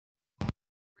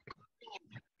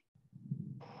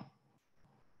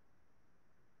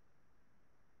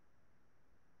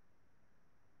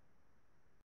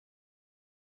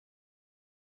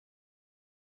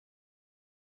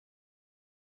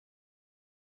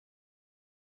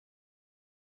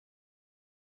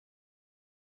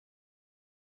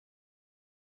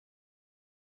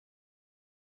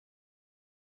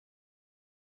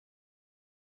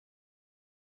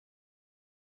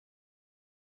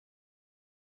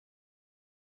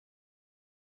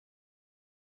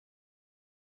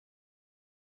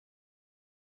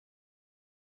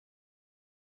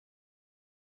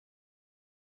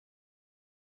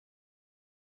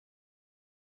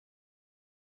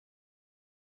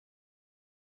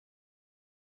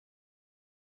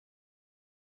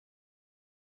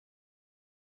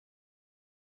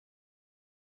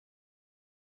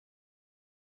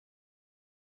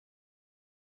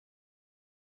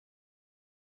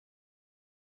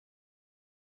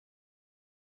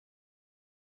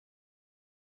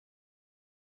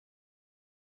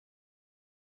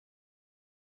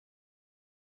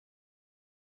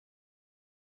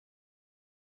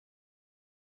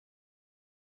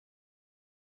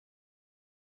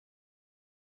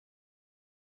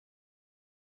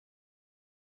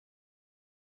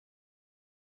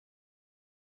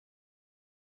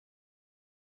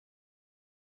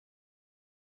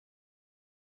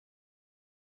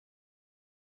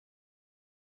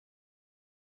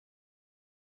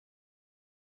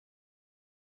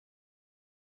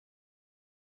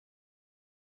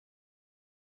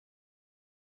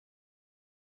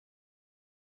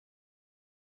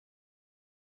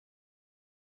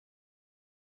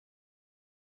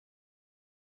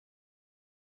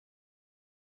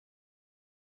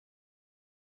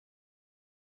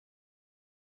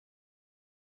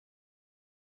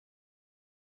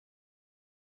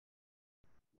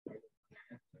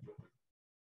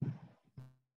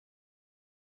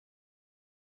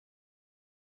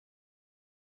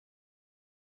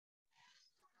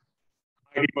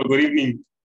Hi, people. Good evening.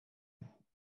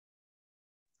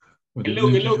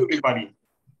 Hello, everybody.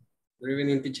 Good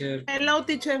evening, teacher. Hello,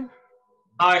 teacher.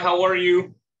 Hi, how are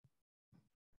you?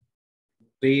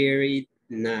 Very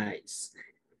nice.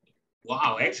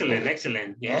 Wow, excellent,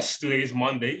 excellent. Yes, today is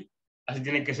Monday. Así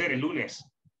tiene que ser el lunes.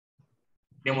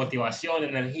 De motivación, de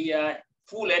energía,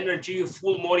 full energy,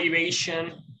 full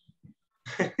motivation.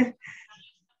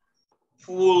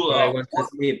 full, I want to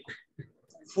sleep.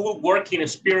 Full working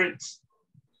spirits.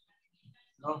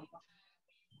 No?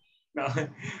 No.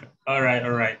 All right, all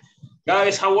right.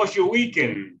 Guys, how was your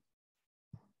weekend?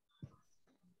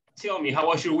 Tell me, how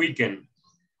was your weekend?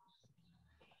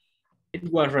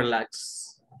 It was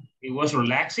relaxed. It was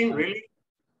relaxing, really?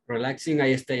 Relaxing,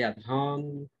 I stay at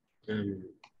home with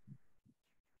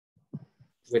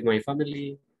my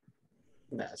family.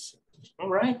 That's it. All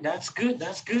right, that's good,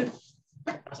 that's good.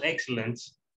 That's excellent.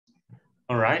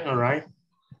 All right, all right.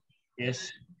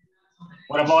 Yes.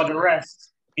 What about the rest?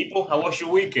 People, how was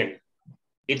your weekend?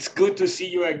 It's good to see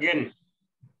you again.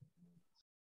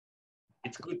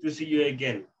 It's good to see you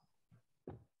again.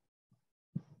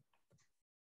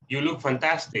 You look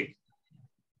fantastic.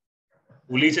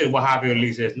 Ulises, what happened,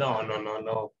 Ulises? No.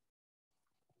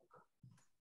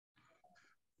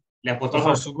 Le apostó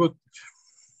al So good.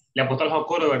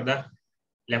 Jocoro, ¿verdad?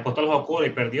 Le apostó al Jocoro y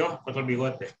perdió contra el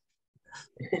bigote.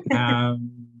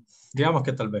 Digamos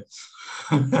que tal vez.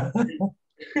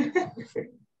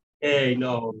 Hey,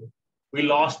 no. We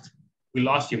lost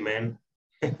you, man.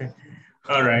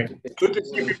 All right. Good to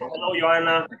see you people. Hello,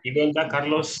 Joanna, Imelda,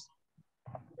 Carlos,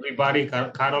 everybody,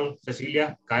 Carol,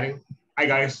 Cecilia, Karen. Hi,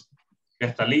 guys.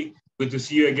 Nestali. Good to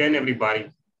see you again, everybody.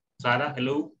 Sara,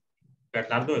 hello.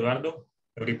 Bernardo, Eduardo,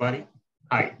 everybody.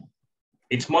 Hi.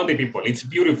 It's Monday, people. It's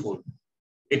beautiful.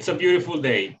 It's a beautiful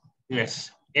day.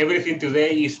 Yes. Everything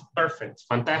today is perfect.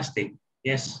 Fantastic.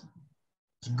 Yes.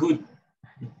 It's good.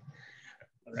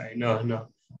 All right. No.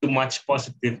 Too much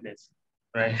positiveness.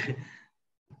 Right? Too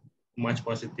much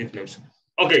positiveness.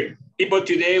 Okay, people,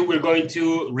 today we're going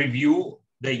to review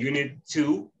the unit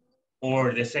 2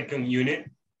 or the second unit.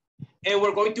 And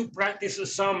we're going to practice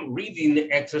some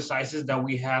reading exercises that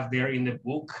we have there in the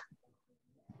book.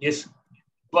 Yes,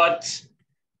 but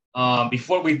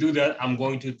before we do that, I'm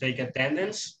going to take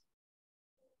attendance.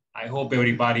 I hope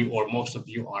everybody or most of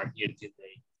you are here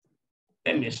today.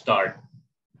 Let me start.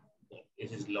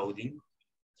 This is loading.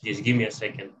 Just give me a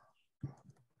second.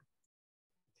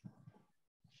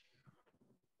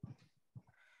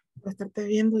 Por estarte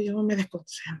viendo, yo me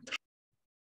desconcentro.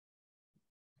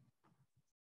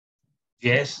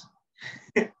 Yes.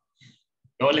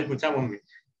 No le escuchamos.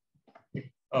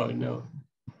 Oh, no.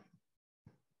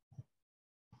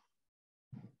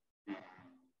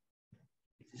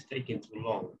 This is taking too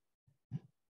long.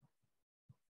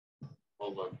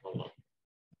 Hold on.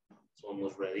 It's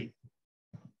almost ready.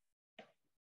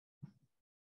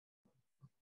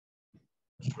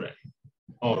 It's ready.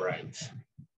 All right.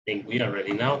 I think we are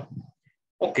ready now.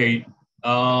 Okay.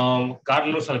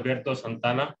 Carlos Alberto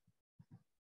Santana.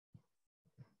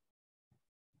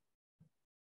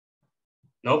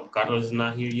 Nope, Carlos is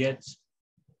not here yet.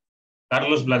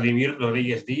 Carlos Vladimir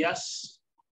Rodriguez Diaz.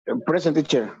 Present,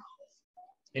 teacher.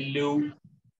 Hello.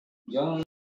 Yeah.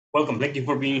 Welcome. Thank you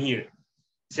for being here.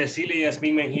 Cecilia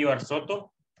Yasmin Mejía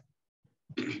Soto.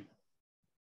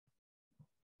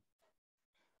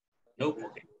 Nope.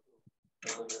 Okay.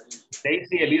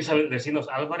 Stacy Elizabeth Recinos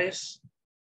Alvarez.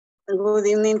 Good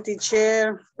evening,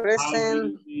 teacher.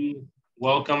 Present. Hi,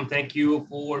 welcome. Thank you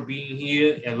for being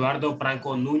here. Eduardo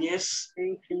Franco Núñez.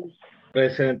 Thank you.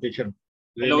 Present, teacher.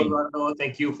 Hello, Eduardo.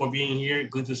 Thank you for being here.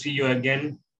 Good to see you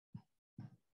again.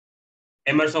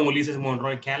 Emerson Ulises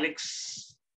Monroy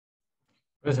Calix.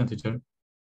 Present, teacher.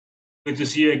 Good to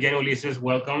see you again, Ulises.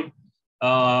 Welcome.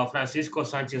 Francisco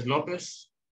Sanchez Lopez.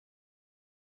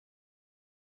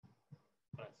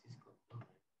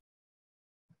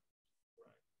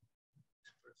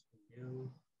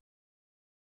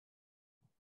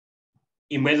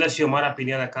 Imelda Xiomara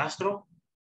Pineda Castro.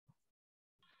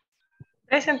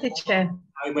 Present, teacher.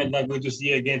 Hi, Imelda. Good to see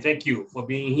you again. Thank you for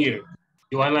being here.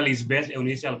 Joana Lisbeth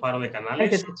Eunice Alfaro de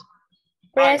Canales.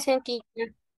 Present,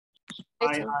 teacher.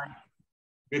 Hi.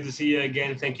 Good to see you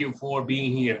again. Thank you for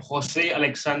being here. Jose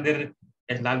Alexander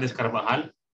Hernandez Carvajal.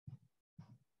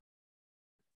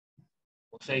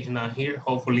 Jose is not here.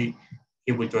 Hopefully,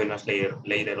 he will join us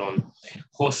later on.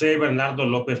 Jose Bernardo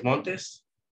Lopez Montes.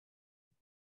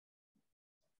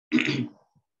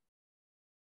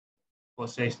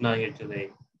 Jose is not here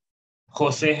today.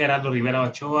 Jose Gerardo Rivera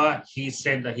Ochoa, he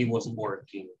said that he was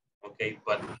working. Okay,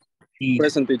 but he...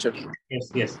 Present, teacher.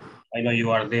 Yes. I know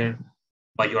you are there,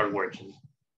 but you are working.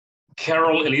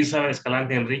 Carol Elizabeth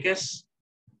Escalante Enriquez.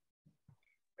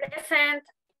 Present.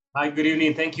 Hi, good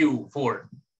evening. Thank you for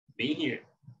being here.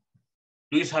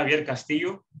 Luis Javier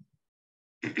Castillo.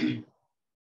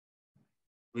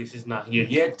 Luis is not here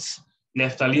yet.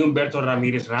 Neftali Humberto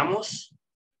Ramirez Ramos.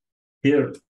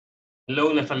 Here.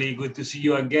 Hello, Neftali. Good to see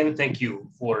you again. Thank you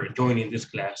for joining this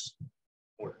class,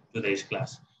 or today's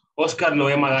class. Oscar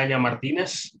Noé Magaña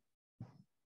Martinez.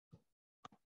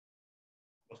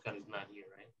 Oscar is not here,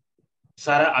 right?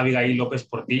 Sara Abigail Lopez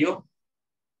Portillo.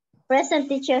 Present,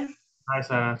 teacher. Hi,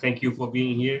 Sara. Thank you for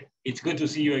being here. It's good to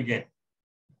see you again.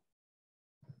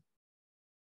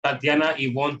 Tatiana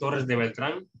Ivonne Torres de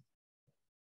Beltrán.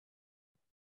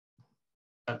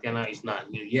 Tatiana is not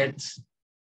here yet.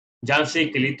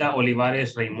 Jancy Kelita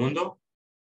Olivares Raimundo.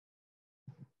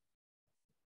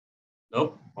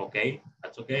 Nope. Okay,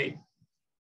 that's okay.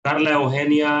 Carla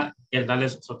Eugenia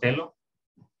Hernandez Sotelo.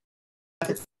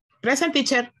 Present,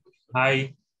 teacher.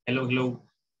 Hi. Hello, hello.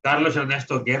 Carlos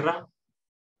Ernesto Guerra.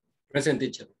 Present,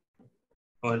 teacher.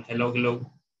 Oh, hello,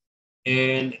 hello.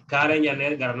 And Karen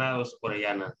Janet Granados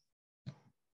Orellana.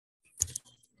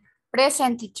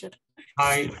 Present, teacher.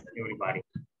 Hi, everybody.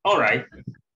 All right.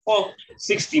 Well,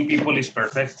 16 people is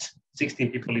perfect.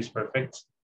 16 people is perfect.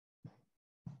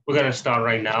 We're going to start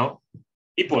right now.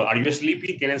 People, are you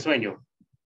sleepy? ¿Tienen sueño?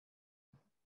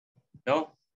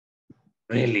 No?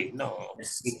 Really? No.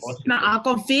 No,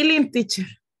 con feeling, teacher.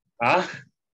 Huh?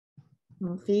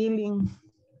 Con feeling.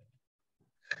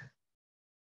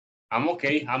 I'm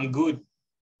okay. I'm good.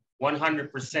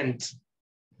 100%.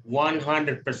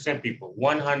 100% people.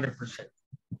 100%.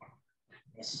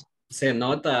 Yes. Se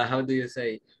nota. How do you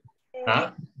say?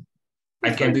 Huh? I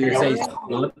How can do you tell. say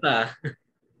nota?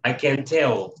 I can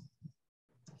tell.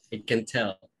 I can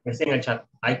tell. Está en el chat.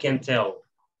 I can tell.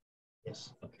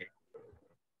 Yes. Okay.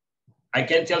 I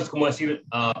can tell es como decir,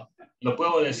 lo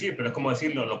puedo decir, pero es como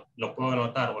decirlo, lo puedo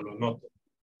notar o lo noto.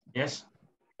 Yes?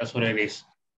 That's what it is.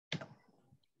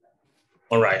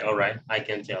 All right. I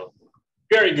can tell.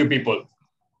 Very good, people.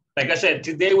 Like I said,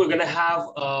 today we're going to have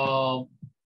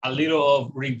a little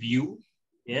of review.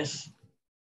 Yes?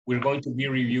 We're going to be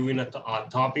reviewing a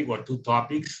topic or two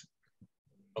topics.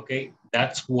 Okay?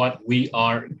 That's what we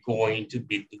are going to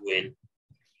be doing.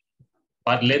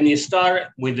 But let me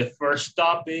start with the first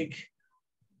topic.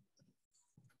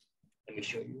 Let me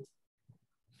show you.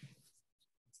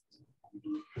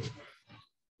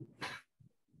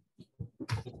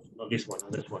 No, this one.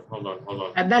 Hold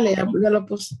on. Dale, ya lo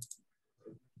puse.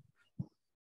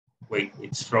 Wait,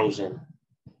 it's frozen.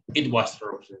 It was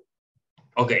frozen.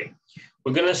 Okay,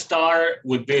 we're gonna start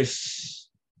with this.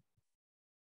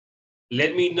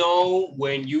 Let me know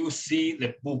when you see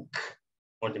the book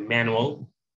or the manual.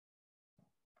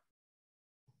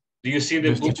 Do you see the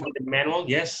Yes, book teacher. or the manual?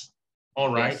 Yes.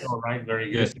 All right. Yes.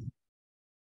 Very good. Yes.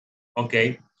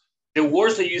 Okay. The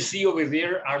words that you see over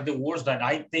there are the words that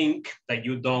I think that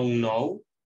you don't know.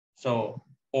 So,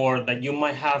 or that you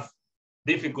might have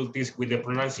difficulties with the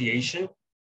pronunciation.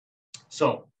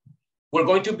 So, we're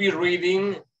going to be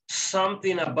reading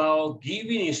something about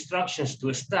giving instructions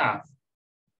to staff,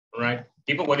 right?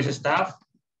 People, what is a staff?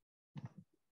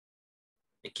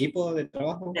 Equipo de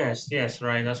trabajo. Yes,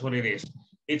 right, that's what it is.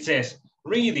 It says,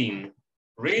 reading.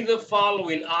 Read the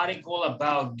following article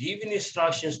about giving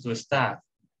instructions to staff.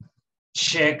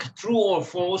 Check true or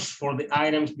false for the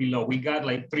items below. We got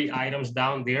like 3 items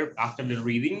down there after the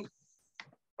reading,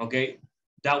 okay,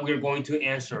 that we're going to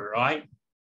answer, right?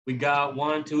 We got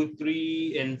 1, 2,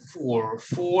 3, and 4.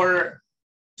 4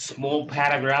 small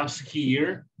paragraphs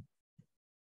here.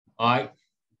 All right.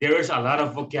 There is a lot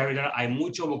of vocabulary. Hay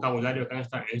mucho vocabulario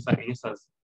acá en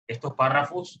estos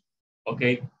párrafos.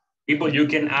 Okay. People, you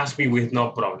can ask me with no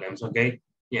problems. Okay.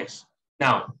 Yes.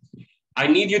 Now, I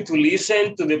need you to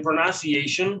listen to the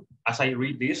pronunciation as I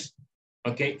read this.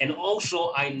 Okay. And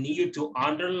also, I need you to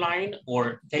underline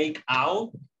or take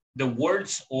out the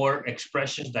words or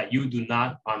expressions that you do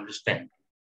not understand.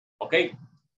 Okay?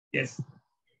 Yes.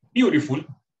 Beautiful.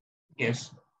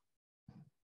 Yes.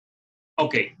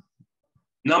 Okay.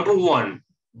 Number 1,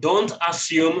 don't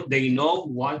assume they know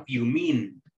what you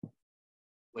mean.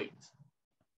 Wait.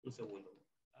 Un segundo.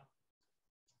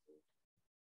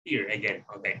 Here again.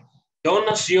 Okay.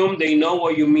 Don't assume they know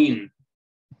what you mean.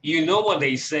 You know what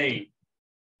they say.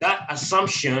 That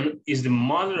assumption is the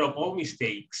mother of all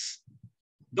mistakes.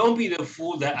 Don't be the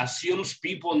fool that assumes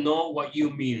people know what you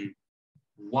mean.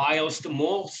 Whilst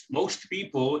most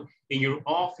people in your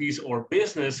office or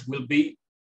business will be,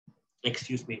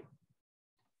 excuse me.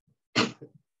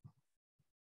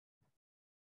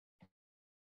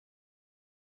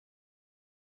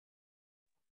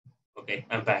 Okay,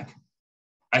 I'm back.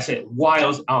 I said,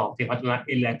 whilst, ok, falta una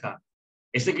L acá.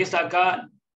 Este que está acá,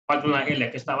 falta una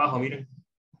L, que está abajo, miren.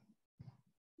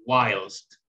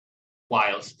 Whilst.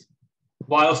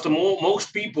 Whilst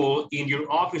most people in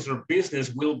your office or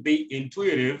business will be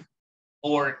intuitive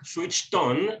or switched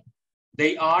on,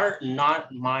 they are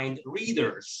not mind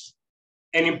readers.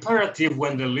 An imperative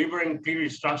when delivering clear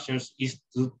instructions is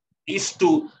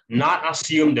to not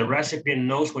assume the recipient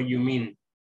knows what you mean.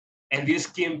 And this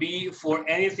can be for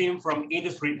anything from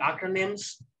industry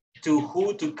acronyms to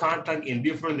who to contact in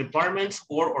different departments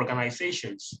or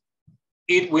organizations.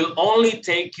 It will only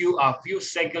take you a few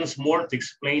seconds more to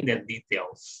explain the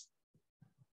details.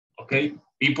 Okay,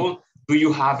 people, do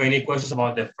you have any questions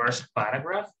about the first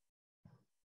paragraph?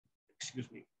 Excuse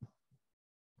me.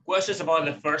 Questions about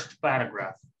the first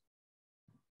paragraph?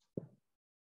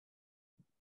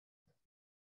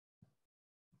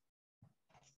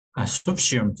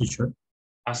 Assumption, teacher.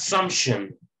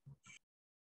 Assumption.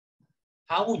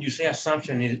 How would you say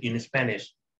assumption in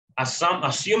Spanish?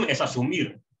 Assume es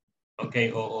asumir.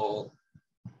 Okay, or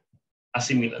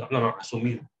asimilar. No,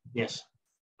 asumir. Yes.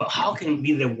 But how can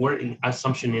be the word in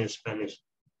assumption in Spanish?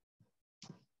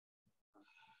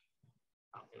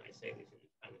 How can I say this in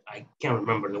Spanish? I can't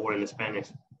remember the word in Spanish.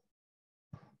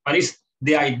 But it's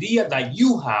the idea that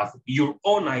you have, your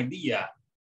own idea,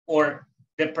 or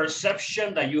the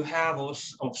perception that you have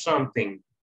of something.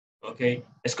 Okay.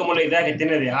 Es como la idea que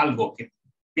tiene de algo, que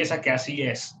piensa que así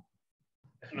es.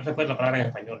 No se puede la palabra en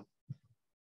español.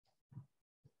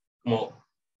 Como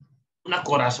una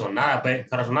corazonada, pero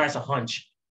corazonada es a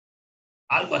hunch.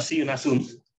 Algo así,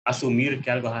 asumir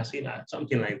que algo es así,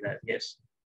 something like that, yes.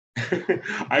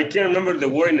 I can't remember the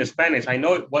word in Spanish. I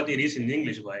know what it is in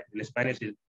English, but in Spanish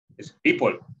it's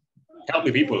people. Help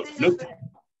me, people.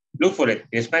 Look for it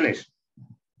in Spanish.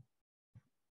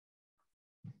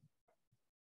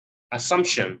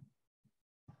 Assumption.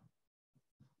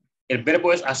 El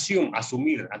verbo es assume,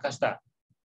 asumir. Acá está.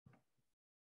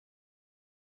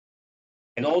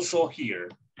 And also here,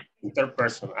 in third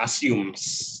person,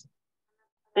 assumes.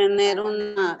 Tener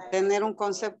un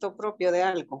concepto propio de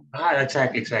algo.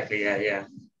 Exactly, yeah.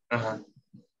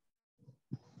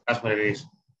 That's what it is.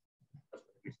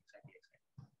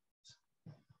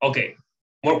 Okay,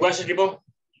 more questions, people?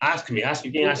 Ask me.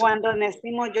 Cuando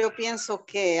decimos yo pienso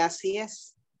que así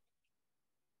es.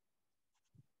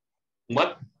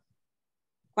 What?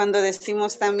 Cuando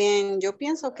decimos también yo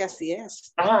pienso que así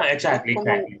es. Exactly.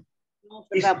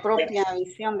 La propia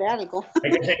visión de algo.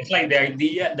 It's like the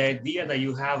idea that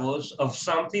you have of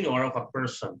something or of a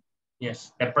person.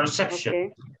 Yes, the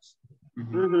perception.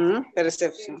 Okay.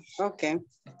 Perception. Okay.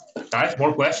 Guys,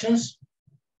 more questions?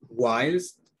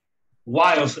 Whilst.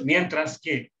 Mientras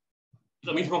que.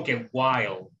 Lo mismo que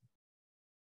while.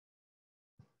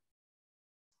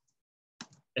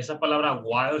 Esa palabra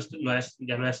while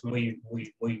ya no es muy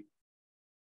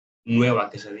nueva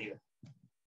que se diga.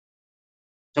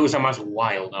 Se usa más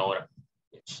while ahora.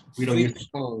 We don't use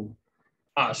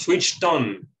switched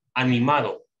on,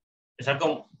 animado.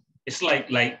 It's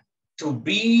like to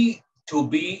be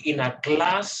in a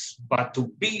class, but to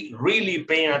be really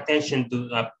paying attention to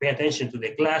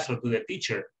the class or to the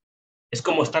teacher. Es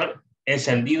como estar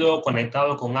encendido,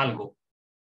 conectado con algo.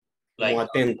 Like, como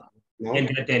atento, ¿no?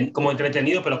 Como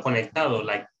entretenido, pero conectado,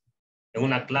 like en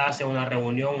una clase, una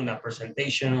reunión, una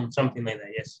presentation, something like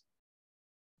that, yes.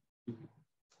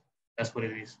 That's what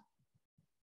it is.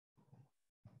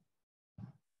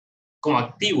 Como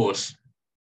activos,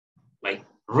 like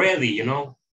ready, you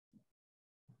know?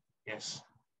 Yes.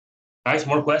 Guys,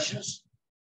 more questions?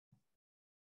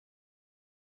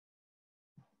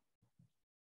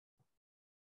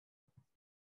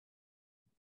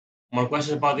 More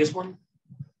questions about this one?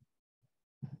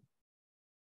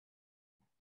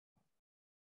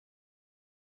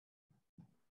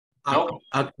 No?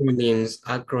 Acronyms.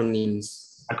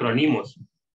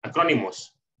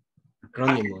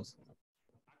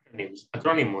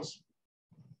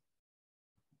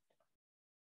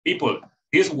 People,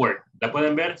 this word, ¿la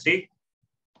pueden ver? ¿Sí?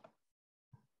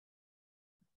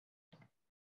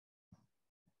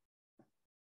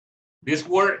 This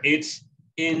word, it's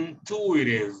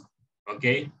intuitive,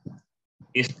 okay?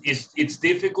 It's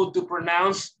difficult to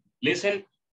pronounce. Listen,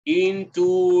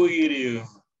 intuitive.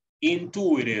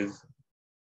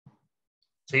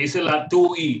 Se dice la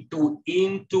tu-i,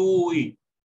 intui.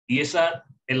 Y esa,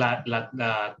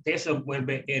 la T se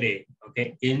vuelve R,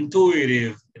 okay?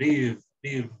 Intuitive,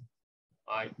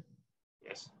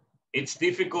 yes. It's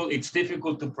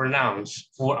difficult to pronounce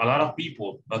for a lot of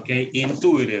people, okay?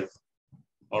 Intuitive,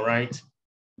 all right?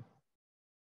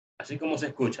 Así como se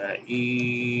escucha,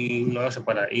 y lo voy a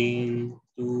separar,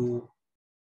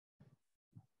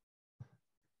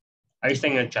 Ahí está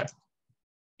en el chat.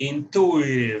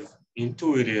 Intuitive,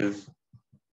 intuitive.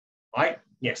 Right?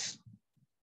 Yes.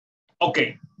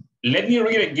 Okay. Let me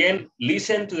read again.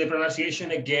 Listen to the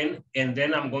pronunciation again, and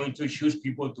then I'm going to choose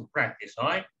people to practice. All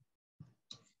right?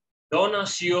 Don't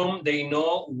assume they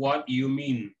know what you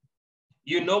mean.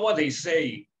 You know what they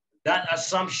say. That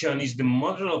assumption is the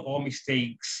mother of all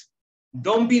mistakes.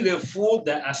 Don't be the fool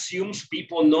that assumes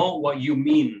people know what you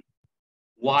mean.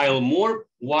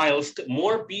 Whilst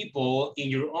more people in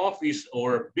your office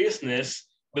or business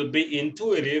will be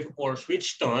intuitive or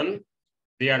switched on,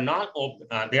 they are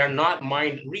not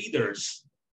mind readers.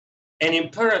 An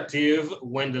imperative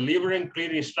when delivering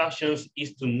clear instructions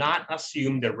is to not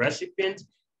assume the recipient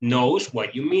knows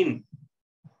what you mean.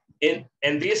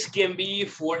 And this can be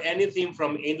for anything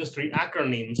from industry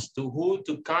acronyms to who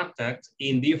to contact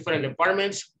in different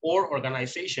departments or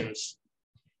organizations.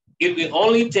 It will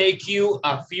only take you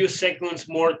a few seconds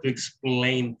more to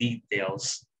explain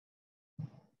details.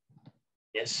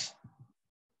 Yes.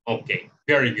 Okay,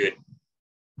 very good.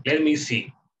 Let me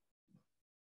see.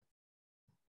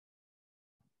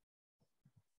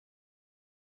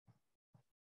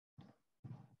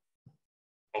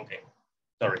 Okay,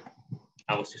 sorry.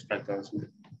 I was distracted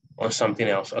on something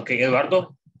else. Okay,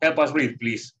 Eduardo, help us read,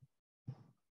 please.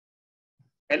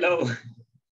 Hello.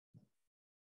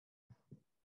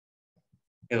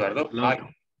 Eduardo, Hello. hi.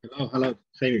 Hello.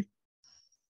 Say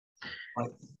Hi.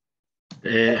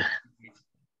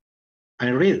 I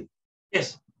read.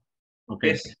 Yes.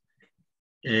 Okay.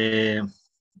 Yes.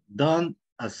 Don't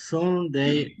assume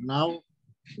they know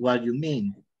what you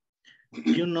mean.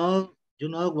 You know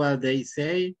what they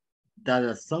say, that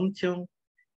assumption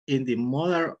is the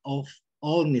mother of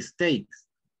all mistakes.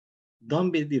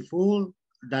 Don't be the fool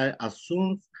that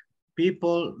assumes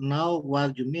people know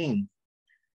what you mean.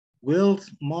 Will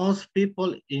most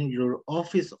people in your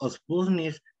office or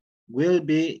business will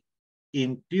be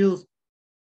intuitive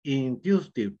and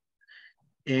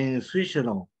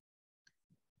switchable.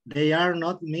 They are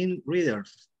not mind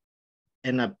readers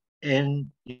and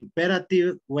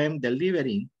imperative when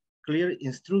delivering clear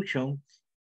instruction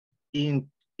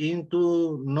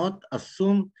into not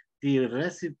assume the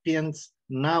recipients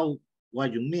know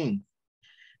what you mean.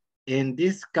 And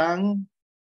this can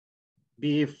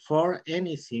be for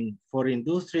anything, for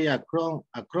industry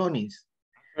acronyms,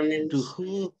 to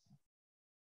who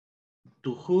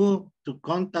to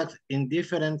contact in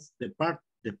different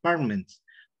departments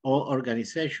or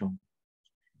organizations.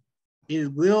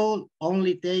 It will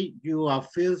only take you a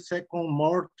few seconds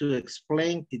more to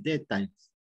explain the details.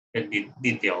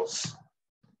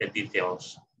 The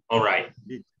details. All right.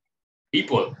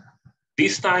 People,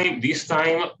 this time,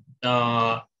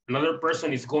 another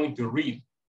person is going to read,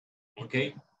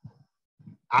 okay?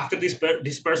 After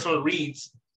this person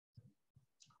reads,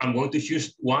 I'm going to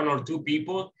choose one or two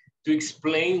people to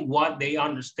explain what they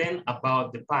understand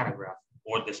about the paragraph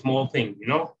or the small thing, you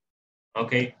know?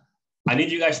 Okay, I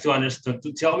need you guys to understand,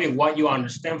 to tell me what you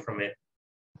understand from it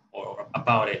or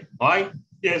about it, all right?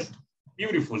 Yes,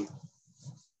 beautiful.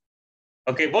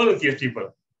 Okay, volunteer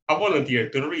people. A volunteer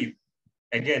to read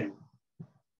again.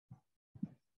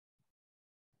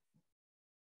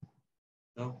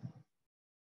 No?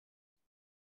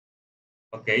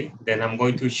 Okay, then I'm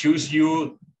going to choose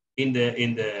you in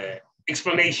the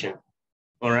explanation,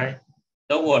 all right?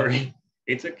 Don't worry,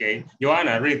 it's okay.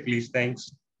 Joanna, read please,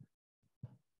 thanks.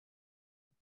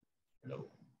 Hello.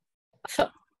 So,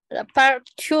 the part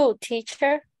 2,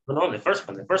 teacher. No, the first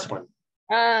one. The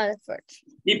first.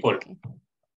 People. Okay.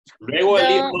 Luego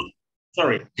elijo,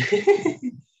 sorry.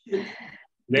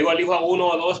 Luego elijo a uno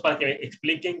o dos para que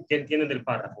expliquen qué entienden del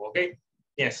párrafo, ¿ok?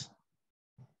 Yes.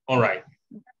 All right.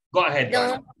 Go ahead,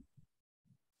 Joanna.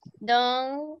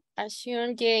 Don't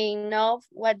assume they know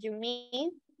what you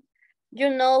mean. You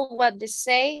know what they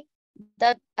say.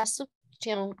 That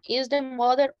assumption is the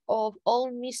mother of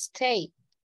all mistakes.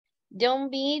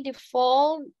 Don't be the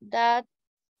fool that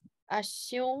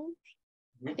assumes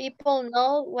people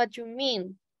know what you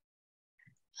mean.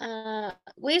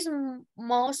 With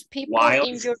most people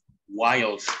in your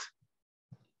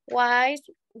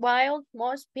while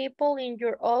most people in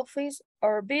your office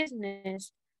or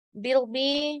business will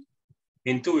be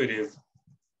intuitive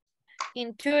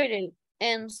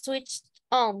and switched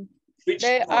on. Switched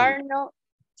There on. are no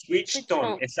Switched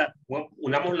on. Esa,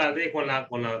 unamos la D con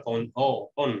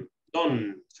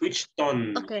switched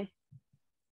on.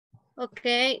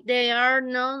 Okay, they are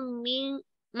not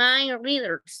mind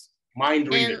readers. Mind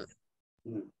readers.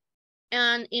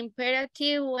 An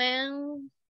imperative when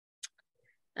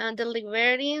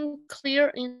delivering clear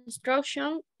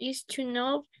instruction is to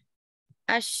not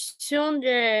assume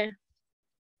the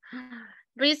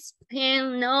Please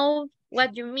know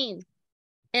what you mean.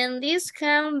 And this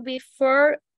can be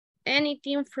for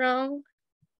anything from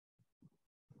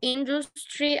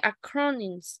industry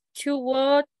acronyms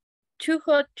to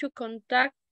how to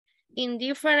contact in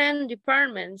different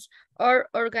departments or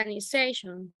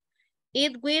organizations.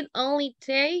 It will only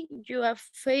take you a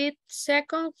few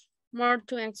seconds more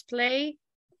to explain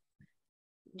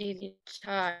the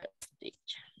details.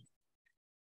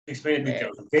 Explain the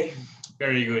details, okay?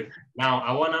 Very good. Now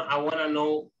I wanna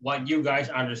know what you guys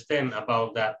understand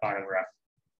about that paragraph.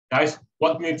 Guys,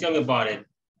 what can you tell me about it?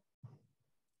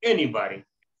 Anybody?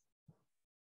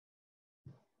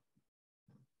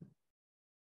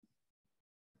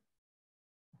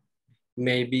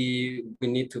 Maybe we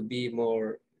need to be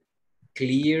more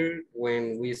clear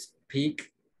when we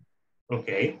speak.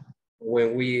 Okay.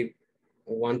 When we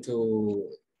want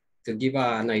to give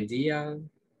an idea,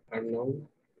 I don't know.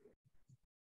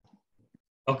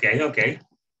 Okay, okay.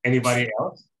 Anybody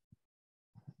else?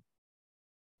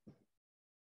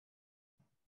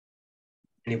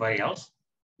 Anybody else?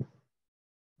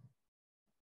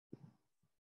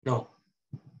 No.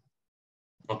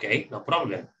 Okay, no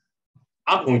problem.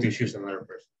 I'm going to choose another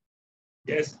person.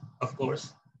 Yes, of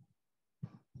course.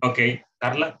 Okay,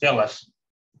 Carla, tell us.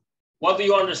 What do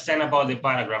you understand about the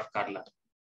paragraph, Carla?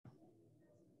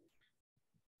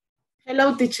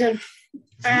 Hello, teacher.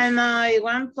 And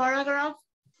one paragraph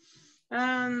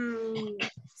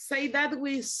say that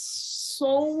we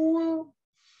so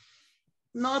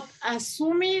not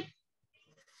assuming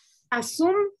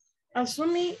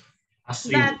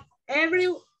that every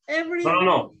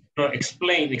No,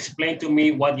 explain to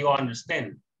me what you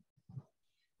understand.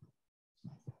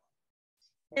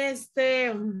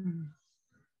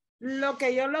 Lo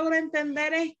que yo logro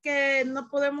entender es que no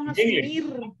podemos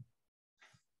asumir.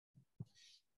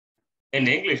 In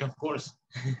English, of course.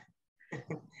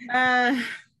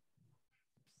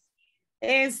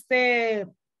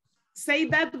 Say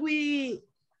that we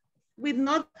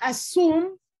not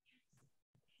assume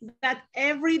that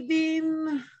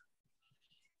everything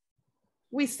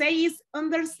we say is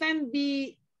understand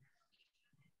the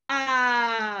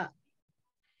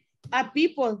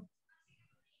people,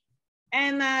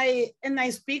 and I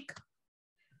speak.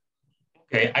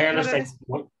 Okay, I understand.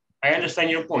 I understand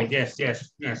your point. Yes.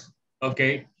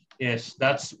 Okay, yes,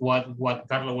 that's what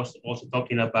Carla was also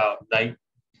talking about. Like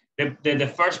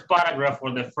the first paragraph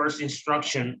or the first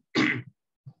instruction,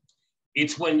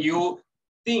 it's when you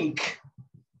think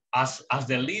as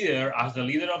the leader of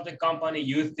the company,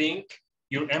 you think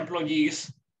your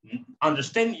employees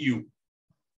understand you,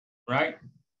 right?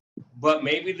 But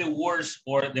maybe the words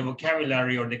or the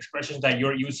vocabulary or the expressions that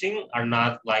you're using are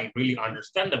not like really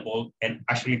understandable, and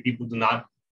actually people do not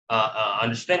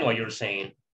understand what you're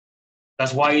saying.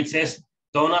 That's why it says,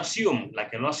 don't assume,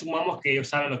 like no asumamos que ellos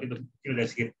saben lo que quiero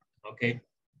decir, okay?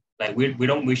 Like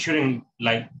we shouldn't,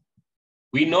 like,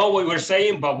 we know what we're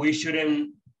saying, but we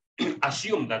shouldn't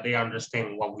assume that they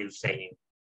understand what we're saying.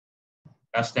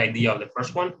 That's the idea of the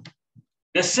first one.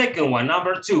 The second one,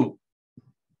 number 2,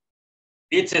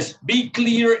 it says, be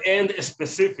clear and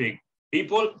specific.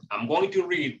 People, I'm going to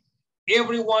read.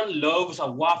 Everyone loves a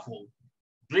waffle,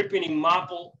 dripping in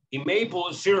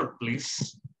maple syrup,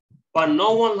 please. But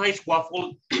no one likes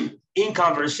waffle in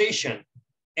conversation,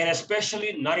 and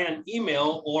especially not in an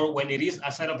email or when it is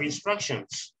a set of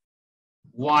instructions.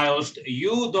 Whilst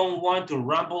you don't want to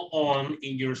ramble on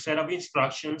in your set of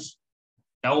instructions,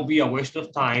 that will be a waste of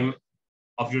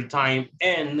your time,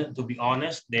 and to be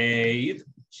honest, they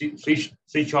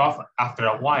switch off after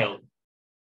a while.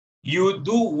 You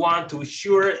do want to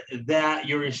ensure that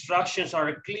your instructions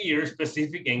are clear,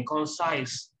 specific, and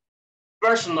concise.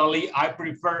 Personally, I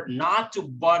prefer not to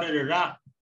butter it up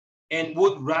and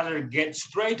would rather get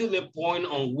straight to the point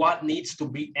on what needs to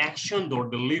be actioned or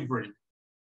delivered,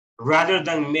 rather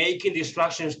than making the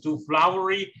instructions too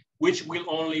flowery, which will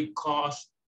only cause,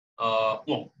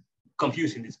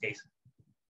 confuse in this case.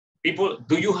 People,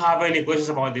 do you have any questions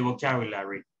about the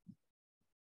vocabulary?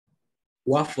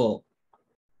 Waffle.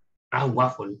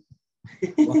 Waffle.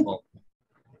 Waffle.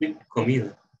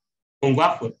 Comida. Un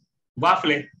waffle.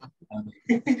 Waffle.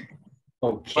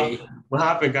 Okay. What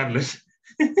happened, Carlos?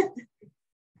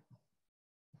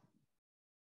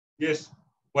 Yes.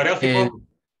 What else?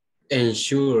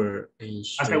 Ensure.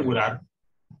 Asegurar.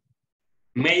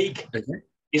 Make. Okay.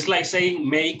 It's like saying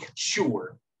make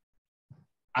sure.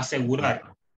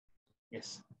 Asegurar.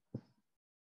 Yes.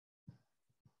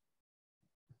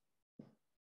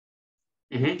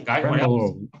 Guys, what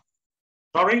else?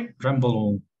 Sorry?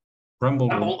 Ramble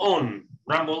on.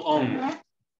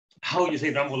 How do you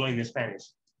say ramble on in Spanish?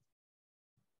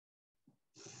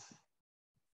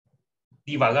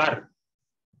 divagar.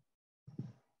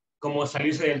 Como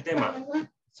salirse del tema.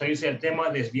 Salirse del tema,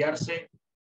 desviarse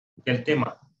del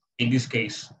tema. In this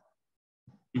case.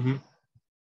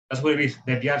 That's what it is,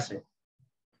 desviarse.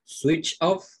 Switch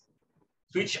off.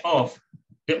 Switch off.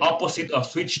 The opposite of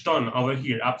switched on over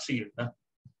here, up here.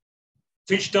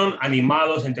 Switched on,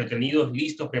 animados, entretenidos,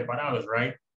 listos, preparados,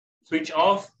 right? Switch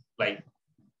off, like,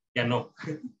 ya no.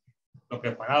 No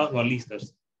preparados, no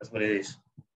listos. That's what it is.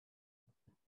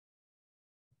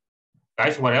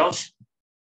 Guys, what else?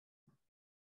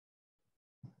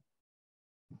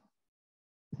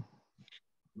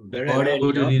 Better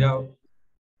it out.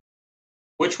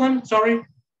 Which one? Sorry?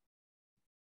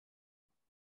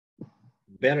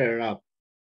 Better up.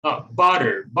 Oh,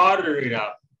 butter it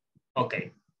up.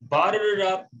 Okay. Butter it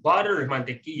up. Butter is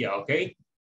mantequilla, okay?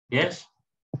 Yes?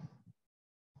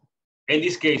 In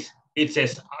this case, it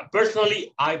says,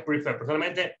 personally, I prefer.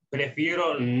 Personalmente,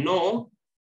 prefiero no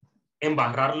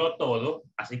embarrarlo todo.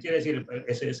 Así quiere decir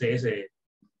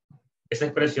esa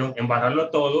expresión, embarrarlo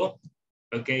todo,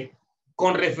 okay?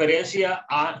 Con referencia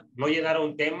a no llenar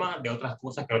un tema de otras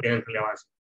cosas que no tienen relevancia.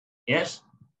 Yes?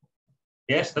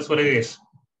 Yes, that's what it is.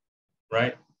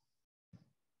 Right?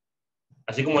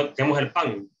 Así como tenemos el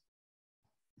pan.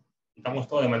 Estamos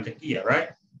todo de mantequilla, right?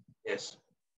 Yes.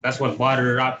 That's what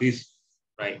butter up is,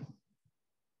 right?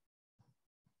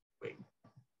 Wait.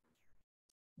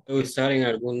 Puede usar en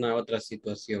alguna otra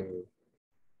situación.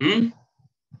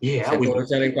 Yeah, Se puede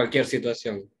usar en cualquier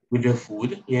situación. With the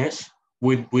food, yes.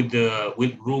 With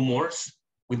rumors,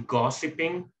 with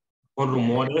gossiping, con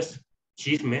rumores,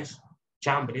 chismes,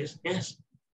 chambres, yes.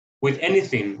 With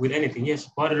anything, yes.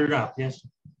 Butter it up, yes.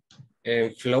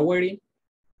 Flowery.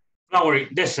 Flowery,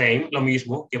 the same, lo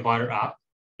mismo que butter up.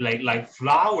 Like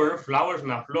flower is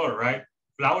una flor, right?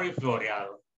 Flowery,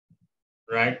 floreado,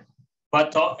 right?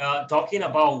 But talking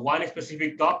about one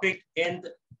specific topic and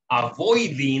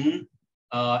avoiding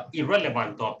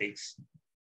irrelevant topics.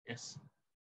 Yes.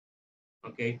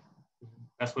 Okay,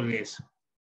 that's what it is.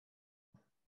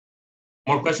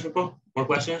 More questions, people? More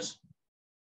questions?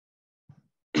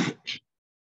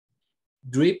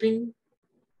 Dripping.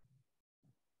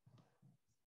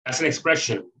 That's an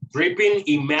expression. Dripping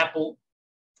in maple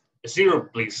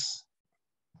syrup, please.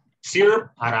 Syrup,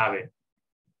 jarabe.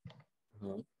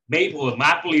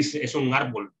 Maple es un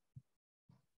árbol.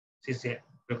 Sí,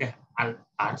 creo que es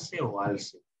arce o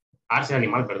alce. Arce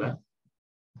animal, ¿verdad?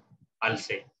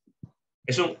 Alce.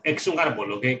 Es un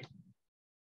árbol, ¿ok?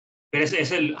 Pero ese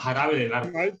es el jarabe del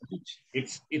árbol.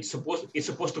 It's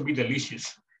supposed to be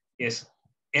delicious. Yes.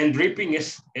 And dripping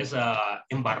es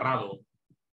embarrado,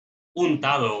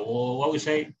 untado, or what we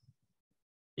say.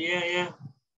 Yeah.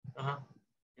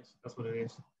 Yes, that's what it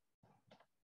is.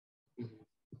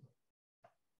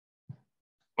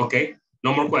 Okay,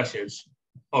 no more questions.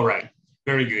 All right,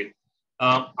 very good.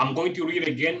 I'm going to read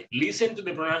again. Listen to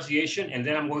the pronunciation, and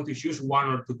then I'm going to choose one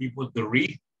or two people to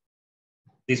read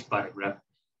this paragraph.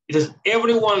 It says,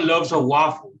 everyone loves a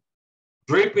waffle.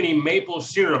 Dripping in maple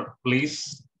syrup,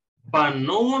 please. But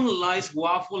no one likes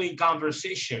waffle in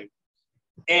conversation,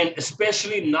 and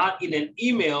especially not in an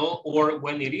email or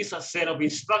when it is a set of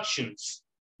instructions.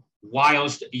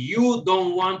 Whilst you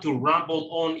don't want to ramble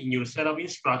on in your set of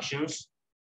instructions,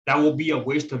 that will be a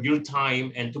waste of your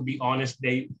time, and to be honest,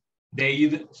 they'd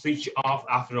switch off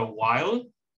after a while.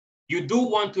 You do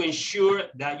want to ensure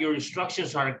that your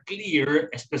instructions are clear,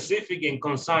 specific, and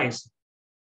concise.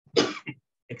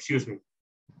 Excuse me.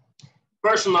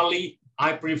 Personally,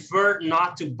 I prefer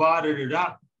not to butter it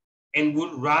up and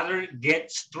would rather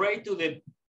get straight to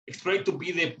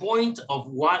be the point of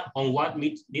what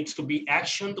needs to be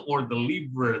actioned or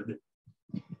delivered,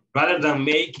 rather than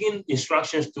making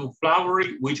instructions too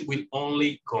flowery, which will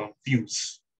only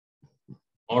confuse.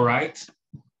 All right.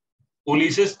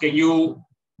 Ulises, can you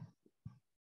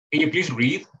please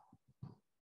read?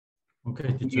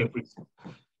 Okay, teacher.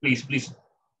 Please.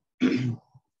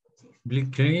 Be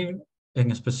clear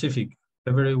and specific.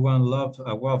 Everyone loves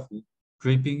a waffle.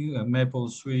 Dripping a maple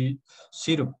sweet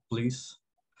syrup, please.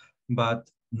 But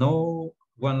no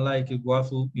one likes a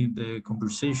waffle in the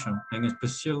conversation, and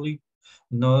especially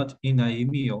not in an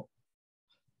email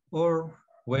or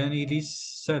when it is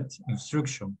set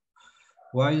instruction.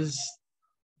 Whilst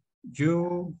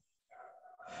you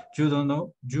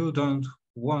don't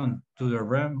want to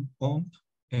ram on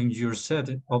in your set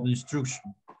of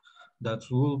instruction that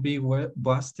will be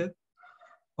wasted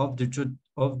of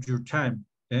your time,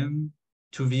 and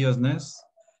to be honest,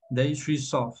 they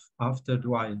switch off after a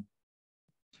while.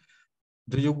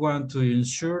 Do you want to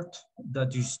ensure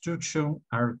that the instructions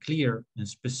are clear and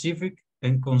specific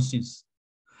and concise?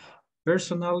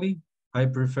 Personally, I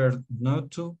prefer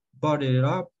not to butted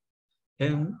up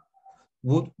and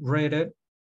would rather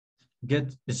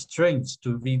get strength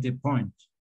to be the point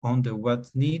on the what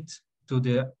needs to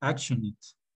the action it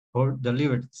or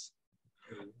delivered,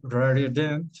 rather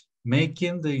than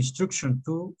making the instruction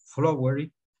too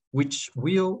flowery, which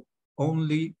will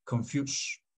only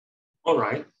confuse. All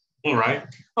right, all right.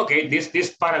 Okay,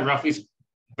 this paragraph is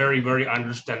very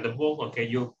understandable.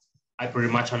 Okay, I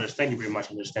pretty much understand, you pretty much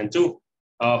understand too.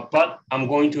 But I'm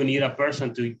going to need a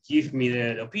person to give me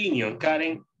the opinion.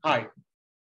 Karen, hi.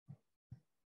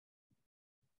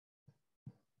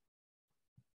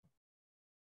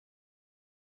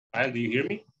 Karen, do you hear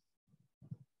me?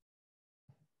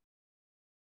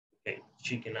 Okay,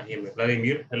 she cannot hear me.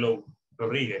 Vladimir, hello.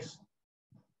 Rodriguez.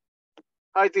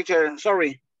 Hi, teacher.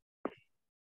 Sorry.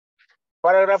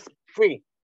 Paragraph 3.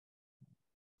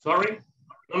 Sorry?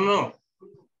 No.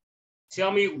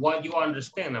 Tell me what you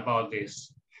understand about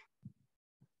this.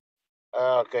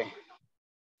 Okay.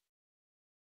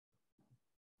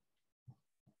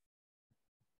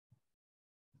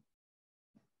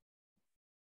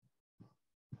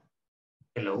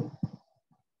 Hello?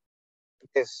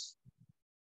 Yes.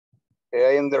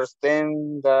 I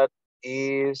understand that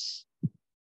is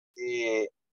the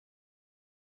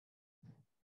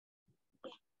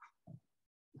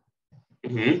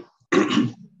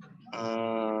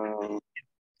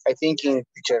I think in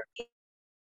teacher.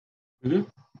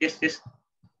 Yes.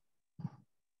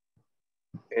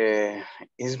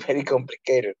 It's very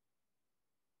complicated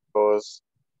because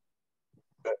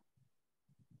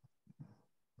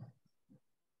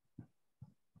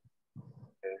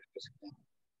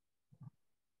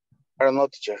I don't know,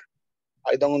 teacher.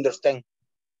 I don't understand.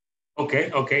 Okay.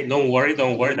 Don't worry.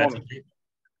 That's okay.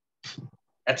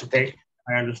 That's okay.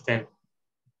 I understand.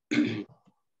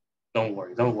 Don't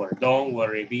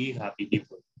worry. Be happy,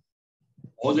 people.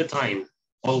 All the time,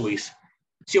 always.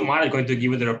 Xiomara is going to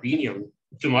give you their opinion.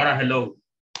 Xiomara, hello.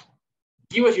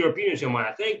 Give us your opinion,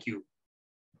 Xiomara. Thank you.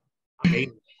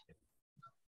 Amazing.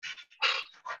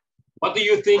 What do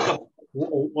you think of,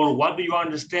 or what do you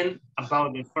understand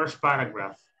about the first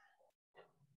paragraph?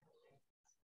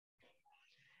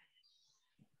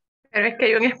 Pero es que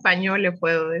yo en español le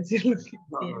puedo decir lo que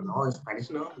No, en Spanish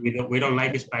no. We don't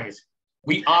like Spanish.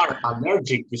 We are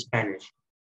allergic to Spanish.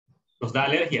 Nos da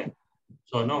alergia.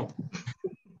 So no.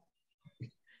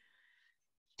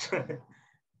 Tell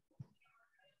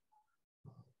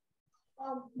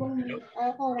me.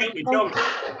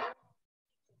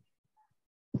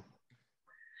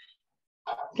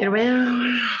 Quiero ver.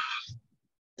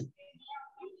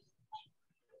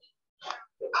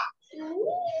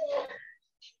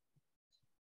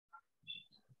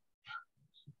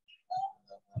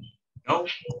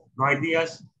 No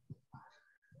ideas.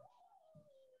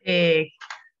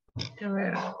 Quiero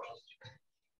ver.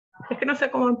 Es que no sé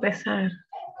cómo empezar.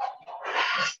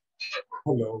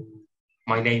 Hello,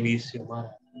 my name is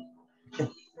Xiomara.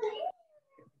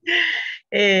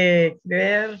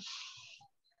 Ver.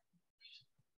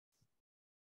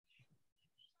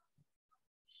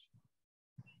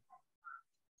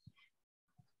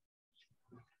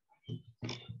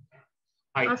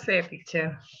 No sé,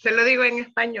 teacher. Se lo digo en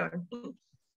español.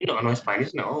 No,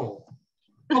 Spanish, no.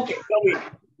 Okay,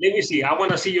 let me see. I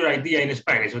want to see your idea in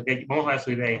Spanish. Okay, vamos a ver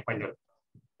su idea en español.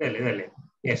 Dele.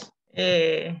 Yes.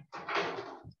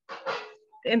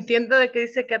 Entiendo de que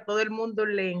dice que a todo el mundo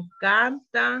le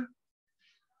encanta.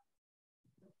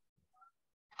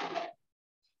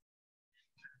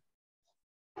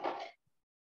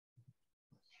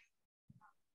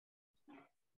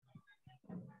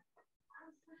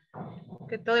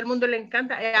 Que todo el mundo le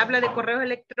encanta. Habla de correos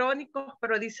electrónicos,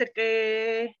 pero dice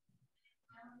que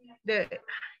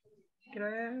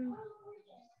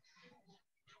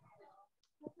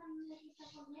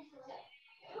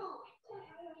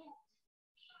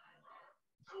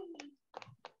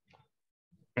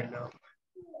No.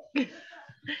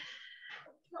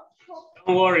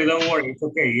 Don't worry. It's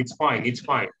okay. It's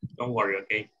fine. Don't worry,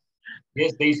 okay?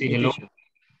 Yes, Daisy, hello.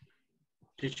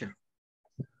 Teacher.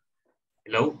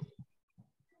 Hello?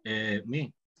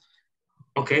 Me.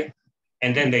 Okay.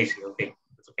 And then Daisy, okay.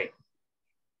 That's okay.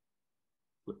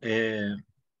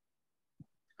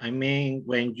 I mean,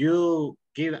 when you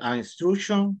give an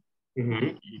instruction,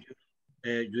 your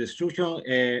instruction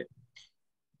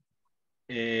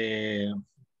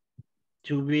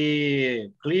to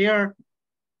be clear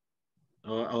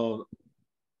or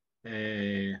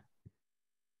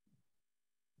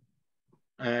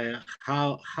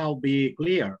how be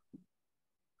clear.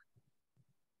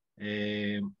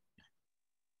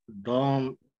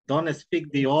 Don't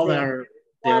speak the other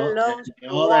thing.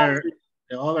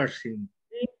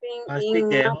 Speak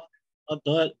the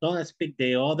don't speak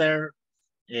the other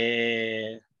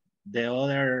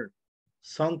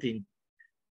something.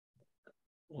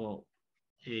 Oh,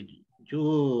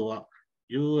 you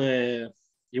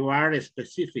are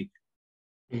specific.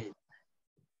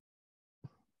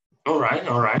 All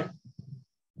right.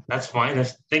 That's fine.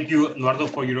 Thank you, Eduardo,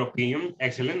 for your opinion.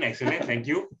 Excellent. Thank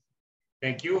you.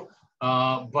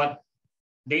 But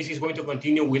Daisy is going to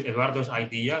continue with Eduardo's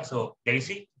idea. So,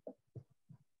 Daisy.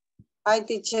 Hi,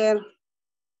 teacher.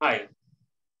 Hi.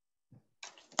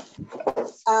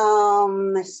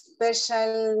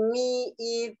 Special me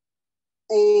eat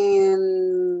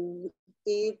in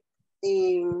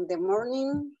the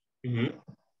morning.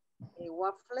 A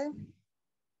waffle.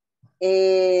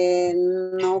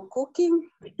 No cooking.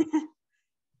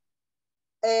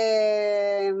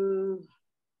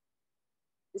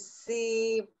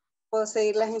 Si puedo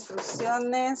seguir las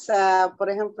instrucciones, por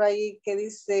ejemplo, ahí que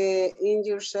dice in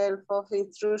yourself of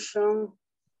instruction,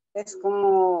 es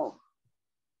como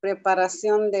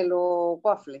preparación de los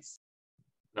waffles.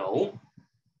 No.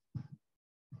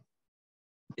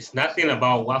 It's nothing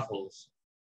about waffles.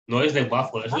 No es de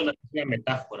waffle, es una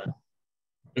metáfora.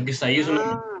 Lo que está ahí es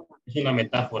una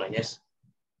metáfora, yes.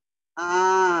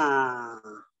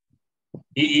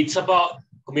 It's about,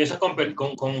 comienza con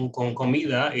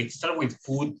comida, it starts with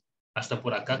food, hasta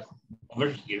por acá, over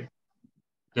here.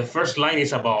 The first line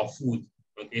is about food.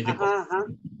 Okay?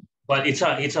 But it's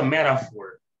a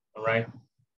metaphor, all right?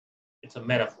 It's a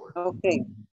metaphor. Okay.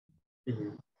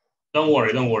 Don't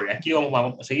worry. Aquí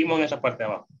vamos, seguimos en esa parte de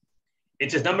abajo.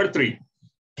 It says number 3,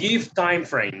 give time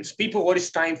frames. People, what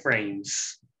is time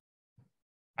frames?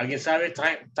 ¿Alguien sabe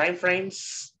time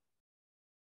frames?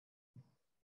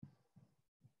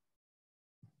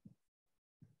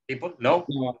 People, no?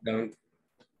 No, I don't.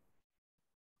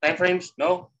 Time frames,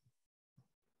 no?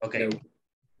 Okay. No.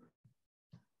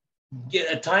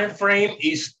 A time frame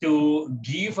is to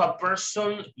give a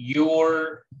person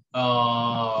your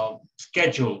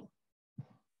schedule.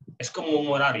 Es como un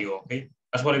horario, okay?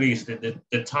 That's what it is,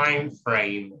 the time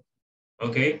frame,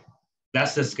 okay?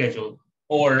 That's the schedule.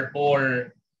 Or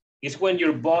it's when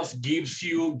your boss gives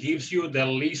you the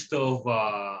list of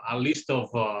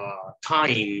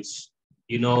times,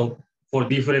 you know, for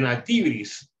different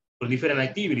activities.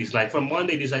 Like for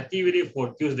Monday this activity,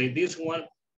 for Tuesday this one.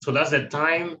 So that's the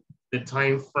time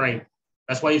frame.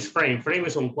 That's why it's frame. Frame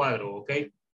is un cuadro,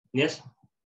 okay? Yes,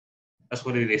 that's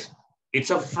what it is. It's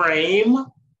a frame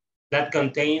that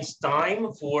contains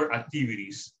time for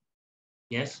activities.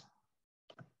 Yes,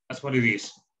 that's what it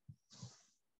is.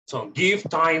 So give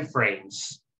time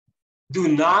frames. Do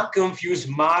not confuse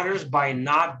matters by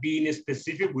not being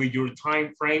specific with your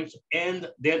time frames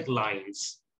and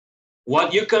deadlines.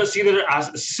 What you consider as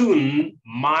soon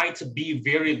might be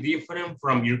very different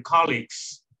from your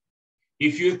colleagues.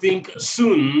 If you think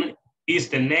soon is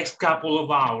the next couple of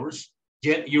hours,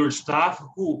 yet your staff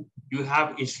who you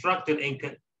have instructed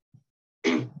and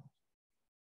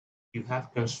you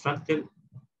have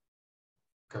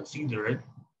considered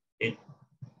it.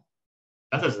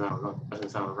 That doesn't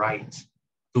sound right.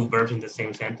 2 verbs in the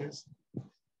same sentence.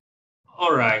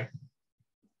 All right.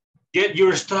 Get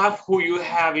your staff who you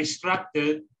have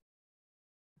instructed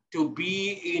to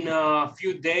be in a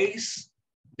few days,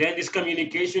 then this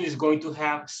communication is going to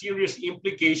have serious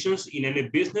implications in any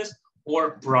business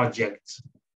or project.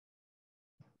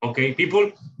 Okay,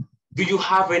 people, do you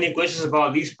have any questions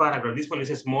about this paragraph? This one is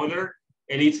smaller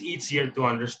and it's easier to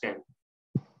understand.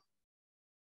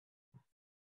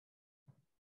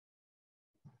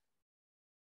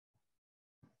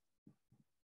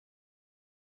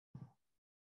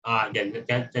 I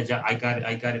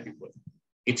got it, people.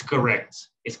 It's correct.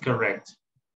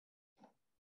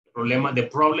 The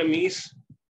problem is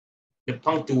the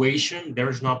punctuation. There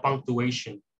is no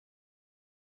punctuation.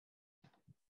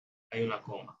 Hay una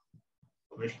coma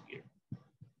over here.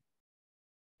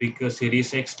 Because it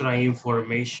is extra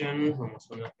information.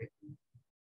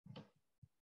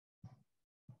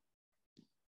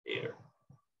 Here.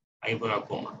 Hay una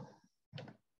coma.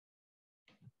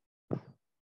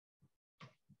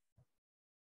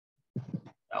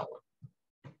 That one.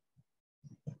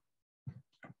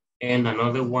 And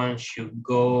another one should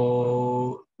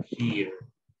go here.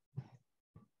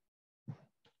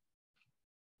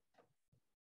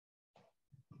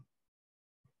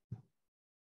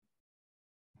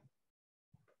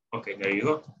 Okay, there you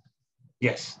go.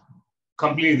 Yes,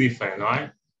 completely different,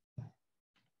 right?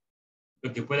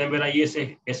 Lo que pueden ver ahí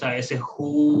ese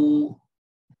who.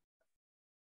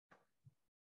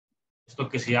 Esto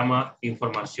que se llama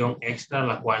información extra,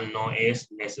 la cual no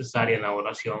es necesaria en la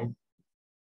oración.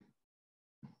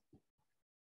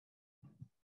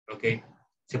 Okay,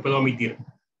 se puede omitir,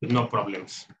 no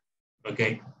problems. Ok,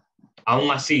 aún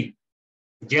así,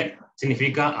 yet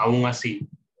significa aún así.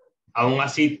 Aún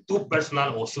así, tu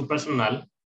personal o su personal,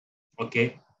 ok,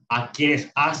 a quienes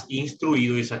has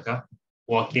instruido, dice acá,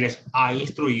 o a quienes ha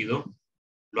instruido,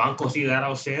 lo han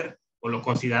considerado ser o lo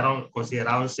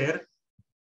consideraron ser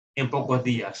en pocos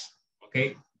días.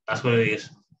 Okay, that's what it is.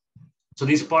 So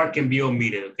this part can be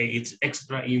omitted. Okay, it's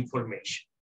extra information.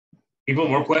 People,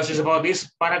 more questions about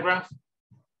this paragraph?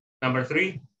 Number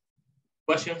 3,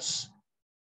 questions?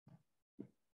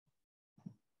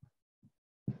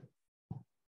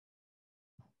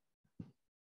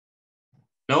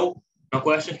 No? No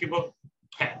questions, people?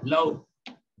 Hello?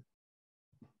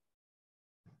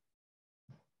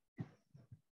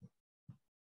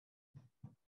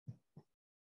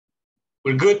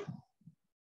 We're good?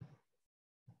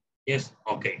 Yes?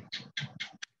 Okay.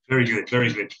 Very good,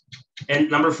 very good. And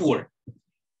number 4,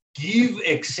 give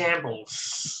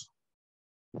examples.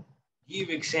 Give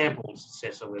examples, it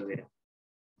says over there.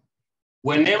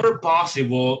 Whenever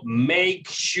possible, make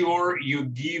sure you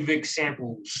give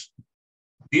examples.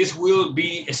 This will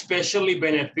be especially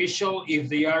beneficial if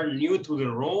they are new to the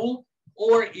role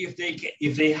or if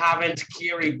they haven't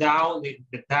carried out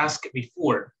the task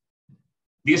before.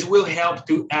 This will help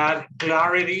to add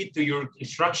clarity to your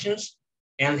instructions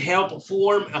and help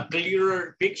form a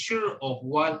clearer picture of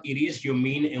what it is you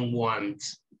mean and want.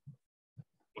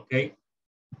 Okay?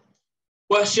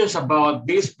 Questions about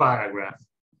this paragraph?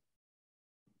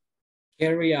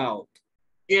 Carry out.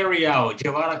 Carry out,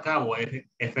 llevar a cabo,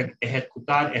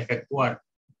 ejecutar, efectuar,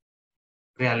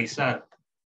 realizar.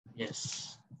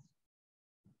 Yes.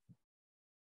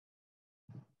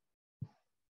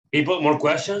 People, more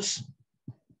questions?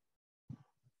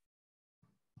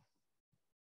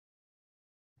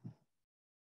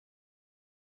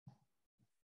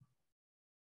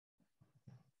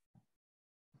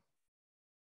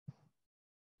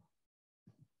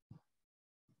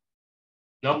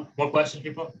 No, more questions,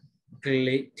 people?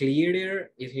 Clearer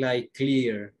is like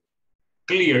clear.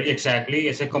 Clear, exactly.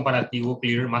 Ese comparativo,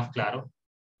 clear, más claro.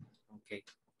 Okay.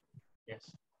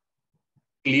 Yes.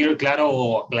 Clear, claro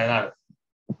o aclarar.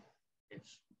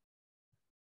 Yes.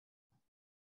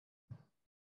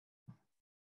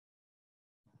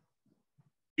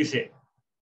 Dice,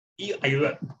 y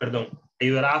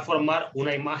ayudará a formar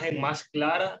una imagen más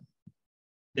clara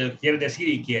de lo que quieres decir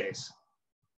y quieres.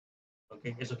 Ok,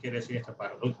 eso quiere decir esta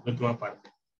parte, la última parte.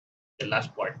 The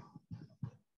last part.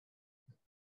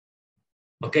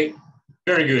 Okay,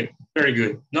 very good, very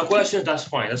good. No questions, that's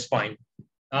fine, that's fine.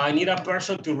 I need a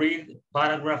person to read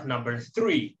paragraph number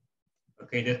 3.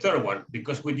 Okay, the third one,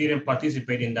 because we didn't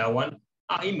participate in that one.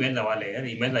 Imelda va a leer.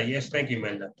 Imelda, yes, thank you,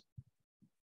 Imelda.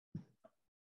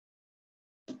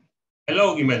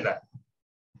 Hello, Imelda.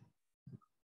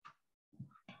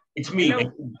 It's me.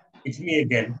 Hello. It's me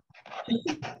again.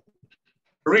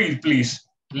 Read, please.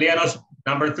 Leanos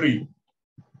number 3.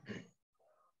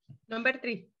 Number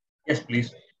 3. Yes,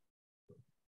 please.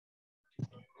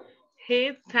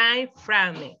 He time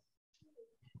frame.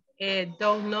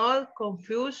 Do not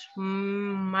confuse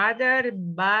matter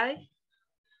by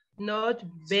not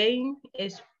being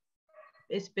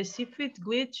specific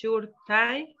with your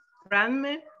time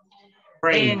frame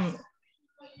and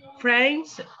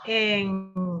frames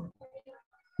and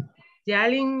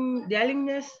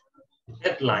deadlines.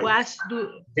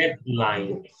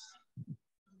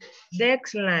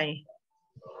 Deadline.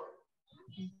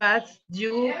 But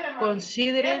you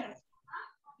consider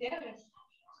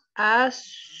as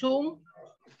soon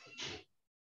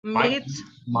might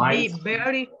be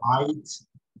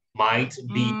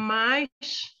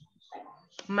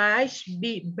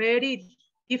very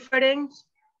different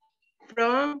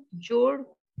from your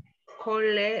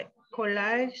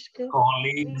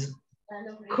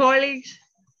colleagues.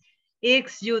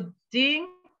 If you think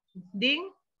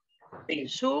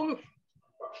soon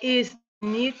is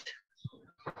need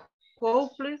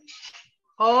complete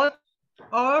or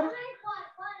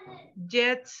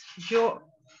yet your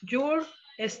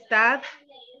staff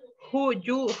who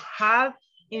you have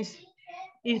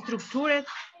instructed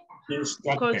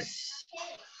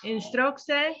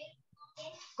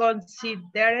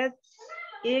considered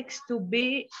it to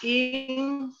be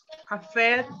in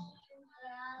affect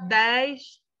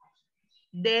days,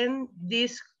 then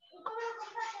this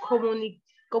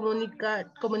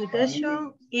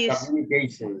communication is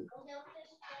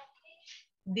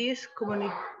this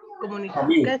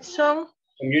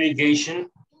communication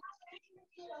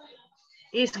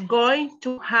is going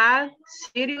to have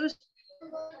serious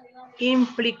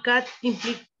implication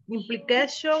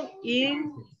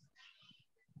in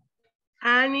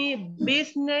any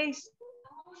business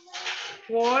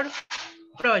for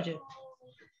project.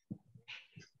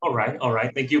 All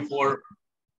right. Thank you for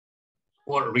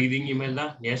reading,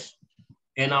 Imelda. Yes.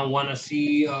 And I want to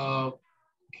see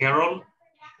Carol.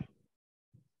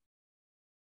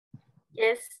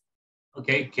 Yes.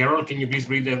 Okay, Carol, can you please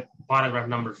read the paragraph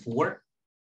number 4?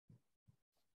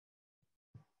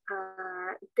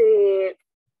 The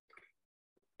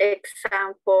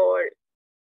example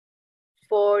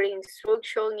for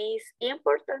instruction is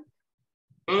important.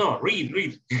 No,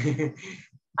 read. Okay.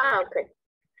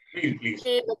 Read, please.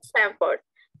 Give example.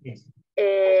 Yes.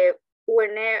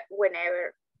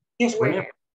 Whenever. Yes,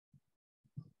 whenever.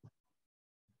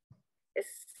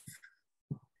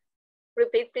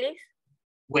 Repeat, please.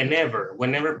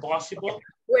 Whenever possible.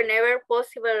 Whenever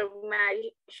possible,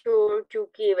 make sure you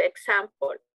give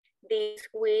example. This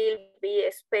will be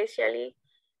especially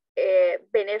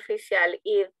beneficial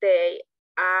if they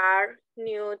are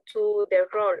new to the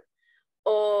role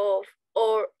or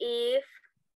if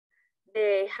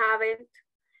they haven't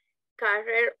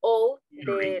carried out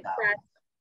the task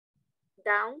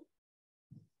down.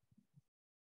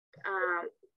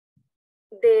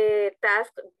 The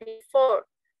task before.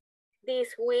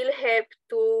 This will help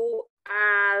to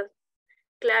add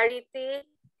clarity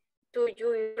to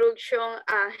your instruction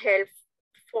and help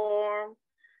form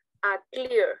a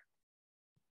clear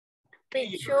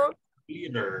picture,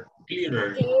 clearer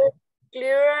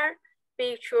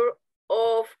picture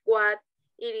of what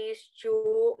it is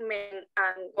you mean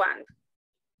and want.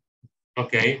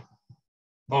 Okay.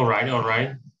 All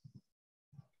right.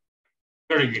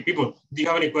 Very good. People, do you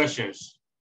have any questions?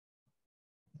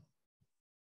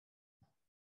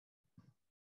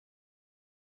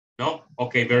 No?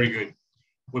 Okay, very good.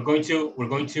 We're going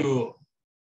to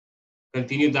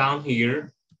continue down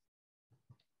here.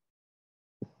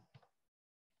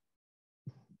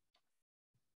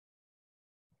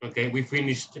 Okay, we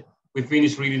finished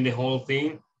reading the whole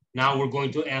thing. Now we're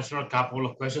going to answer a couple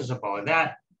of questions about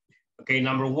that. Okay,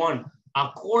 number 1,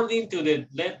 according to the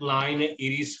deadline, it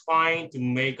is fine to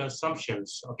make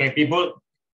assumptions. Okay, people,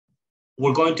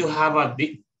 we're going to have an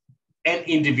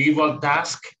individual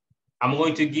task. I'm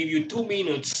going to give you 2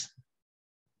 minutes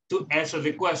to answer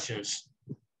the questions.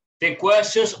 The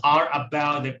questions are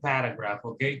about the paragraph,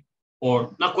 okay?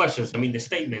 Or not questions, I mean the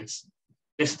statements.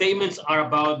 The statements are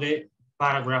about the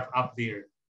paragraph up there,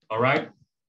 all right?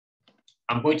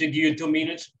 I'm going to give you 2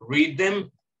 minutes, read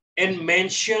them, and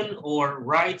mention or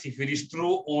write if it is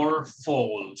true or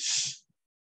false,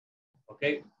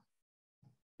 okay?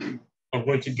 I'm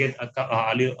going to get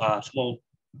a small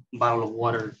bottle of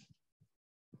water.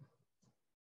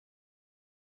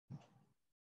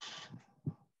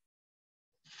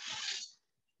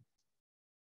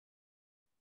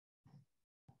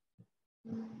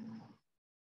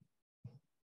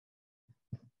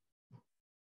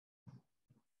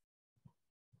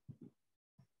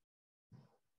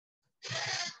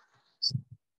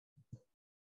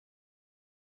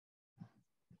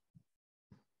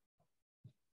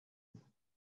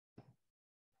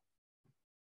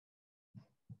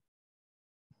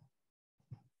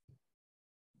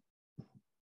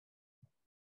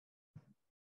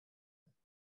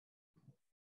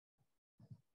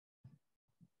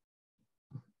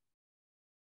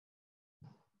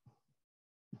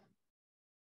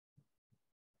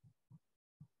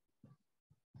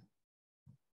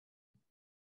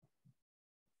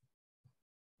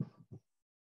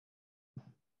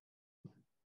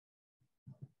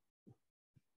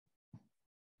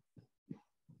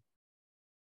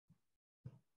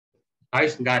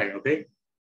 Guys, got it, okay?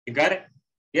 You got it?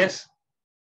 Yes?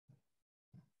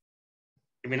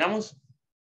 ¿Terminamos?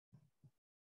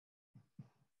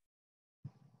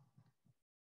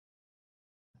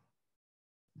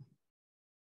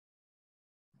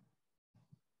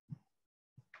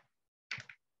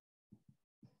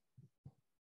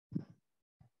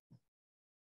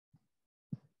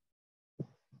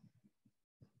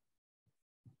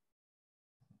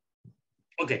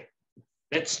 Okay,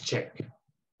 let's check.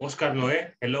 Oscar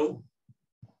Noé, hello.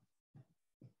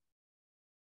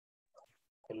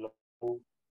 Hello.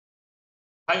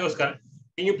 Hi, Oscar.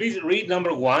 Can you please read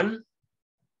number 1?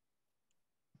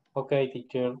 Okay,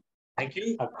 teacher. Thank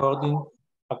you.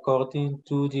 According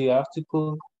to the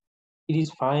article, it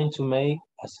is fine to make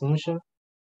assumptions.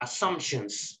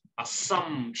 Assumptions.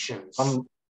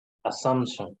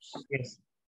 Yes.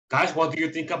 Guys, what do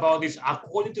you think about this?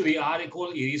 According to the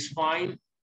article, it is fine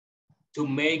to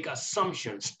make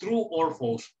assumptions, true or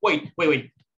false. Wait.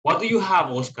 What do you have,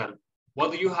 Oscar?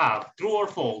 What do you have, true or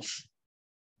false?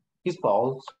 It's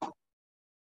false.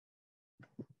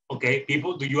 Okay,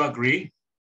 people, do you agree?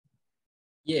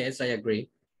 Yes, I agree.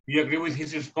 Do you agree with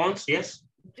his response? Yes?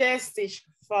 Yes, teacher.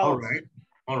 All False. right.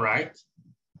 All right.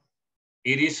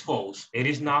 It is false. It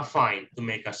is not fine to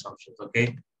make assumptions,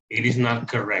 okay? It is not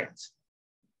correct.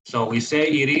 So we say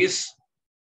it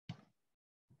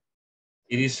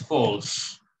is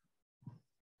false.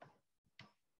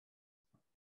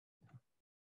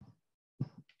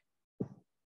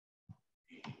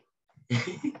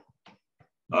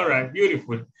 All right,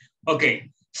 beautiful.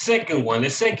 Okay, second one.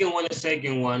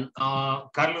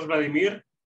 Carlos Vladimir,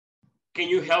 can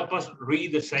you help us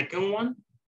read the second one?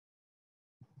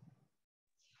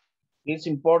 It's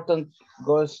important,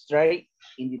 go straight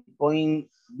in the point,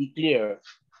 be clear.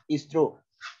 It's true.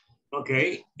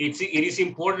 Okay, it is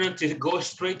important to go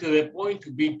straight to the point,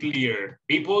 to be clear.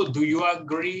 People, do you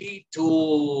agree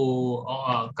to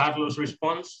Carlos'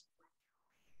 response?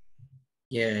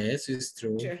 Yes, it's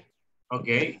true. Sure.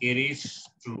 Okay, it is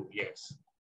true, yes.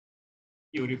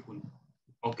 Beautiful.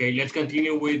 Okay, let's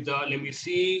continue with, let me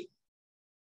see.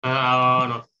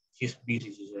 No, she's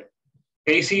busy, she said.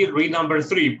 Casey, read number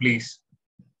 3, please.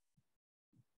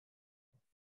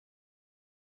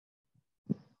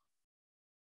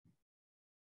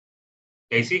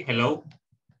 Casey, hello?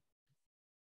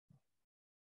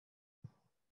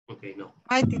 Okay, no.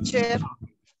 Hi, teacher.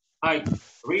 Hi,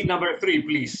 read number 3,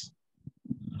 please.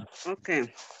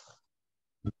 Okay.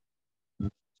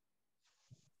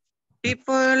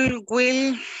 People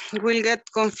will get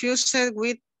confused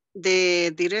with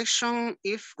the direction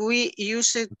if we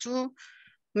use too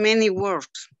many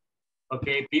words.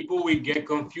 Okay, people will get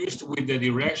confused with the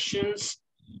directions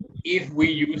if we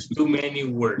use too many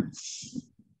words.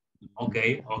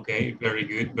 Okay, okay, very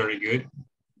good, very good.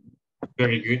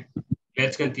 Very good.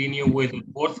 Let's continue with the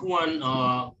fourth one,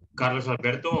 Carlos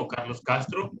Alberto or Carlos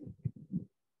Castro.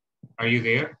 Are you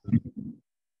there?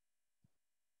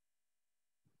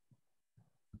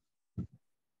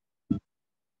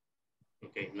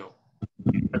 Okay, no.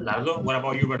 Bernardo, what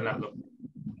about you, Bernardo?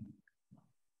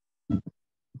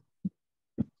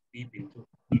 Sleeping too.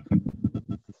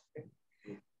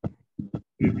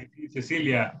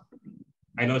 Cecilia,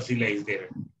 I know Celia is there.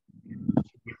 She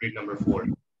will read number 4.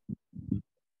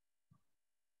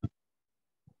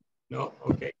 No,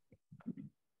 okay.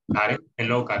 Karen,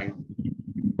 hello, Karen.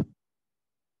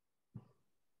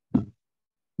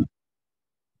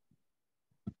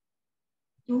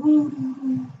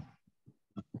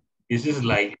 This is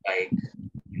like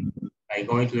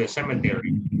going to the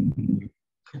cemetery.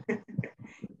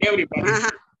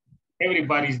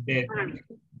 Everybody's dead.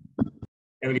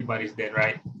 Everybody's dead,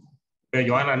 right? But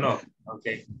Joanna, no.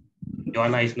 Okay.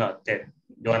 Joanna is not dead.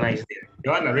 Joanna is dead.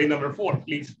 Joanna, read number 4,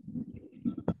 please.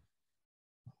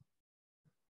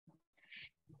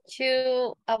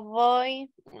 To avoid,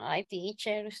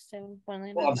 teacher. Oh,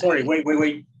 I'm sorry.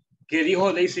 Wait. ¿Qué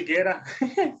dijo Daisy que era?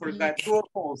 Forgot. True or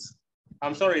false?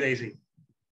 I'm sorry, Daisy.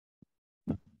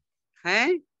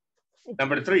 Hey?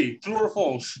 Number 3, true or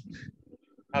false?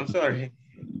 I'm sorry.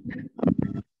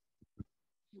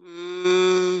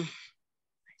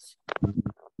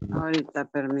 Ahorita,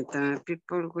 permítame.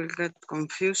 People will get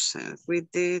confused with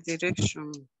the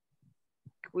direction.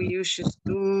 We use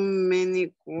too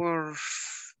many words.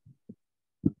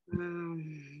 People will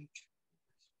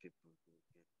get confused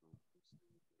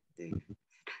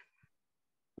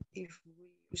if we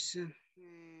use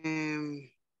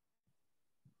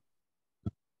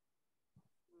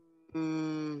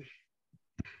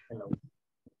Hello.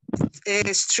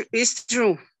 It's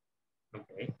true.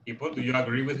 Okay. People, do you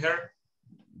agree with her?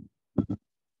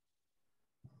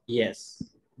 Yes.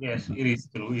 Yes, it is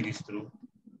true. It is true.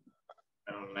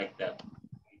 I don't like that.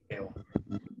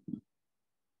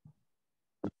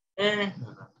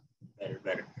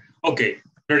 Better. Okay,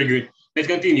 very good. Let's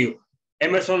continue.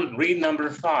 Emerson, read number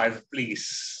 5,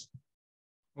 please.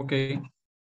 Okay.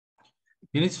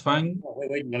 It is fine.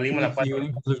 Wait, no leímos la 4.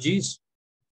 Employees.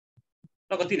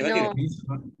 No, continue.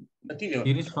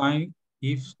 It is fine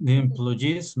if the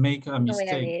employees make a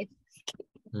mistake.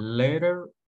 Later,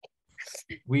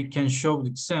 we can show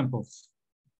examples.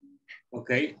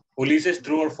 Okay. Ulises,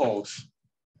 true or false?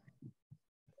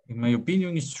 In my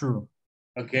opinion, it's true.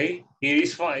 Okay. It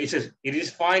is fine. It says, it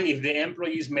is fine if the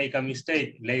employees make a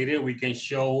mistake. Later, we can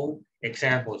show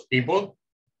examples. People,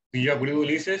 do you agree with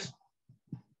Ulises?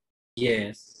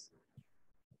 Yes.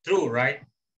 True, right?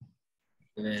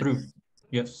 Yes. True.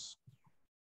 Yes.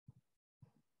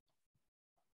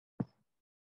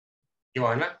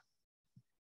 Joanna?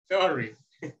 Sorry.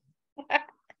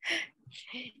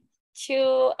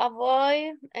 To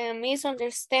avoid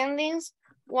misunderstandings,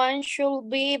 one should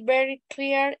be very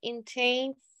clear in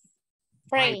time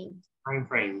frames. Time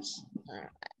frames.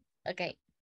 Okay.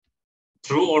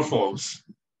 True or false?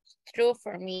 True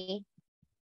for me.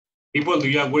 People, do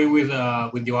you agree with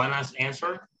Joanna's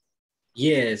answer?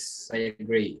 Yes, I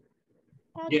agree.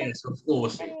 Yes, of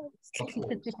course. Of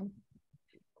course.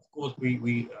 Of course, we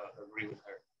agree with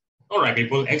her. All right,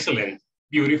 people, excellent,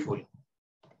 beautiful.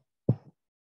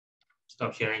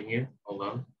 Stop sharing here, hold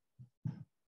on.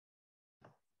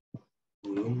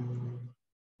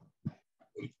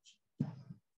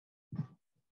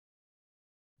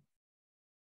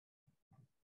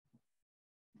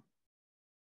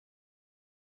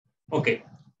 Okay,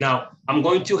 now I'm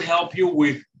going to help you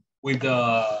with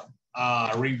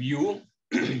a review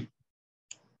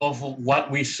of what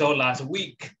we saw last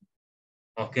week.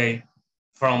 Okay,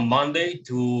 from Monday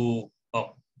to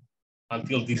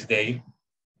until this day.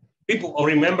 People,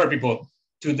 remember people,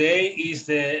 today is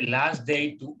the last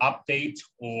day to update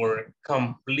or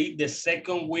complete the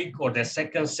second week or the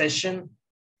second session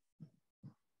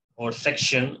or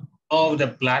section of the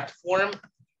platform.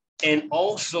 And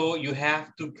also you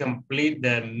have to complete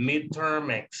the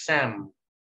midterm exam.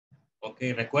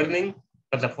 Ok, recuerden,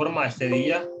 plataforma este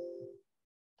día.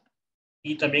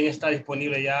 Y también está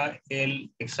disponible ya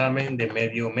el examen de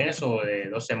medio mes o de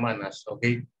 2 semanas.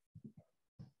 Ok.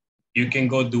 You can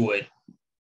go do it.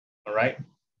 All right.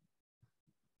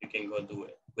 You can go do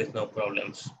it with no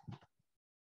problems.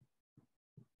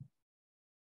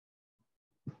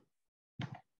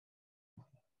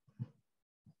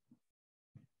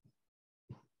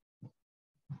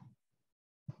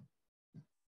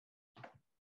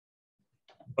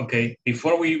 Okay,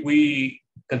 before we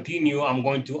continue, I'm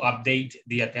going to update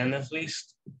the attendance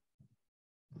list.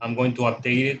 I'm going to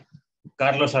update it.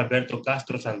 Carlos Alberto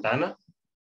Castro Santana.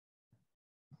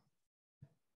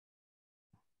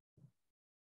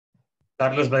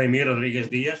 Carlos Vladimir Rodríguez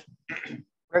Díaz.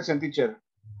 Present, teacher.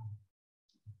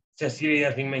 Cecilia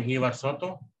Yasmin Mengíbar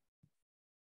Soto.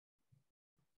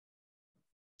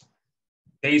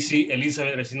 Daisy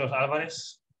Elizabeth Recinos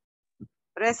Álvarez.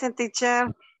 Present,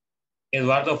 teacher.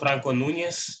 Eduardo Franco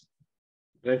Núñez.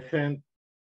 Present.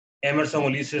 Emerson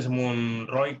Ulises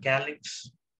Monroy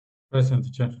Calix. Present,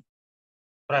 teacher.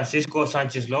 Francisco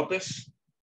Sánchez López.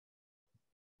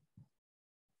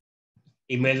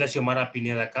 Imelda Xiomara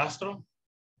Pineda Castro.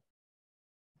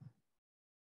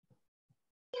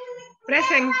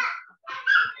 Present.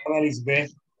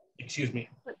 Lisbeth, excuse me.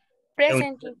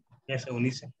 Present. Yes,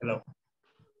 Eunice, hello.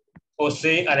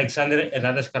 José Alexander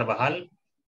Hernández Carvajal.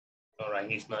 All right,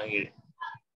 he's not here.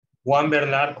 Juan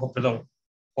Bernardo, oh, perdón.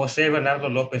 José Bernardo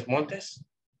López Montes.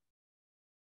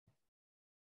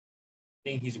 I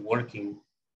think he's working.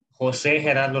 José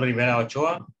Gerardo Rivera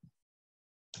Ochoa.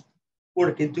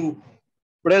 Working too.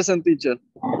 Present, teacher.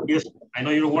 Yes, I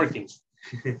know you're working.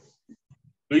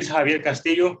 Luis Javier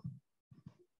Castillo.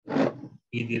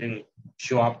 He didn't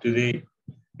show up today.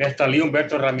 Nestalí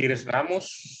Humberto Ramírez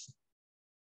Ramos.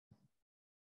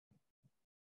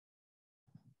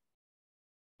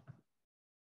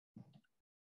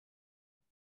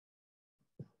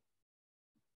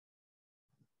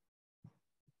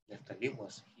 Nestalí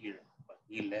was here, but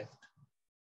he left.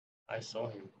 I saw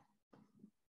him.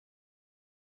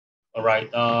 All right.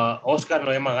 Oscar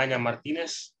Noé Magaña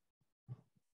Martínez.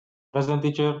 Present,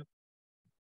 teacher.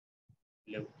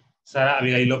 Sara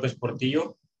Abigail López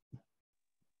Portillo.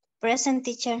 Present,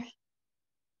 teacher.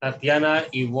 Tatiana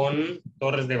Ivonne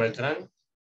Torres de Beltrán.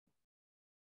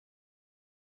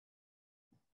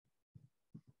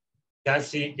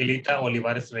 Yancy Elita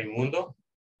Olivares Raimundo.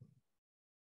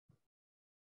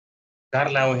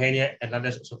 Carla Eugenia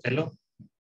Hernández Sotelo.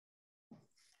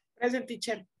 Present,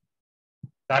 teacher.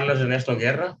 Carlos Ernesto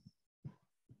Guerra.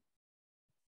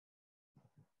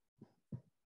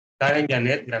 Karen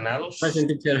Janet Granados. Present,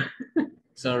 teacher.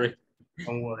 Sorry.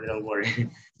 Don't worry, don't worry.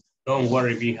 Don't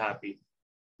worry, be happy.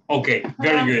 Okay,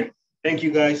 very good. Thank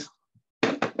you, guys.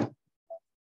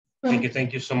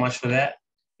 Thank you so much for that.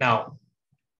 Now,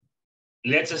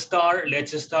 let's start,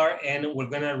 and we're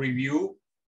gonna review.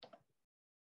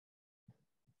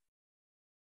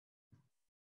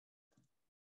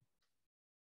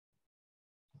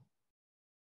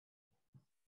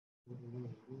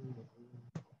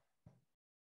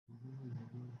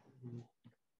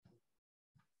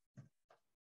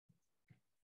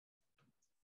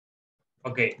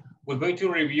 Okay, we're going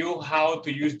to review how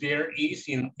to use there is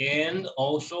and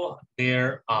also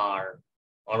there are.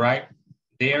 All right,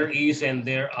 there is and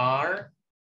there are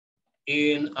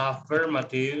in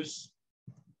affirmatives.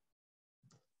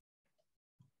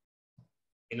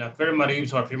 In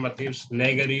affirmatives or affirmatives,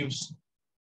 negatives,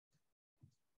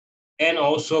 and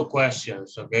also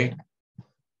questions, okay?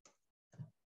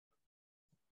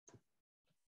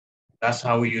 That's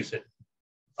how we use it.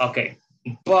 Okay,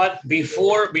 But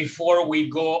before we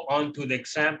go on to the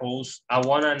examples, I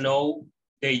want to know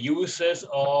the uses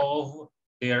of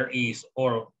there is,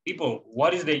 or people,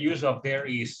 what is the use of there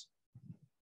is?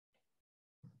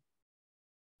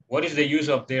 What is the use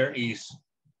of there is?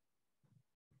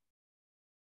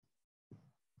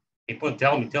 People,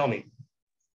 tell me.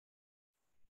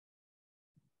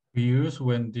 We use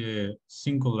when the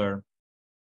singular.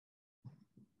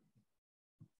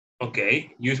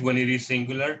 Okay, use when it is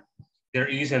singular. There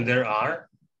is and there are.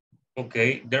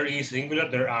 Okay, there is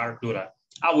singular, there are plural.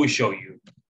 I will show you.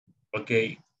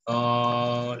 Okay,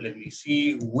 let me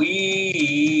see.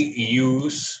 We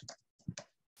use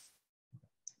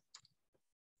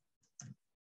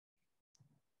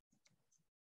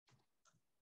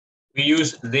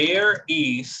there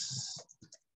is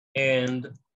and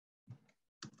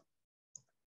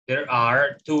there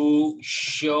are to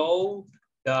show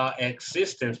the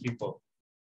existence, people,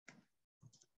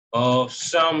 of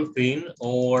something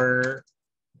or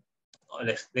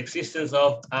the existence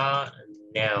of a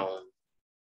noun.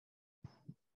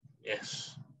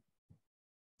 Yes.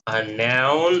 A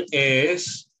noun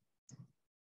is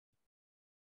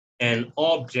an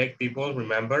object, people,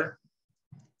 remember,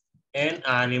 an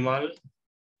animal,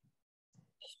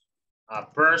 a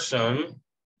person,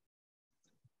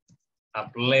 a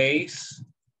place,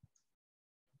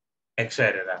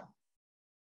 etc.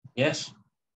 Yes?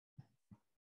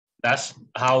 That's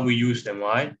how we use them,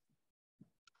 right?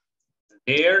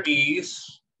 There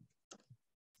is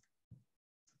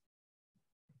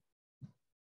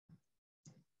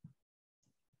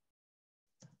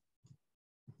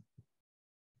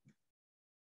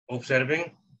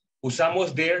observing,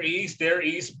 usamos there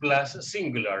is plus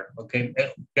singular, okay?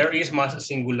 There is más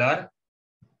singular.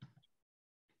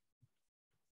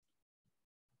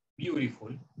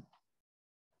 Beautiful.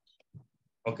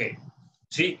 Okay,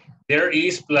 see, there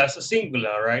is plus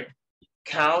singular, right?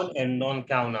 Count and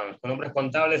non-count nouns, con nombres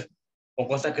contables o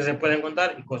cosas que se pueden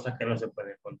contar y cosas que no se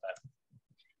pueden contar.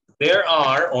 There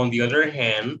are, on the other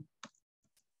hand,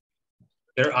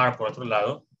 there are, por otro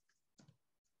lado,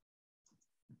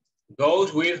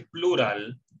 goes with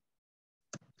plural.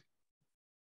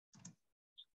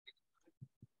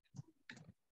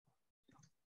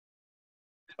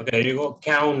 Okay, there you go,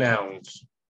 count nouns,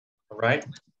 all right?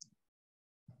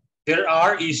 There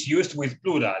are is used with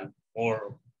plural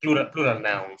or plural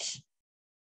nouns.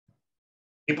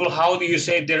 People, how do you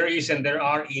say there is and there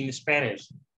are in Spanish?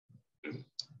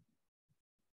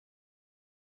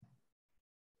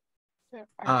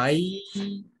 Hay.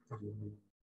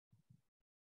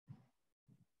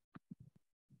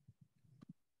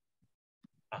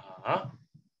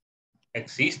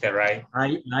 Existe, right?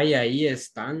 Hay, ahí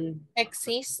están.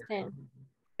 Existen.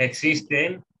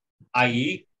 Existen,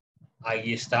 ahí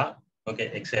está,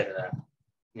 okay, etc.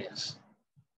 Yes.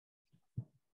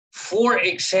 For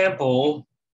example,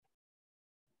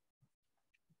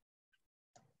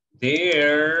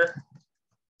 there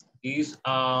is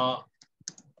a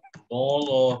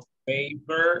ball of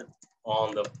paper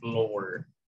on the floor.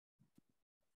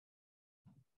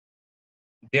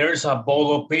 There's a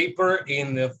ball of paper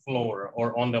in the floor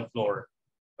or on the floor.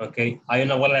 Okay, hay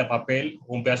una bola de papel,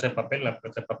 un pedazo de papel, una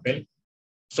pieza de papel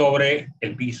sobre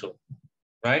el piso,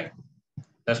 right?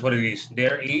 That's what it is.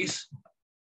 There is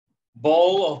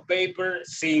ball of paper,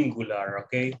 singular,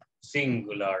 okay?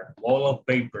 Singular, ball of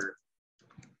paper.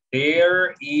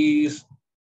 There is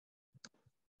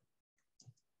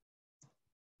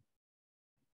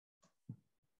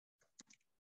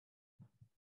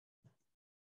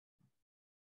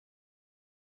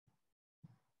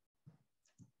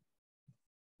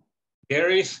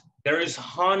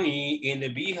honey in the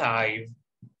beehive.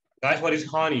 Guys, what is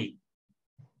honey?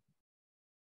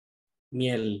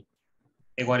 Miel.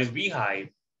 And what is beehive?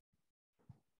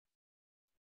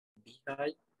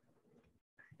 Beehive.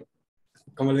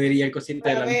 ¿Cómo le diría el cosita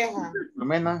de la abeja?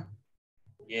 Almena.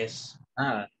 Yes.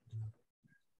 Ah.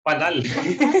 Panal.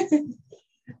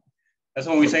 That's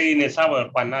what we say in El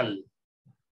Salvador, panal.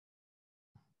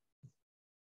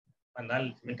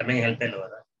 Panal también es el pelo,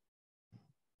 ¿verdad?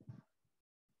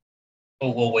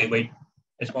 Oh, wait.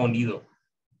 Es unido.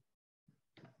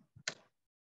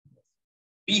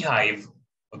 Beehive.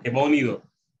 Okay, unido.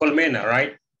 Colmena,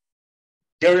 right?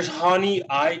 There is honey.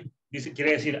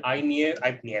 Quiere decir, hay nieve.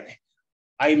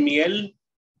 Hay miel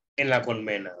en la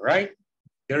colmena, right?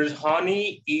 There is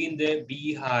honey in the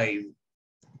beehive.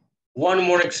 One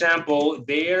more example.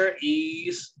 There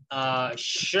is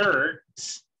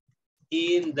shirts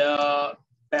in the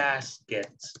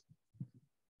basket.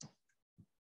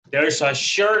 There's a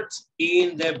shirt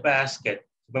in the basket.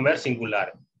 Primer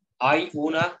singular. Hay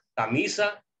una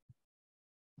camisa,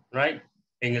 right?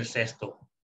 en el sexto.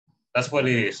 That's what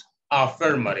it is.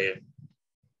 Affirmative.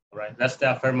 All right, that's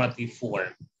the affirmative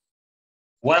form.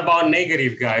 What about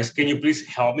negative, guys? Can you please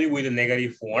help me with the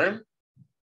negative form?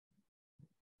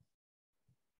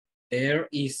 There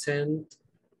isn't.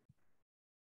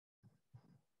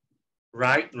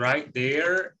 Right.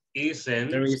 There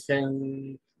isn't. There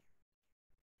isn't.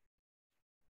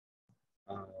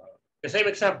 The same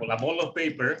example, a ball of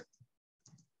paper.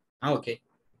 Okay.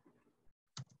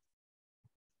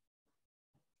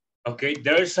 Okay,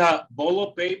 there's a ball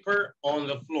of paper on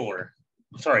the floor.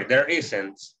 Sorry, there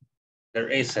isn't. There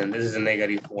isn't. This is a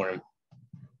negative form.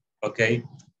 Okay.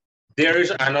 There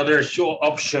is another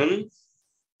option.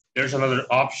 There's another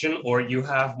option, or you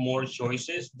have more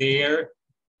choices.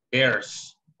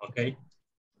 There's. Okay.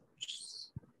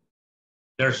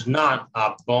 There's not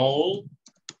a ball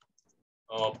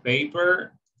of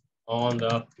paper on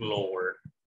the floor.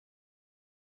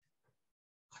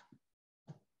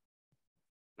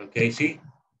 Okay, see?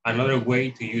 Another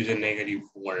way to use a negative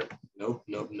form. Nope.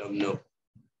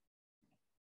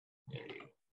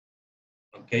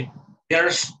 Okay,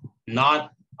 there's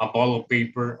not a ball of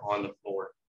paper on the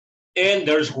floor. And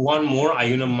there's one more,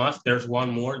 hay una más, there's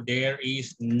one more. There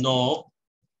is no,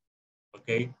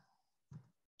 okay,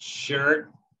 shirt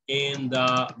in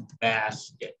the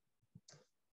basket.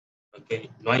 Okay,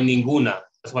 no hay ninguna.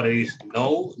 That's what it is.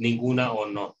 No, ninguna, o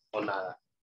no, o nada.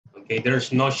 Okay,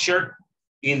 there's no shirt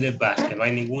in the basket. No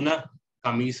hay ninguna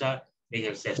camisa en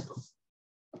el cesto.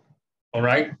 All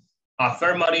right,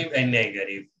 affirmative and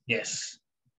negative. Yes.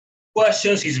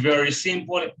 Questions is very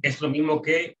simple. Es lo mismo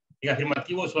que en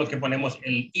afirmativo, solo que ponemos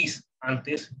el is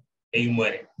antes e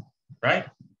muere. Right?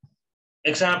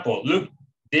 Example, look,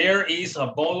 there is a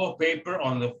ball of paper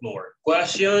on the floor.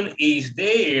 Question, is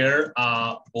there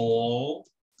a ball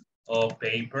of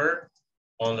paper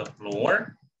on the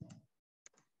floor?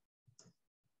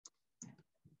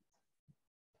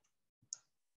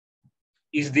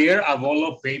 Is there a ball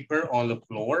of paper on the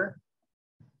floor?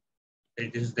 Okay,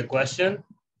 this is the question.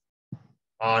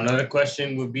 Another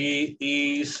question would be,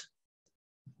 is,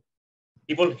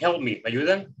 people help me, ¿me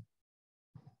ayudan?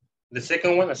 The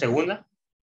second one, la segunda.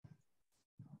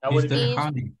 Is there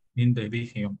honey in the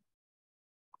beehive?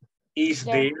 Is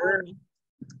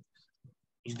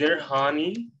there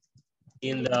honey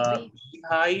in the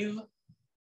beehive?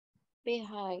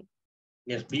 Beehive.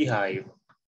 Yes, beehive.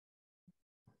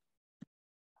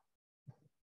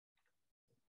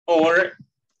 Or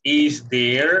is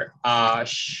there a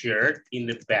shirt in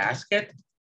the basket?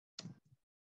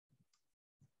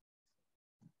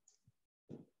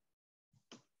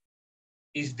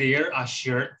 Is there a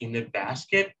shirt in the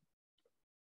basket?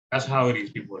 That's how it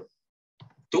is, people.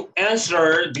 To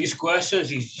answer these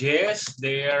questions is yes,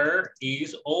 there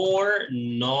is, or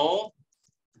no,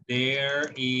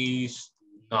 there is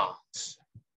not,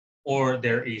 or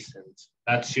there isn't.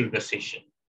 That's your decision.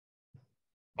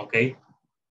 Okay?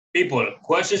 People,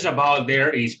 questions about there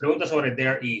is. Preguntas sobre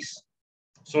there is.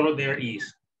 Solo there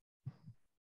is.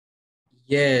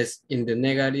 Yes, in the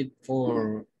negative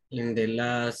form, in the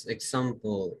last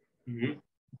example,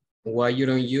 why you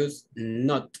don't use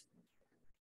not?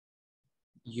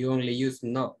 You only use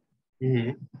no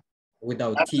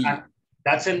without T.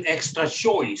 That's an extra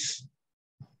choice.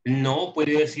 No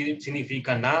puede decir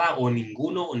significa nada o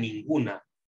ninguno o ninguna.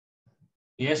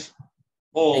 Yes?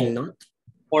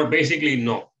 Or basically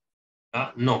no.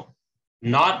 No.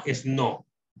 Not is no.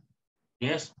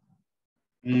 Yes?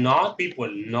 Not, people,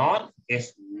 not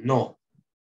es no.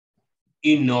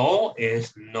 Y no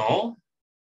es no,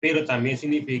 pero también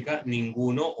significa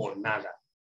ninguno o nada.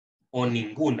 O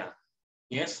ninguna.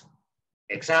 Yes?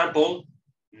 Example,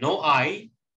 no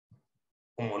hay,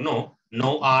 como no,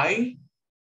 no hay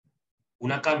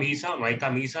una camisa, no hay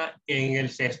camisa en el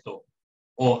cesto.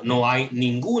 O no hay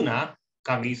ninguna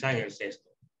camisa en el cesto.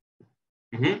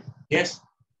 Yes?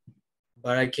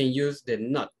 But I can use the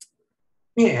not.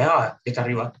 Yeah, está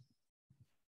arriba.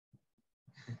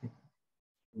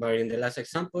 But in the last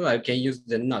example, I can use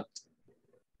the not.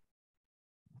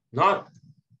 Not?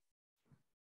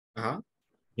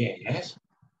 Yes.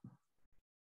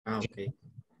 Okay.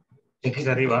 Es que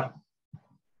está arriba.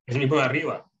 Es el mismo de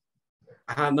arriba.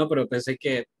 No, pero pensé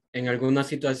que en alguna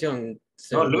situación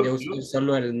se No, podía look. usar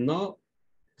solo el no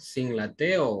sin la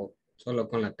T o solo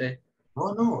con la T.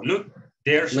 No, look.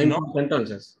 There's no importa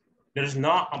entonces. There's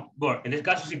not, bueno, en este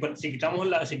caso, si quitamos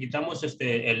la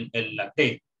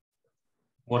T,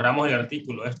 borramos el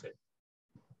artículo este.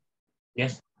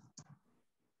 Yes.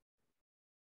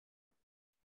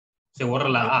 Se borra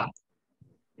la A.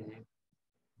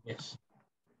 Yes.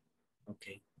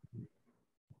 Okay.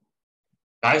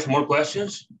 Guys, more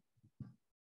questions?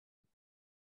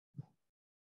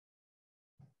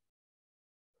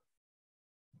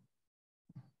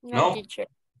 No? teacher.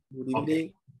 Good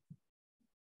evening.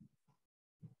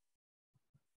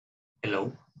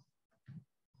 Hello?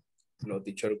 No,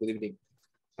 teacher, good evening.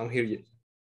 I'm here. Yes.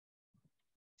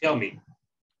 Tell me.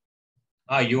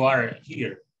 You are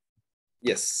here.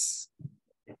 Yes.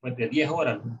 Después de 10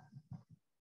 horas.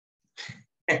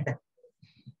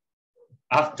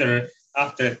 after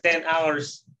 10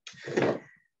 hours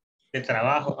de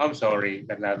trabajo. I'm sorry,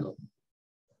 Bernardo.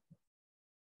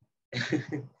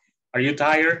 Are you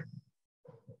tired?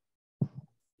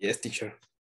 Yes, teacher.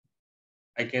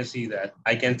 I can see that.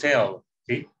 I can tell.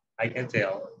 See? I can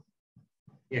tell.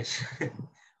 Yes.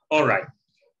 All right.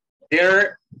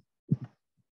 There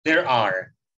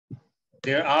are.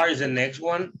 There are is the next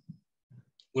one.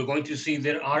 We're going to see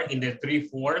there are in the 3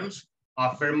 forms,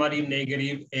 affirmative,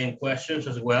 negative, and questions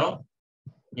as well.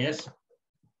 Yes.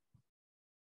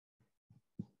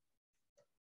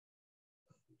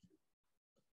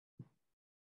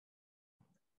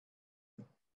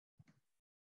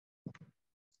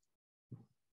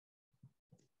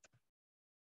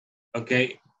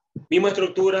 Ok, misma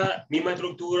estructura,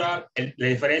 la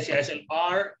diferencia es el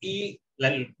are y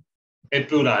el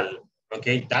plural.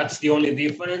 Okay, that's the only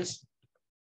difference.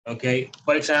 Okay,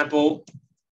 for example,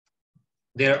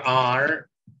 there are,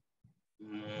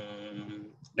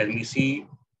 let me see,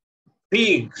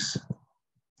 pigs.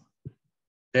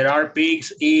 There are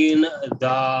pigs in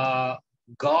the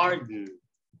garden.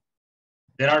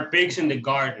 There are pigs in the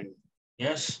garden.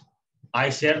 Yes. Hay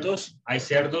cerdos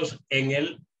en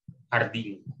el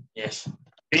jardín. Yes.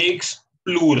 Pigs,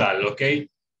 plural, okay?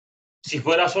 Si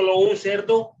fuera solo un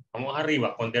cerdo, vamos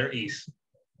arriba con there is.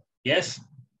 Yes?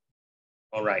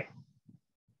 All right.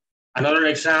 Another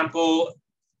example,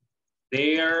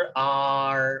 there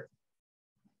are,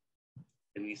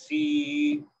 let me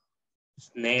see,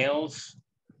 snails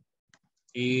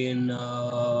in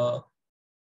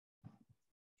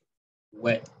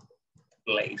wet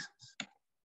places.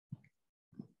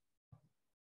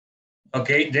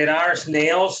 Okay, there are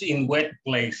snails in wet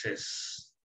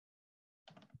places.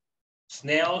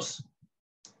 Snails,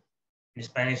 in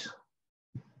Spanish,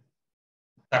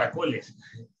 caracoles.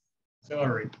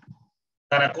 Sorry.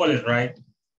 Caracoles, right?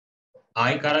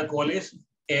 Hay caracoles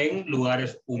en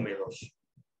lugares húmedos.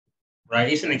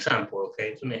 Right? It's an example, okay?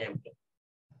 It's an example.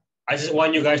 I just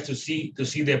want you guys to see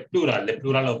the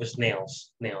plural of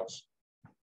snails. Snails.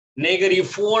 Negative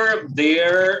form,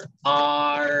 there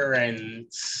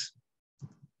aren't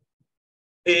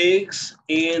pigs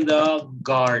in the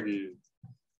garden.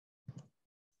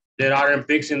 There aren't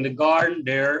pigs in the garden.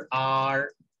 There are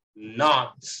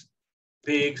not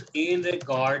pigs in the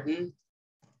garden.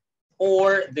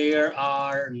 Or there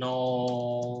are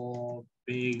no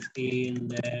pigs in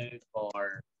the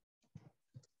garden.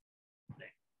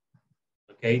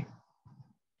 Okay.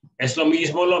 Es lo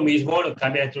mismo,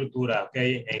 cambia de estructura, ok,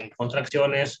 en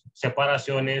contracciones,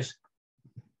 separaciones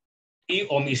y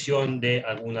omisión de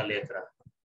alguna letra.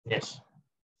 Yes.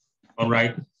 All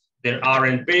right. There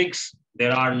aren't pigs,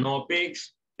 there are no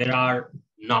pigs, there are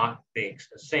not pigs.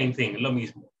 The same thing, lo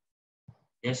mismo.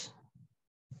 Yes.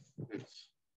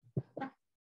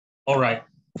 All right.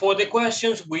 For the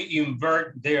questions, we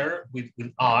invert there with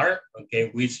are,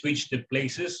 okay, we switch the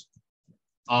places,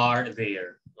 are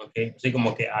there. Okay, así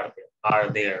como que are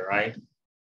there, right?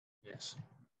 Yes.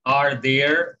 Are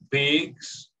there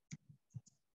pigs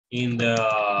in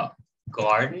the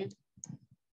garden?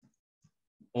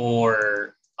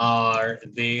 Or are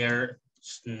there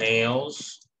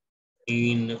snails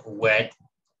in wet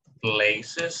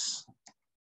places?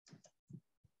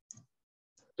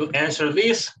 To answer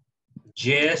this,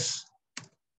 yes,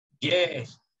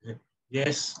 yes,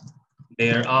 yes,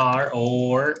 there are,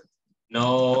 or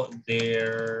no,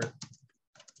 there.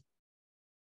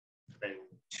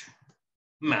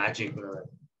 Magic, brother.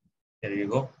 There you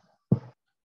go.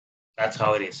 That's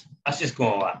how it is. Así es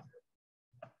como va.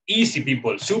 Easy,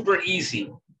 people. Super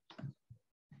easy.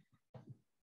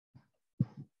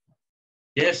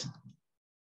 Yes?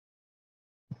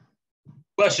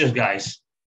 Questions, guys?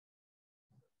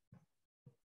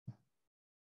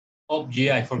 Oh,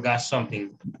 yeah, I forgot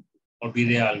something.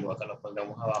 Olvidé algo. Acá lo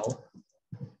pondremos abajo.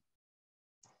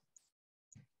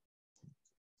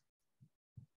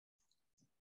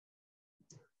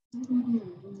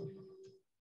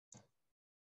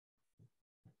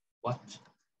 What?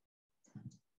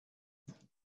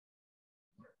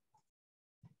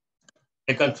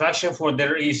 The contraction for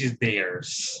there is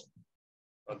theirs.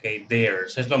 Okay,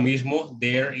 theirs. Es lo mismo.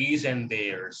 There is and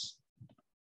theirs.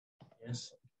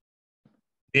 Yes.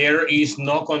 There is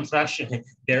no contraction.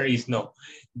 There is no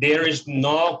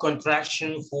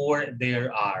contraction for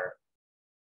there are.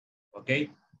 Okay.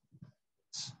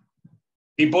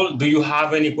 People, do you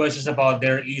have any questions about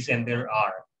there is and there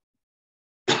are?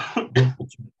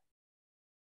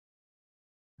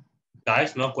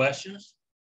 Guys, no questions?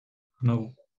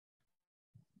 No.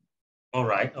 All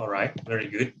right, very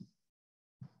good.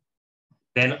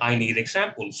 Then I need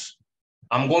examples.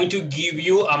 I'm going to give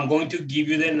you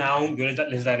the noun. Yo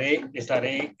les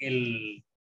daré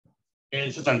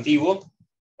el sustantivo,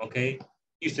 okay?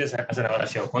 Y ustedes hacen la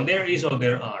oración con there is or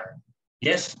there are.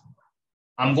 Yes?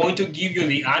 I'm going to give you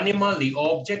the animal, the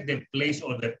object, the place,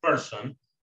 or the person,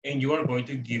 and you are going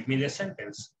to give me the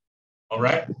sentence. All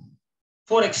right?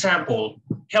 For example,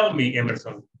 help me,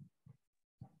 Emerson.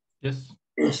 Yes.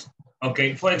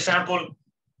 Okay, for example,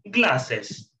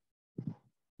 glasses.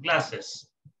 Glasses.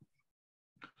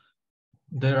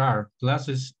 There are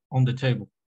glasses on the table.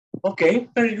 Okay,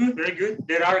 very good, very good.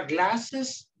 There are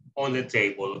glasses on the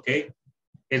table, okay?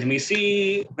 Let me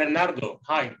see, Bernardo,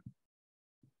 hi.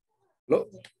 Hello.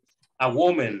 A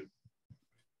woman.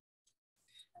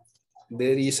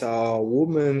 There is a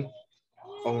woman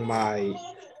on my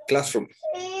classroom.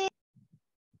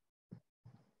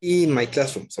 In my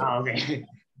classroom. Sorry. Okay.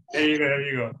 There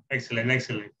you go. Excellent,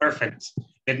 excellent. Perfect.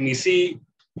 Let me see.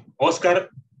 Oscar.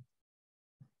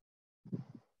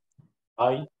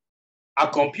 Hi. A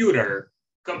computer.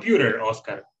 Computer,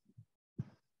 Oscar.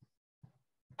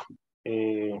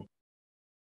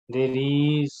 There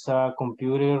is a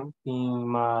computer in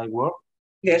my work.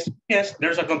 Yes,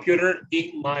 there's a computer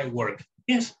in my work.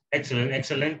 Yes, excellent,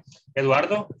 excellent.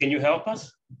 Eduardo, can you help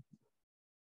us?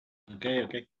 Okay.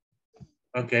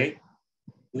 Okay.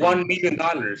 $1 million.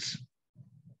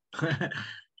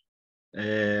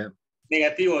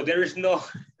 Negativo, there is no.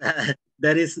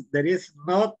 there is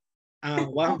not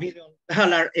 $1 million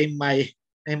in my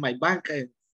bank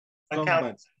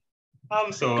account.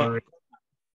 I'm sorry.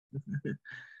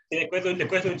 Le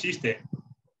cuento un chiste.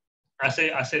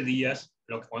 Hace días,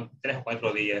 3 o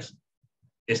 4 días,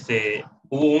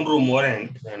 hubo un rumor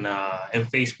en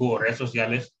Facebook o redes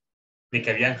sociales de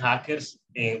que habían hackers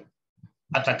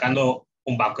atacando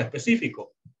un banco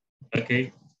específico.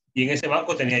 ¿Okay? Y en ese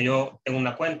banco tengo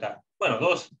una cuenta, bueno,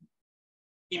 2,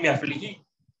 y me afligí.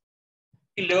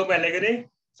 Y luego me alegré.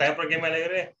 ¿Sabe por qué me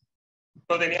alegré?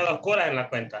 Porque tenía 2 coras en la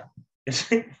cuenta.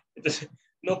 Entonces,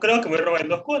 no creo que me roben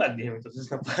 2 coras, dije.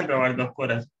 Entonces, no pueden robar 2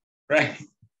 coras. Right?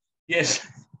 Yes.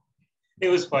 It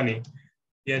was funny.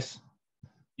 Yes.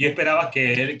 Yo esperaba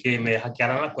que me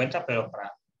hackearan la cuenta, pero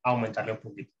para aumentarle un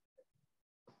poquito.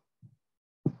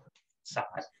 Sad.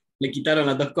 Le quitaron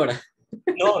las 2 coras.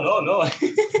 No.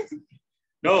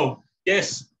 No.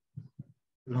 Yes.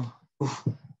 No.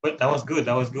 But that was good.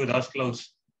 That was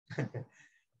close.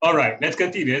 All right. Let's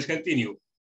continue.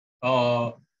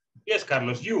 Yes,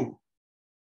 Carlos, you.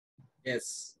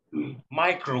 Yes.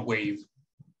 Microwave.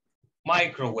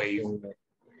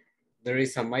 There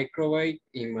is a microwave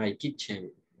in my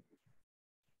kitchen.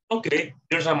 Okay,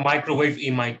 there's a microwave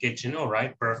in my kitchen. All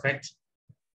right, perfect.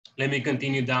 Let me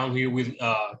continue down here with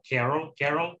Carol.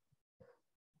 Carol.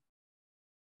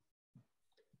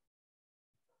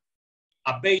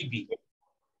 A baby.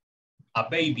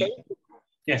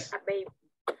 Yes. A baby.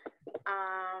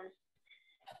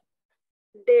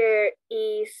 There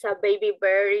is a baby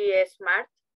very smart.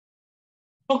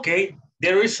 Okay,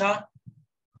 there is a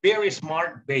very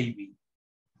smart baby.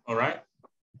 All right.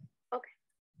 Okay.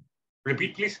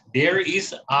 Repeat, please. There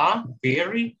is a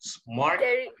very smart.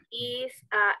 There is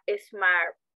a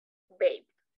smart baby.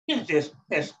 Yes.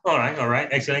 All right.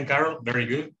 Excellent, Carol. Very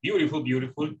good. Beautiful.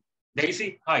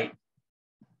 Daisy, hi.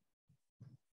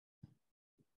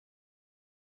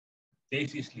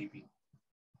 Daisy is sleeping.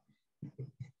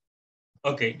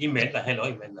 Okay, Imelda. Hello,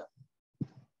 Imelda.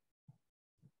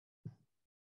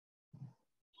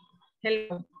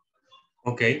 Hello.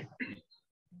 Okay.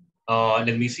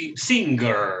 Let me see.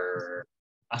 Singer.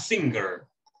 A singer.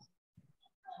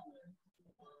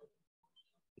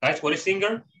 Guys, what is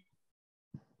singer?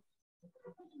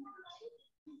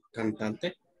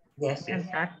 Cantante. Yes.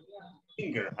 Singer.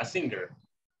 A singer.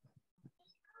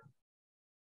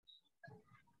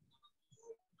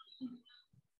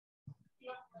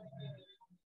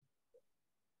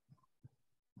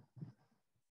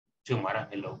 Xiomara,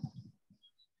 hello.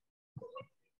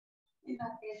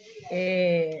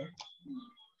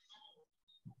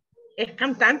 Es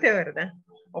cantante, ¿verdad?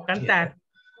 O cantar.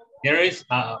 Yeah. There is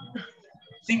a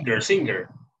singer. Sí.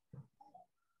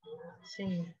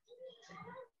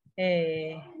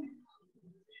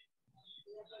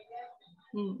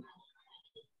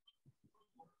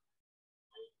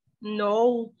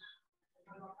 No,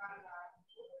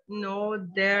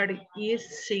 there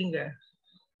is singer.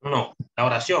 No, la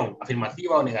oración,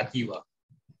 afirmativa o negativa.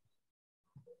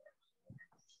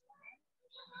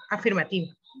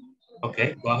 Afirmativo.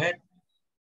 Okay, go ahead.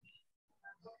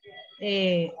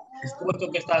 Es como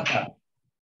esto que está acá.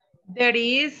 There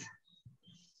is.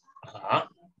 Ajá.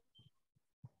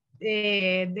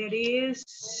 There is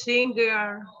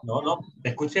singer. No,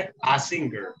 escuche, a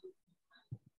singer.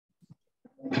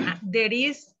 There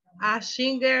is a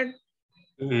singer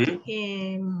in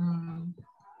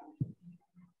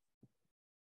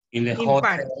the hotel,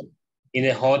 park. In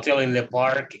the hotel, in the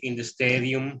park, in the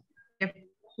stadium.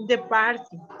 The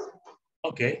party.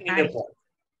 Okay, in the park.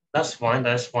 That's fine,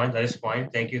 that is fine.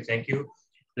 Thank you.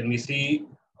 Let me see.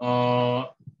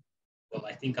 Well,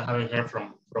 I think I haven't heard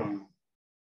from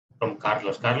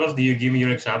Carlos. Carlos, do you give me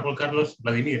your example, Carlos?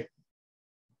 Vladimir?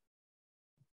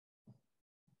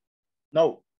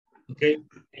 No. Okay,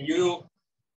 can you,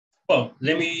 well,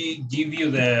 let me give you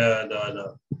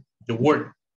the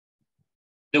word.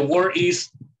 The word is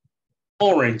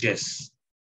oranges.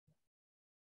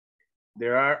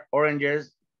 There are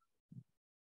oranges.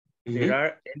 There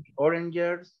are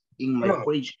oranges in my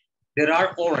fridge. There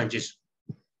are oranges.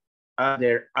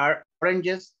 There are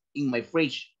oranges in my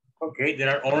fridge. Okay, there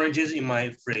are oranges in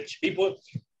my fridge. People,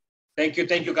 thank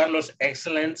you, Carlos.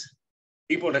 Excellent.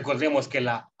 People, recordemos que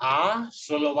la A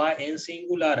solo va en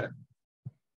singular.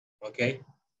 Ok,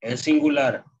 en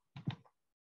singular.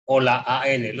 O la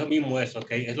AN, lo mismo es,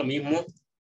 ok, es lo mismo.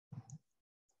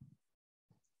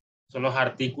 Son los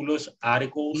artículos,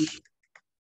 articles.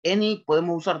 Any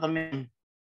podemos usar también.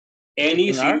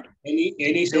 Any, sí,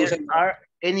 any se usa. Are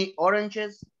any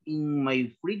oranges in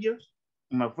my fridge?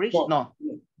 In my fridge? No.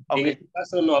 Okay. En este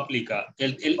caso no aplica.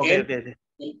 El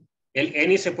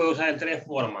any se puede usar en tres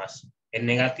formas. En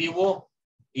negativo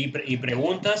y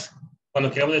preguntas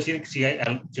cuando queremos decir si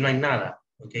no hay nada.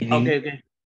 Okay.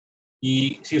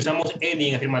 Y si usamos any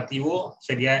en afirmativo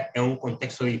sería en un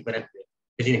contexto diferente.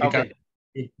 Que significa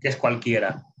que es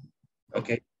cualquiera.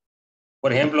 Okay.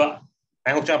 Por ejemplo,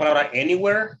 ¿han escuchado la palabra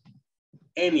anywhere?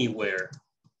 Anywhere.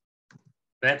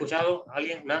 ¿La han escuchado?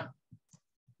 ¿Alguien? ¿No?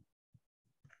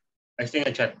 Ahí está en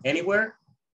el chat. Anywhere.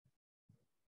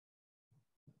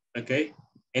 Ok.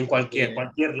 En cualquier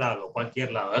lado. That's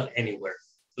anywhere.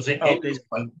 Entonces,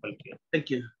 cualquier. Thank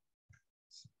you.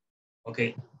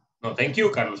 Okay. No, thank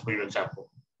you, Carlos, for your example.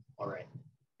 All right.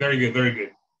 Very good.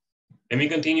 Let me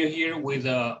continue here with,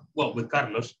 with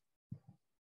Carlos.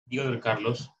 The other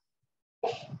Carlos.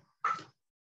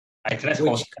 Hay tres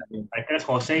José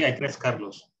y hay tres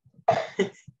Carlos.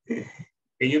 Can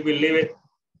you believe it?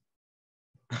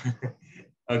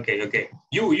 Okay.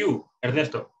 You,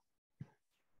 Ernesto.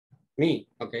 Me,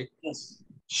 okay. Yes.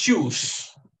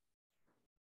 Shoes.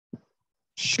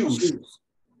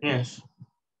 Yes.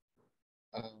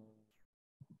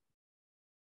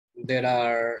 There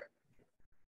are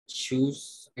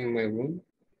shoes in my room.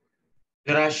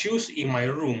 There are shoes in my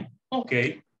room.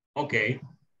 Okay.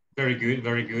 Very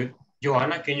good.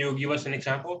 Joanna, can you give us an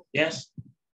example? Yes.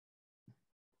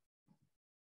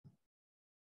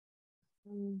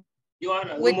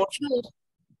 Joanna, With shoes.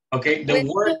 Okay, the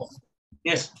word.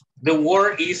 Yes, the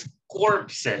word is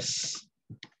corpses.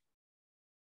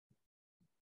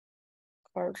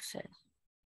 Corpses.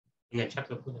 In the chat,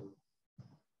 put them.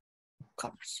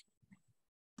 Corpses.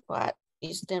 What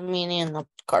is the meaning of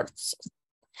corpses?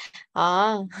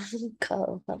 There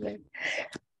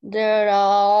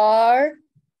are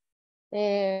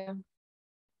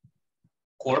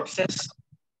corpses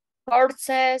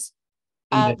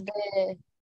at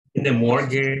the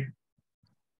morgue.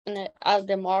 At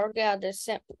the morgue,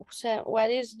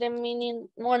 what is the meaning?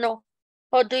 No.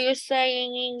 How do you say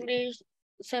in English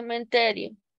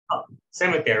cemetery? Oh,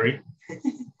 cemetery.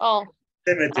 Oh.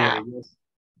 Cemetery. Yes.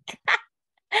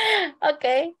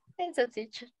 Okay, it's a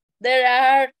teacher. There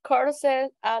are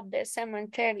corpses at the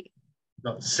cemetery.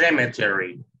 No,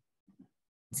 cemetery.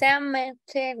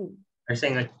 Cemetery. I'm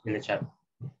saying it in the chat.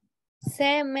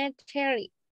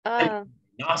 Cemetery.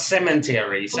 Not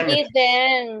cemetery. Cemetery.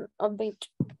 Then a bit.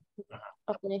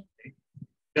 Okay.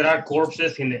 There are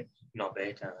corpses in the no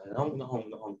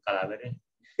cadáveres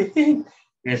en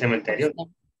el cementerio.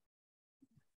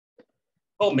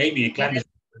 Oh, maybe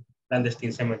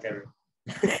clandestine cemetery.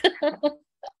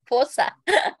 Fosa.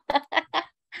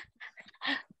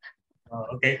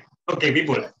 Okay,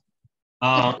 people.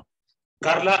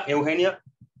 Carla, Eugenia.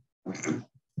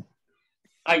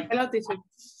 Hello, teacher.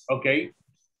 Okay.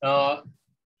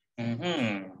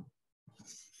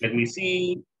 Let me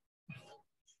see.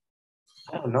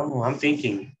 I don't know. I'm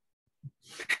thinking.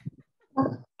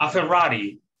 A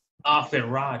Ferrari. After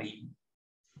Ferrari.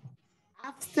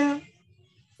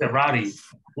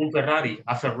 Un Ferrari.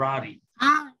 A Ferrari.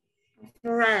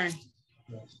 Ferrari.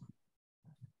 Yes.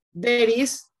 There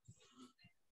is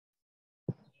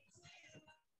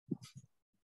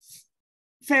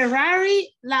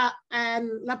Ferrari, la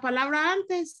palabra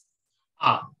antes.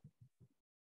 Ah.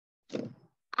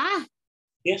 Ah.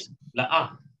 Yes,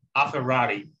 la a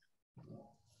Ferrari.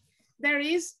 There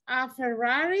is a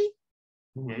Ferrari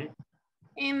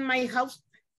in my house.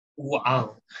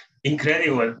 Wow,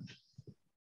 incredible.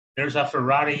 There's a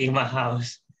Ferrari in my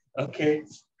house. Okay.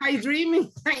 I'm dreaming.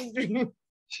 I'm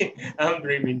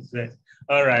dreaming.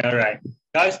 All right.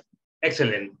 Guys,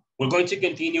 excellent. We're going to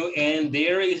continue, and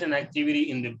there is an activity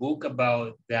in the book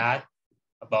about that,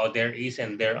 about there is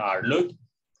and there are. Look,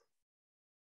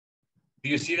 do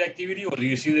you see the activity or do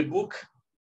you see the book?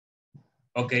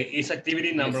 Okay, it's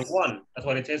activity number 1. That's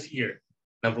what it says here.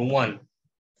 Number 1,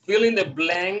 fill in the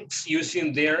blanks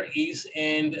using there is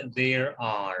and there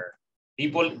are.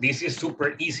 People, this is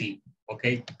super easy.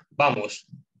 Okay, vamos.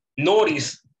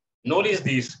 Notice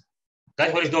this.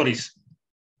 Guys, what is notice?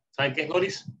 ¿Saben qué es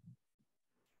notice?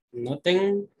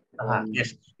 Nothing.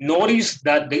 Yes. Notice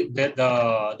that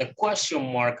the question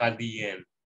mark at the end.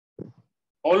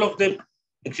 All of them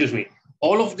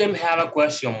have a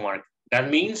question mark. That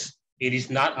means it is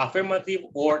not affirmative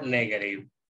or negative.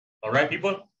 All right,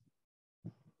 people?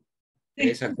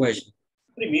 It's a question.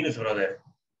 3 minutes, brother.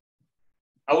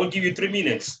 I will give you 3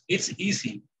 minutes. It's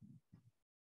easy.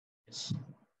 Yes.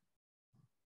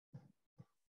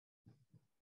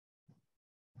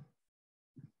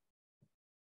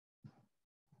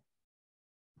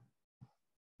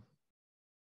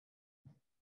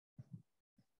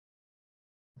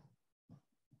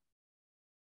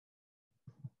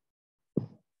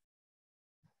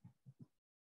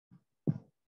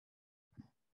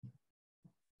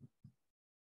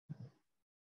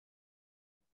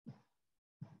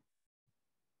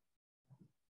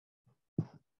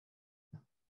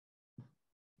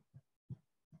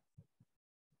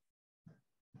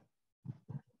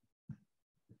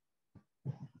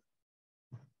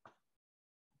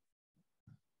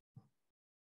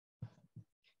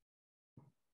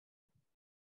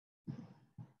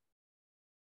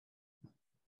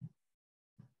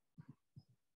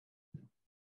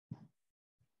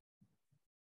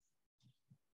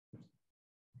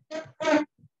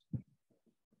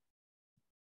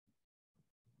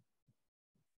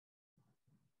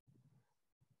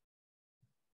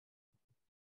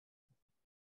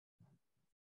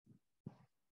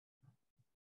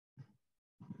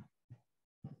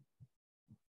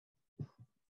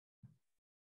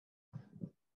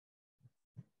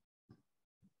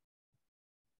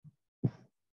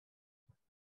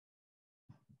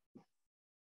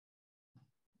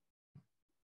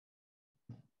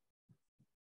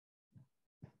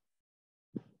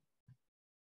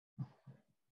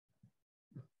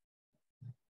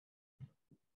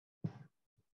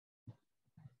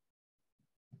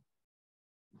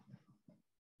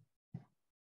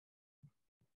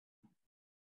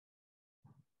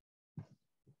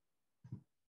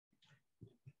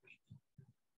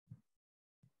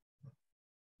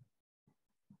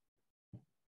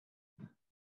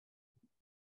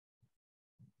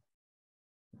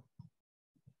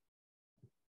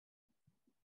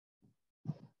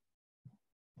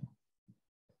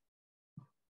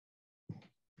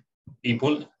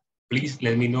 People, please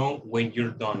let me know when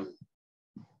you're done.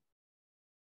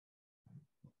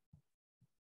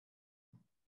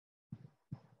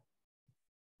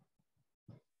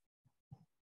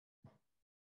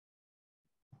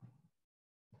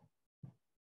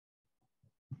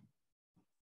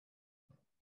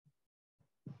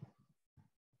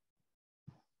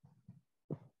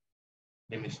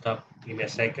 Let me stop. Give me a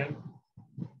second.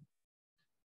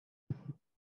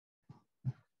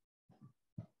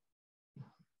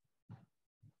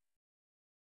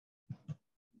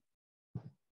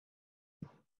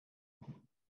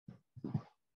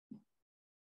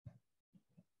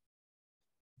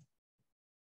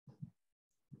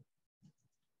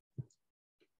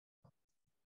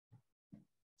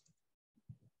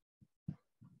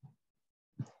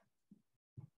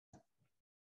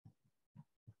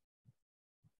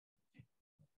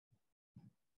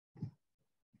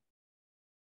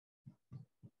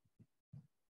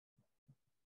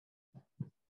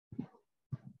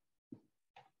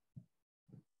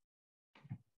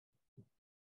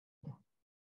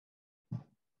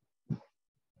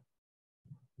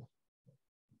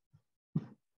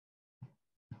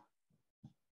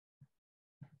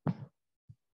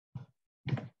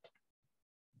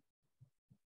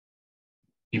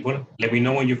 People, let me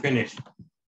know when you finish.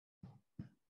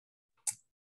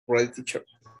 Ready, teacher.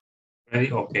 Ready?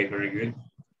 Okay, very good.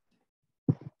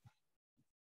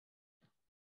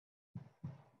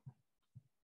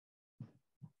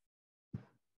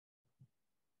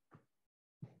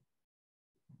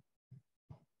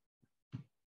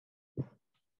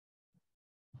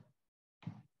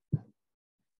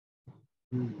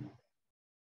 Okay,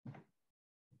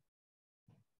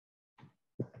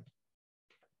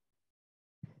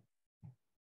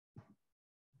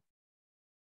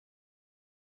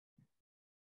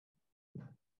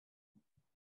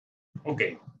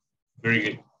 very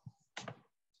good.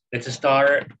 Let's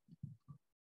start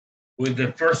with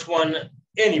the first one.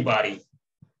 Anybody?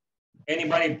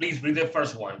 Anybody, please read the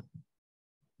first one.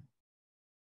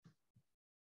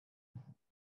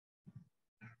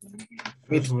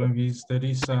 First one is there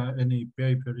is any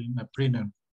paper in a printer.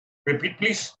 Repeat,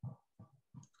 please.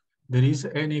 There is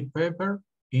any paper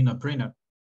in a printer.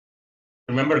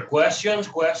 Remember questions.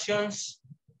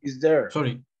 Is there?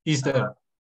 Sorry, is there?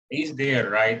 Is there,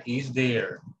 right? Is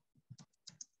there?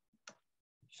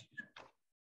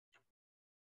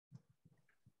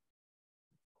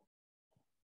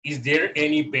 Is there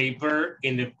any paper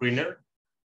in the printer?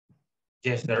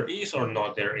 Yes, there is, or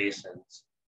no, there isn't.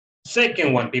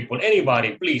 Second one, people,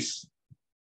 anybody, please.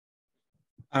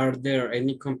 Are there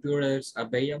any computers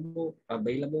available?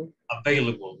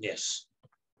 Available, yes.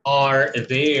 Are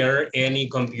there any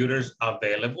computers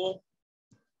available?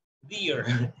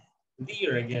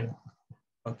 There again.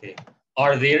 Okay.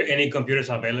 Are there any computers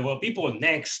available? People,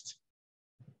 next.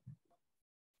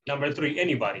 Number 3,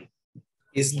 anybody?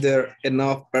 Is there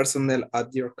enough personnel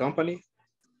at your company?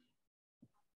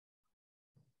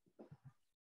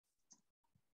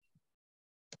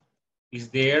 Is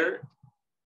there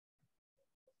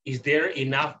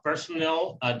enough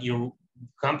personnel at your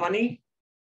company?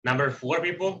 Number 4,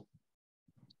 people.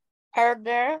 Are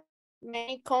there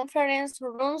many conference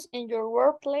rooms in your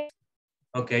workplace?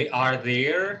 Okay, are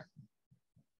there?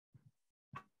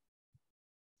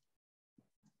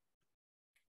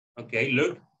 Okay,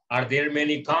 look, are there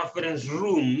many conference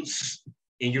rooms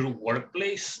in your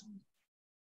workplace?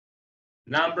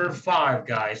 Number 5,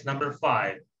 guys, number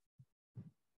 5.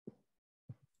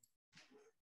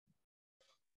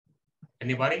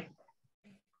 Anybody?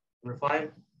 Number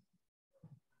 5.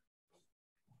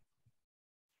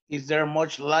 Is there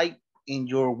much light in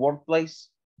your workplace?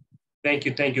 Thank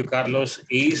you, Carlos.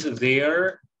 Is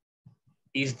there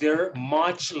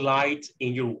much light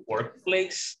in your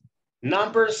workplace?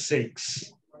 Number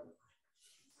 6.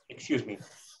 Excuse me.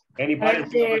 Anybody?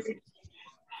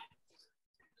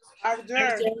 Are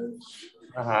there?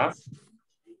 Uh-huh.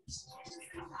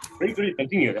 Read,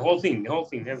 continue. The whole thing.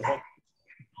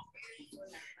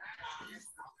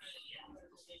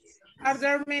 Are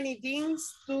there many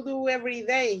things to do every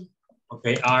day?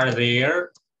 Okay, are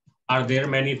there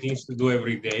many things to do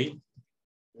every day?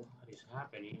 What is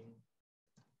happening?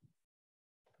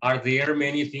 Are there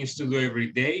many things to do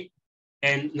every day?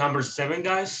 And number 7,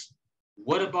 guys,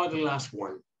 what about the last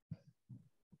one?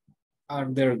 Are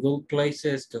there good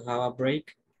places to have a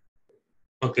break?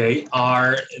 Okay,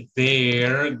 are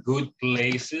there good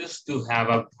places to have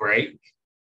a break?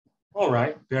 All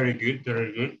right, very good.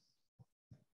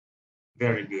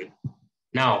 Very good.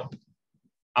 Now,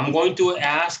 I'm going to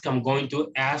ask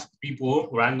people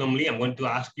randomly. I'm going to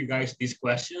ask you guys these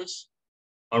questions.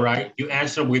 All right, you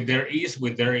answer with there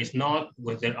is not,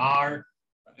 with there are,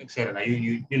 etc.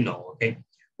 You know, okay.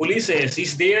 Ulises,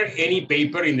 is there any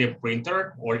paper in the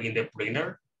printer or in the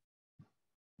printer?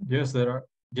 Yes, there are.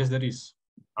 Yes, there is.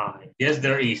 Yes,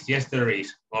 there is. Yes, there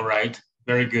is. All right,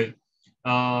 very good.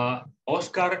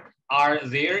 Oscar, are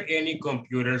there any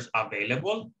computers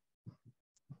available?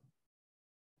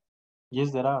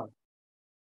 Yes, there are.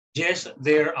 Yes,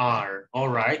 there are. All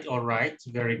right,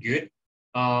 very good.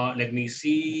 Let me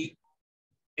see.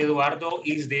 Eduardo,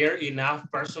 is there enough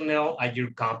personnel at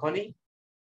your company?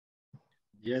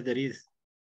 Yes, there is.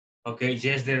 Okay,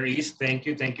 yes, there is. Thank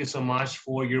you so much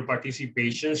for your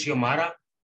participation. Xiomara,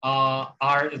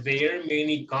 are there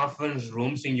many conference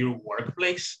rooms in your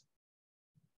workplace?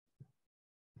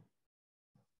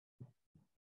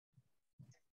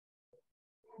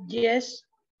 Yes.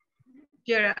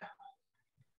 Yeah.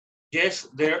 Yes,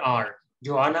 there are.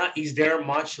 Joanna, is there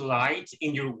much light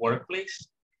in your workplace?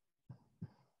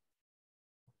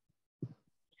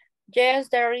 Yes,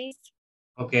 there is.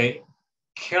 Okay.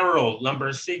 Carol,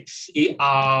 number 6,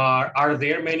 are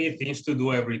there many things to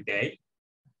do every day?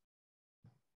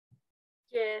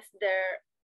 Yes,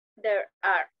 there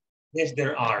are. Yes,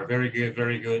 there are. Very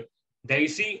good.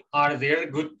 Daisy, are there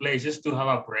good places to have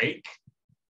a break?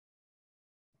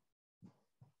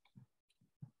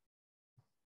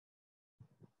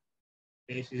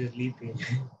 Daisy is sleeping.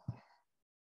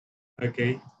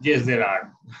 Okay. Yes, there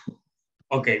are.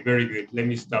 Okay, very good. Let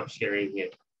me stop sharing here.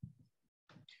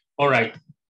 All right.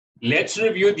 Let's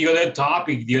review the other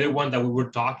topic, the other one that we were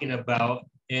talking about.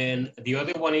 And the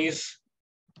other one is,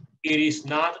 it is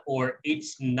not or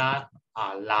it's not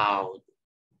allowed.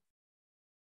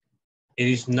 It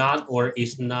is not or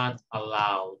is not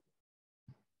allowed.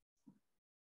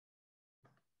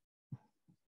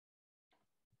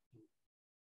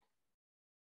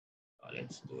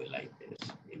 Let's do it like this.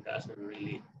 It doesn't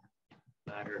really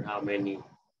matter how many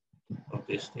of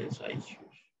these things I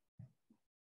choose.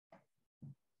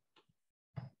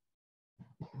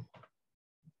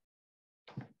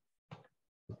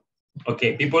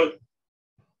 Okay, people,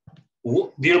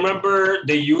 do you remember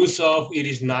the use of it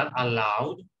is not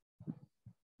allowed?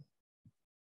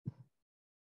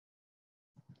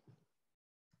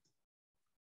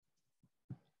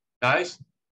 Guys,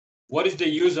 what is the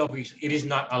use of it? It is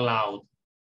not allowed.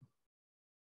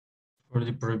 For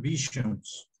the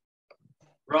prohibitions.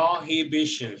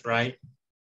 Prohibitions, right?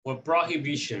 For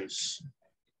prohibitions.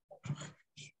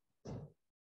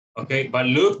 Okay, but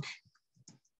look,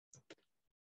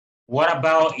 what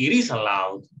about it is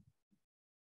allowed?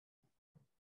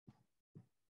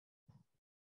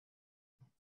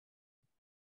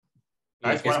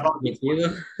 Guys, what about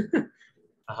permitido?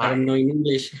 I don't know in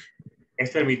English. Es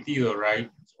permitido,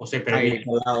 right? O se permite.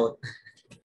 Allowed.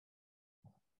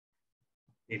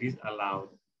 It is allowed.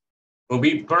 Will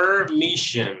be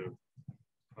permission.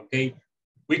 Okay.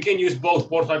 We can use both.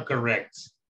 Both are correct.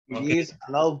 Okay. It is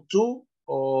allowed to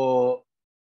or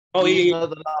it is not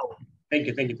allowed. Thank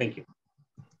you, thank you, thank you.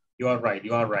 You are right.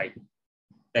 You are right.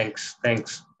 Thanks,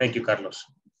 thanks. Thank you, Carlos.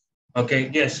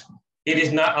 Okay, yes. It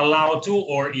is not allowed to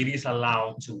or it is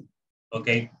allowed to.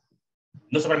 Okay.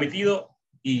 No está permitido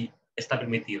y está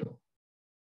permitido.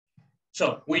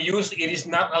 So we use it is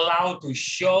not allowed to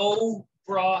show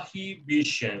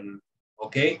prohibition.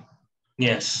 Okay.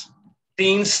 Yes.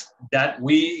 Things that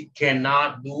we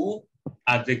cannot do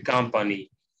at the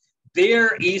company.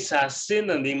 There is a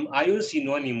synonym, hay un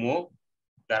sinónimo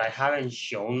that I haven't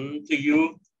shown to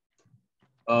you.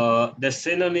 The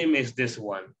synonym is this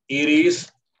one. It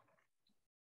is,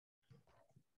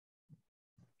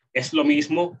 es lo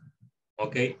mismo,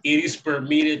 okay? It is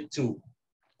permitted to,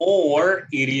 or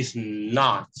it is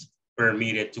not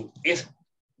permitted to. Es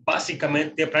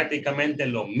básicamente,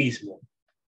 prácticamente lo mismo,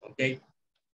 okay?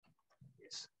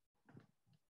 Yes.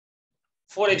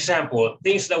 For example,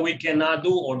 things that we cannot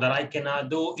do or that I cannot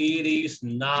do, it is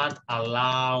not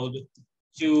allowed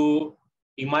to,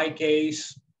 in my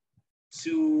case,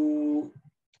 to,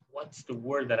 what's the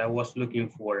word that I was looking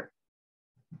for?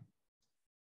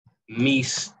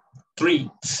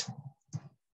 Mistreat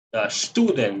the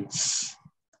students.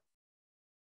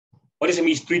 What is a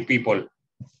mistreat, people?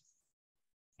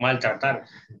 Maltratar.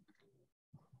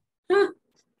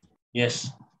 Yes,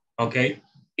 okay.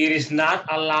 It is not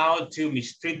allowed to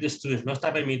mistreat the students. No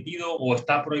está permitido o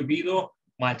está prohibido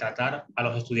maltratar a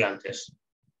los estudiantes,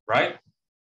 right?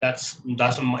 That's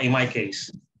in my case.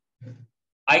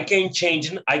 I can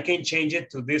change it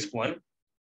to this one.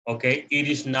 Okay, it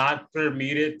is not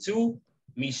permitted to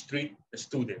mistreat the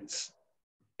students.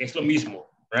 Es lo mismo,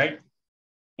 right?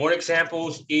 More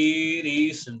examples, it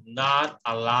is not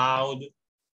allowed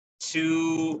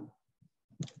to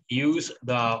use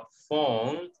the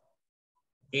phone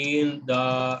in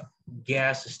the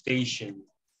gas station.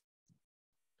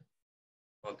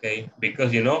 Okay,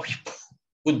 because you know,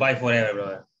 goodbye forever,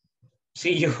 brother.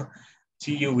 See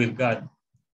you with God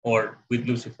or with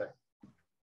Lucifer.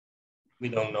 We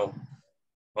don't know.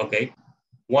 Okay.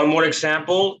 One more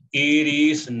example. It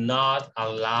is not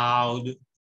allowed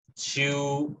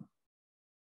to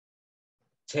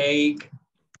take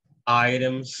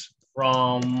items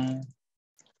from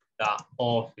the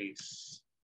office.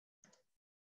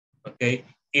 Okay.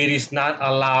 It is not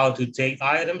allowed to take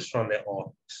items from the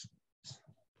office.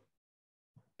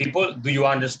 People, do you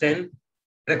understand?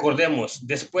 Recordemos,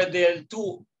 después del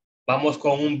to, vamos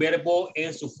con un verbo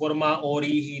en su forma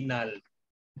original.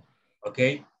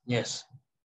 Ok, yes.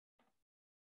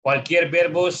 Cualquier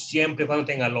verbo siempre cuando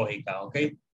tenga lógica,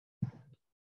 ok?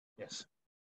 Yes.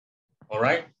 All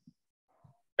right.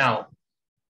 Now,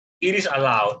 it is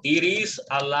allowed. It is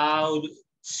allowed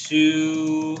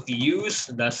to use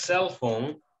the cell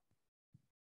phone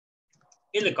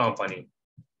in the company.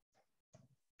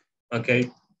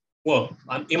 Okay. Well,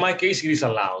 in my case, it is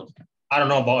allowed. I don't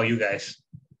know about you guys,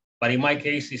 but in my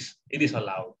case, it is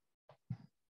allowed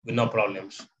with no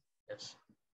problems. Yes.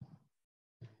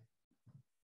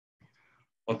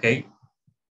 Ok.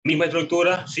 Misma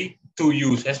estructura, sí. To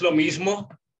use. Es lo mismo.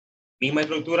 Misma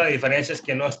estructura. La diferencia es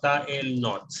que no está el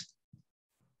not.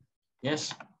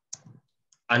 Yes.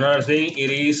 Another thing, it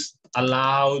is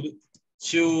allowed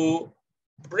to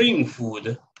bring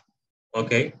food.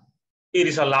 Okay. It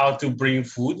is allowed to bring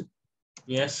food.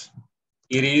 Yes.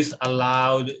 It is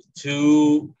allowed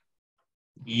to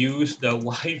use the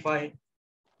Wi-Fi.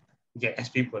 Yes,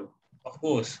 people. Of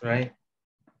course, right?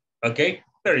 Okay,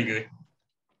 very good.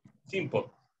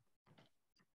 Simple.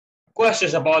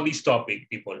 Questions about this topic,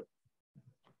 people?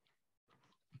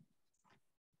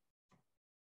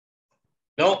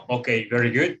 No? Okay, very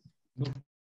good.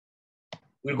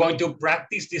 We're going to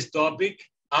practice this topic.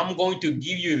 I'm going to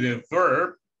give you the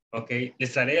verb, okay?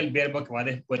 Les daré el verbo que va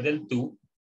después del tú,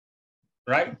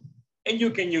 right? And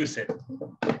you can use it,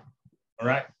 all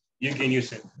right? You can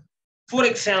use it. For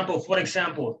example,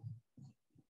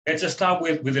 let's just start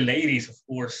with the ladies, of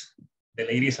course. The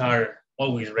ladies are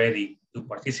always ready to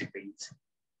participate.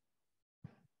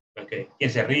 Okay,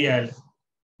 ¿quién se ría?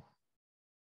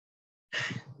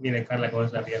 Miren, Carla, cómo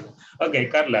está riendo. Okay,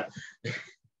 Carla.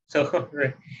 So,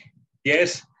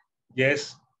 yes.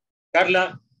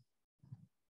 Carla.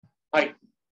 Hi.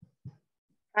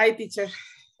 Hi, teacher.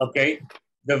 Okay,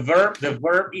 the verb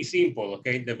is simple,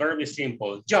 okay? The verb is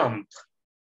simple. Jump.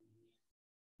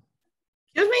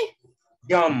 Excuse me?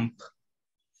 Jump.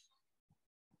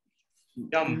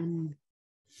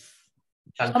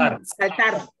 Saltar.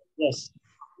 Saltar. Yes.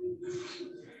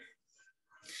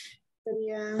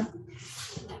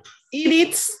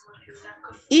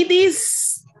 It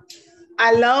is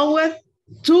allowed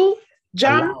to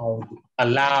jump.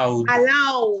 Allowed.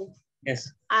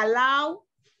 Yes. Allow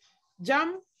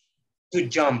jump. To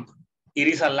jump. It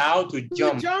is allowed to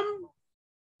jump.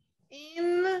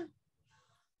 In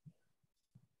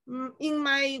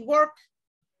my work.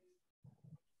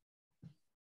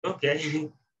 Okay.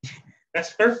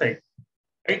 That's perfect.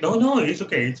 No, it's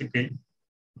okay. It's okay.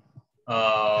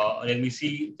 Let me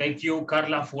see. Thank you,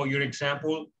 Carla, for your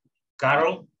example.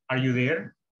 Carol, are you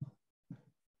there?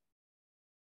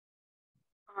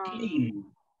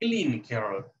 Clean,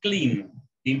 Carol. Clean.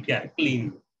 Limpiar,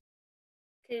 clean.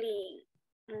 Clean.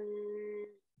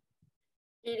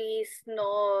 It is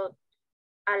not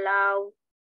allowed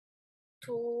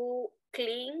to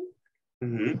clean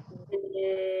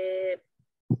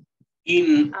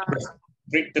in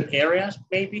restricted areas,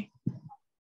 maybe?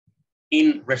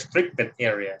 In restricted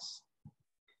areas.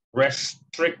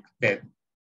 Restricted.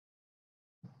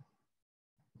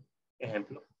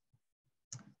 Ejemplo.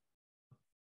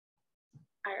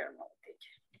 I don't know,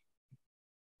 teacher.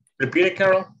 Repeat it,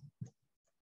 Carol.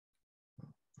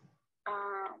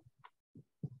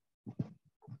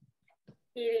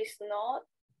 It is not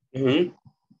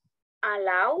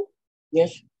allowed.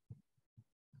 Yes.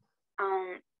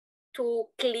 To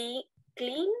clean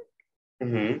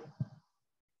the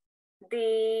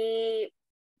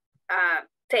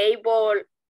table.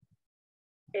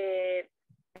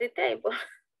 The table.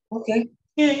 Okay.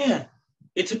 Yeah.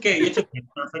 It's okay.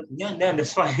 Perfect. Yeah,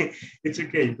 that's fine. It's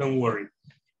okay. Don't worry.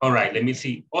 All right. Let me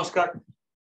see. Oscar.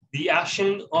 The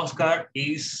action, Oscar,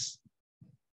 is.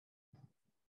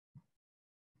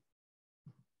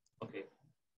 Okay.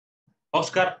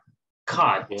 Oscar,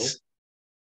 cuts. Okay.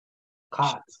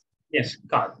 Cuts. Yes,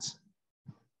 cuts.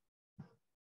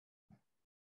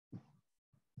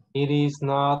 It is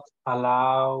not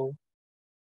allowed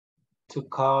to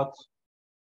cut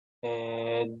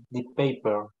the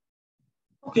paper.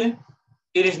 Okay.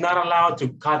 It is not allowed to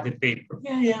cut the paper.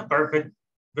 Yeah, perfect.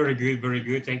 Very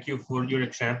good. Thank you for your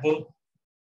example.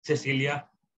 Cecilia,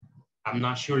 I'm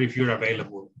not sure if you're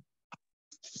available.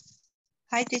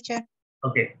 Hi, teacher.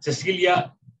 Okay,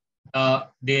 Cecilia,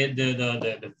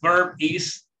 the verb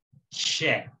is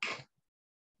check.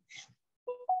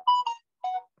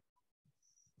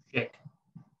 Check.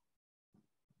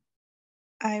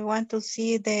 I want to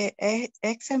see the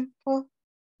example.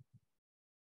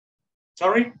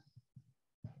 Sorry?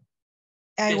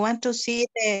 I want to see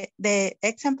the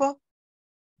example.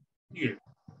 Here.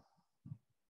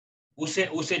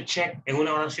 Use check en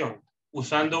una oración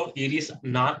usando it is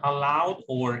not allowed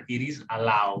or it is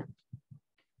allowed.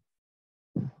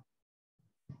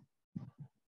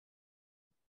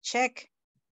 Check.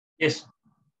 Yes.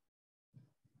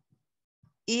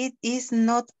 It is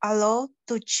not allowed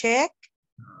to check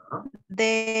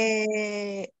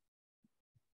the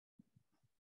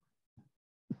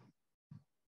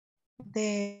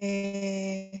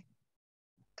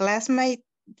classmate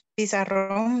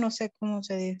pizarrón, no sé cómo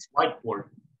se dice. Whiteboard.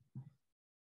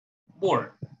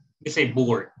 Board. You say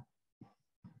board.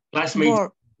 Classmate.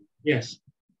 Board. Yes.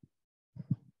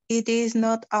 It is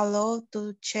not allowed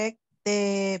to check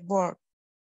the board.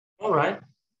 All right.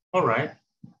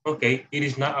 Okay. It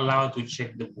is not allowed to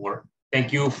check the board.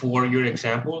 Thank you for your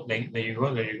example. There you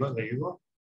go.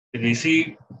 Let me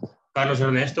see. Carlos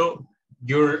Ernesto,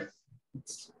 your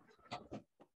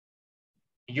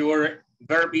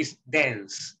verb is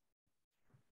dance.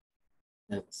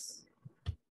 Yes.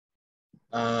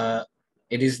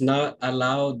 It is not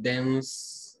allowed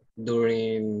dance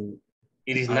during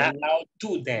It is not allowed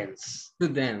to dance. To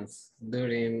dance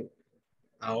during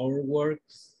our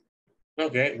works.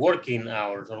 Okay, working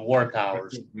hours or work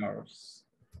hours. Working hours.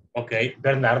 Okay,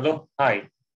 Bernardo, hi.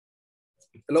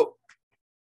 Hello.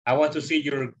 I want to see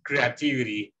your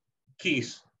creativity.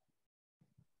 Kiss.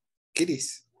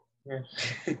 Kitties. Yes.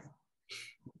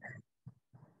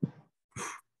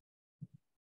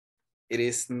 It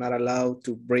is not allowed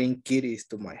to bring kitties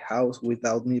to my house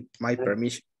without my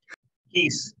permission.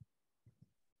 Kiss.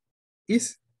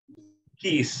 Kiss?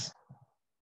 Kiss.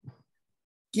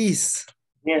 Kiss.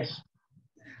 Yes.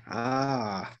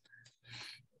 Ah.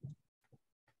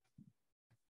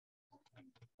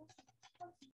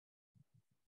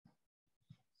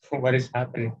 What is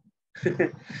happening?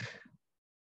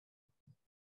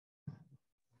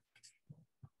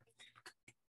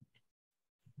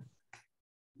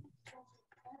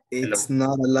 It's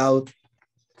not allowed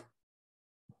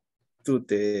to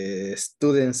the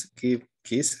students give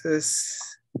kisses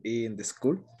in the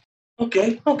school.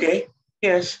 Okay, okay,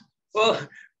 yes. Well,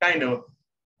 kind of.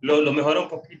 Lo mejora un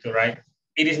poquito, right?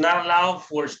 It is not allowed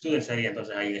for students, sería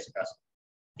entonces ahí en ese caso.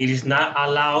 It is not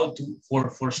allowed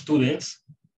for students.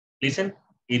 Listen,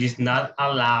 it is not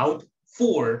allowed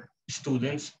for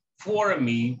students, for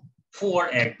me, for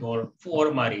Hector,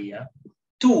 for Maria,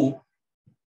 to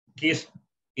kiss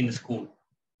in the school.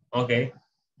 Okay.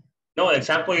 No, the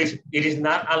example is, it is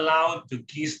not allowed to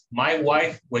kiss my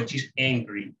wife when she's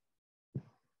angry.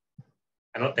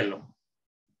 Anótenlo.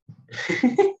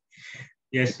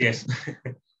 Yes, yes.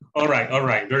 All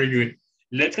right, very good.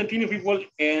 Let's continue, people,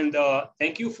 and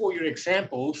thank you for your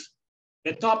examples.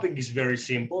 The topic is very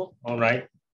simple, all right?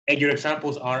 And your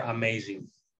examples are amazing.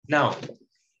 Now,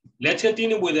 let's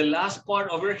continue with the last part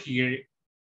over here.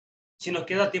 Si nos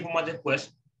queda tiempo más después,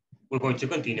 we're going to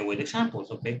continue with examples,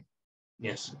 okay?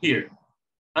 Yes, here.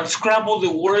 Unscramble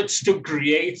the words to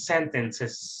create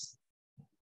sentences.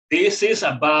 This is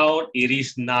about it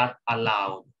is not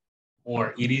allowed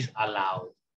or it is allowed.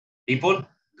 People,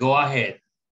 go ahead.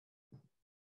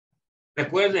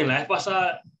 Recuerden, la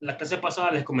clase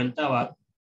pasada les comentaba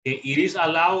que it is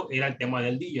allowed era el tema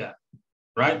del día,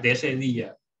 right? De ese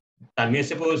día. También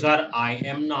se puede usar I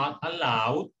am not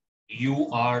allowed,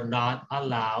 you are not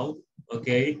allowed,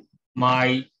 okay?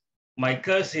 My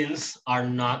cousins are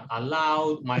not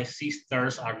allowed, my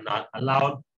sisters are not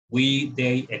allowed, we,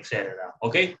 they, etc.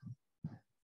 Okay?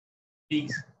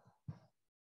 Please.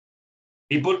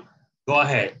 People, go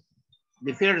ahead.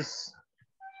 The first.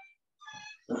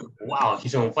 Wow,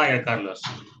 he's on fire, Carlos.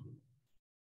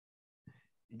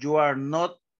 You are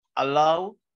not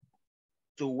allowed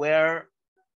to wear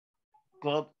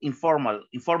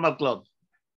informal clothes.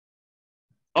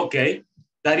 Okay,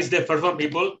 that is the first one,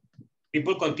 people.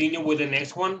 People continue with the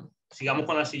next one. Sigamos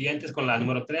con las siguientes, con la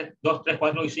número 3, 2, 3,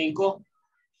 4 y 5.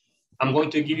 I'm going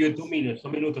to give you 2 minutes. 2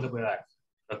 minutos te puede dar.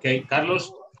 Okay,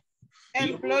 Carlos.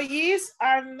 Employees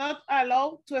are not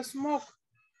allowed to smoke.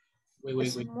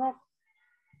 Wait. Smoke.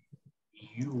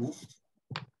 You.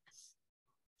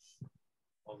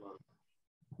 Hold on.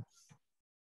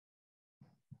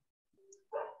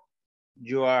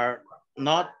 You are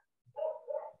not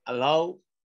allowed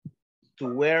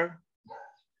to wear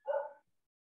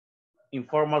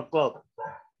informal clothes.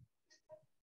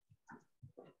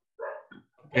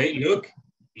 Okay, look,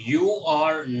 you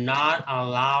are not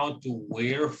allowed to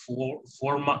wear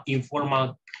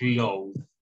informal clothes.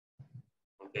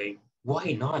 Okay,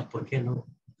 why not? ¿Por qué no?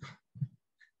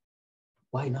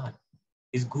 Why not?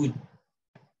 It's good.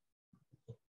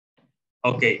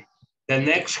 Okay, the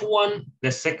next one,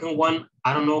 the second one,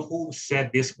 I don't know who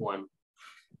said this one.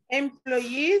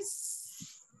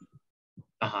 Employees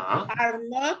are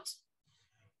not.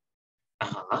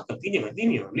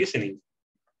 Continue, listening.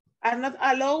 Are not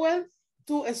allowed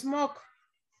to smoke.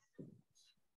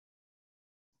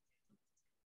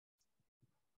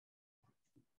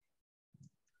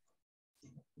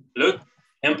 Look,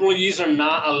 employees are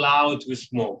not allowed to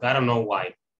smoke. I don't know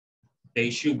why.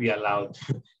 They should be allowed.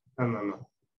 No.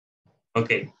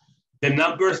 Okay, the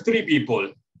number 3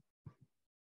 people.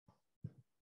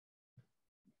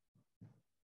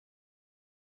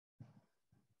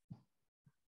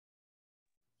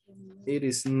 It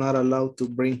is not allowed to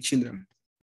bring children.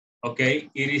 Okay,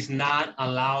 it is not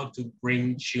allowed to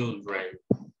bring children.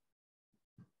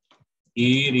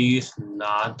 It is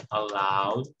not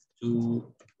allowed to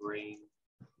bring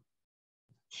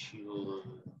children.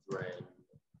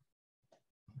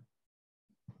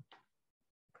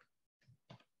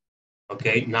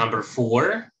 Okay, number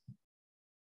 4.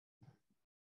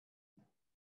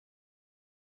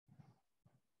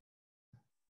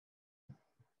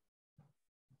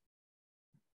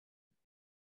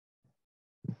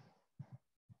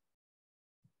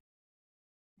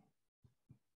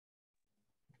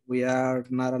 We are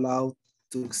not allowed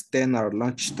to extend our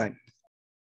lunch time.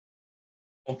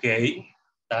 Okay,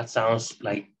 that sounds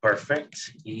like perfect.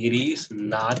 It is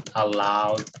not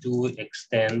allowed to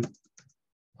extend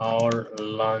our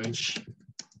lunch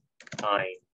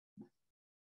time.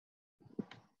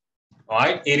 All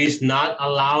right, it is not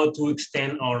allowed to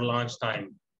extend our lunch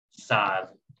time.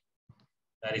 Sad.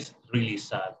 That is really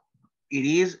sad. It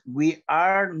is, we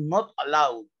are not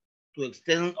allowed to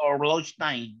extend our lunch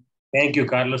time. Thank you,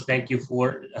 Carlos. Thank you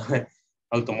for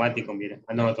automático, mira.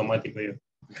 Ando automático yo.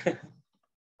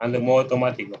 Ando en modo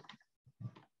automático.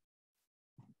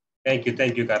 Thank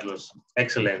you, Carlos.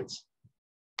 Excellent.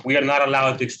 We are not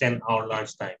allowed to extend our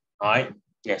lunch time. All right?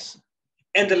 Yes.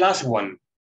 And the last one,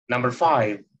 number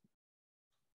 5.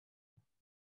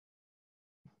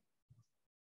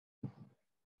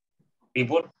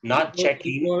 People not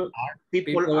checking.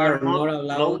 People are not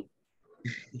allowed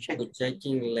to check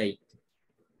in late.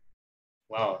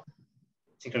 Wow.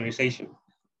 Synchronization.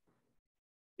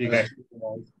 You guys.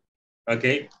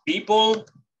 Okay. People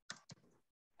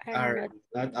are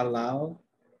not allowed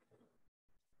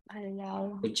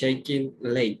to check in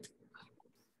late.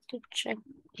 To check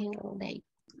in late.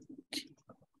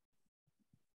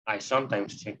 I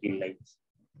sometimes check in late.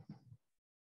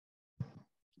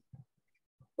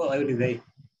 Well, every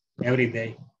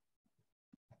day.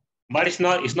 But it's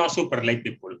not super late,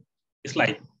 people. It's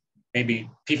like maybe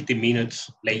 50 minutes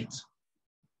late.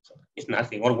 So it's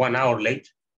nothing, or 1 hour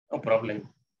late, no problem.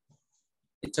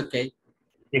 It's okay.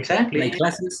 Exactly. Like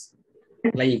classes?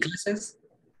 Like in classes?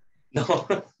 No.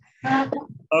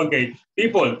 Okay,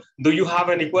 people, do you have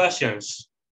any questions?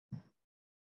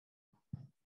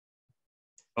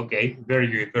 Okay, very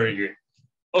good.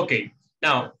 Okay,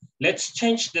 now let's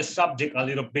change the subject a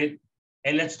little bit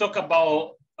and let's talk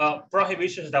about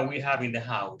prohibitions that we have in the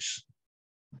house.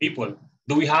 People,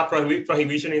 do we have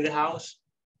prohibition in the house?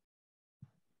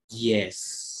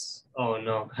 Yes. Oh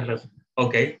no, Carlos.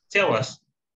 Okay, tell us.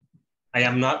 I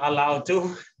am not allowed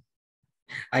to.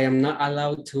 I am not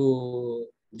allowed to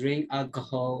drink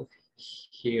alcohol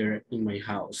here in my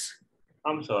house.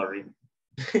 I'm sorry.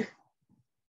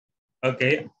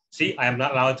 Okay, see, I am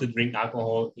not allowed to drink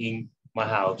alcohol in my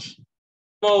house.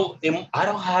 No, I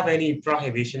don't have any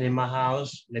prohibition in my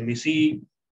house. Let me see.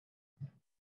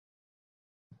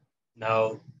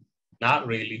 No, not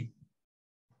really.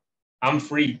 I'm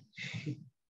free.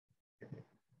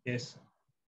 Yes.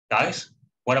 Guys,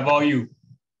 what about you?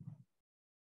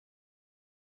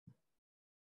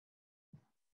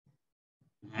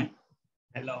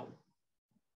 Hello.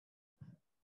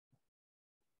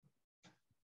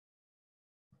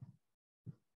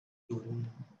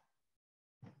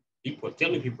 People,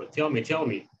 tell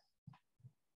me.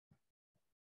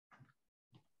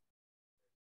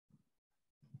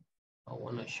 I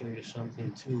want to show you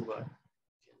something too, but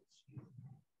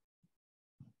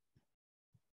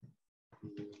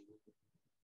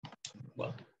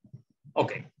well,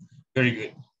 okay, very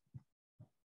good.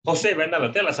 Jose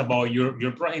Bernardo, tell us about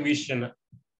your prohibition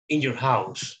in your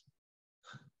house.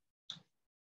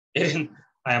 I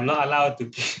am not allowed to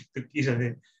kiss on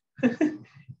it.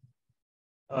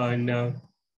 Oh no.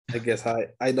 I guess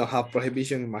I don't have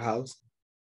prohibition in my house.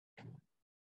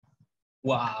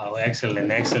 Wow, excellent.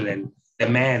 The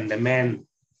man.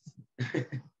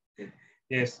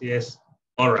 Yes.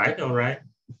 All right.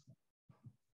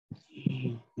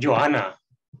 Joanna.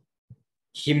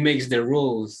 He makes the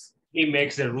rules.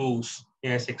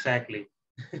 Yes, exactly.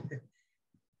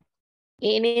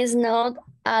 It is not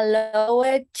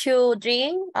allowed to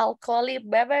drink alcoholic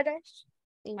beverages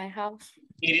in my house.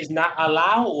 It is not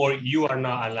allowed, or you are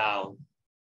not allowed?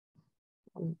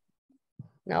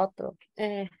 No,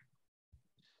 it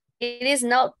is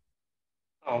not.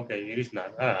 Okay, it is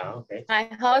not. Okay. My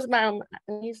husband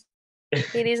is.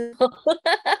 It is not.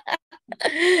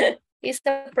 It's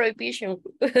a prohibition.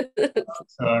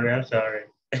 I'm sorry.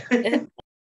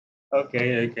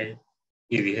 Okay.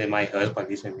 Y dije my husband,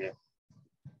 dicen bien.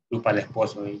 Tú para el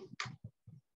esposo.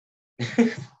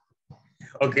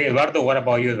 Okay, Eduardo, what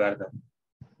about you, Eduardo?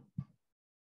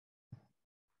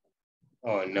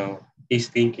 Oh no, he's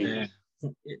thinking.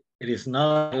 It is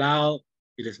not allowed.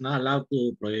 It is not allowed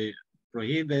to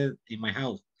prohibit in my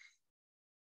house.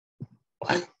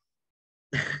 What?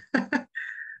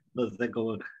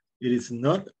 It is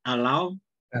not allowed.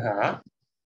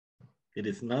 It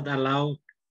is not allowed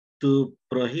to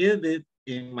prohibit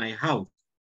in my house.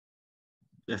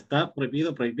 Está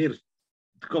prohibido prohibir.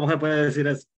 ¿Cómo se puede decir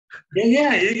eso?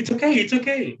 Yeah, it's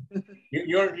okay.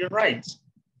 You're right,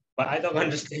 but I don't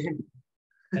understand.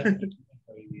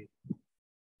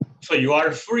 So you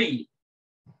are free.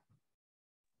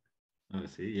 Oh,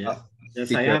 sí, yes.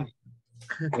 Yes, I am.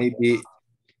 Maybe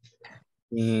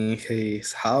in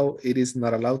his house, it is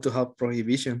not allowed to have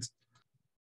prohibitions.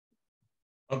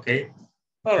 Okay.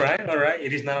 All right. All right.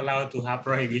 It is not allowed to have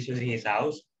prohibitions in his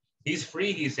house. He's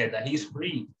free. He said that he's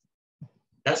free.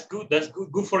 That's good. That's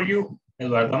good. Good for you,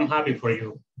 Eduardo. I'm happy for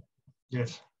you.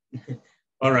 Yes.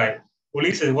 All right.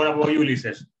 Ulises, what about you,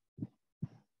 Ulises?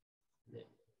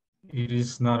 It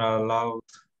is not allowed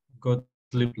to go to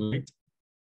sleep late.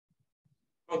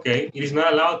 Okay. It is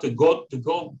not allowed to go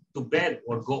to bed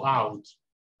or go out.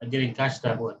 I didn't catch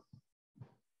that one.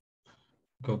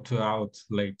 Go to out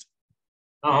late.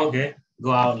 Oh, okay.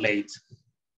 Go out late.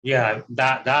 Yeah,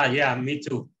 yeah, me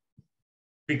too.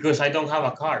 Because I don't have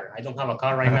a car. I don't have a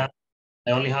car right now.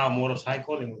 I only have a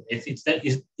motorcycle, and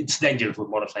it's dangerous with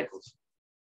motorcycles.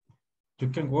 You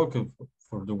can walk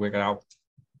for the way out.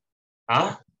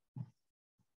 Huh?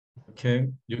 Okay,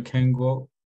 you can go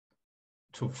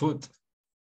to food.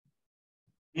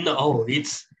 No,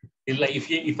 it's like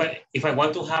if I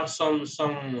want to have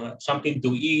something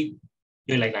to eat,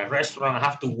 you know, like a restaurant, I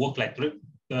have to walk like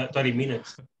 30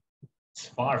 minutes. It's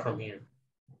far from here.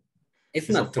 It's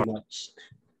not too much.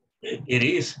 It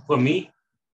is for me.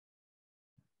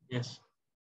 Yes.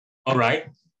 All right.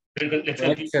 Let's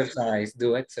exercise.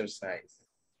 Do exercise.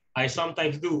 I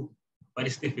sometimes do, but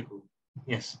it's difficult.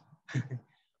 Yes.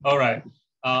 All right.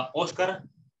 Oscar?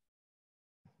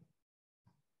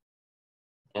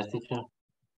 Yes, teacher.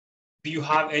 Do you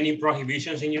have any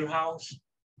prohibitions in your house?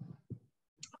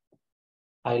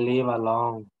 I live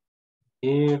alone.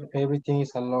 Here, everything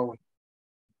is allowed.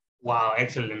 Wow,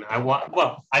 excellent. I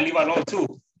live alone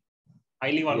too.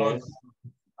 I live alone.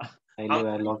 Yes. I live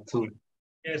alone too.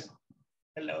 Yes.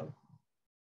 Hello.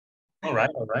 All right,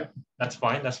 all right. That's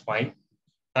fine, that's fine.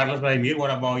 Carlos Vladimir, what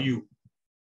about you?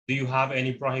 Do you have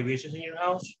any prohibitions in your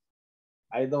house?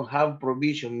 I don't have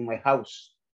provision in my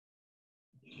house.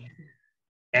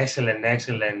 Excellent,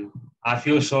 excellent. I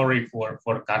feel sorry for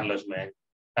Carlos, man.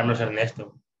 Carlos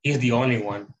Ernesto. He's the only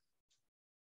one.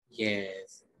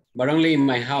 Yes, but only in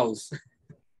my house.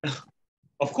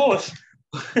 Of course.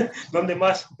 ¿Dónde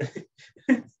más?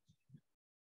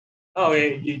 Oh,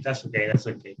 yeah, that's okay, that's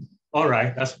okay. All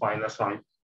right, that's fine, that's fine.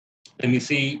 Let me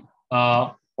see.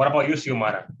 What about you,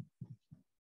 Xiomara?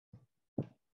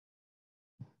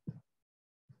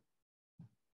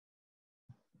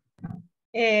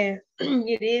 It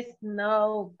is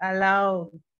not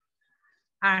allowed.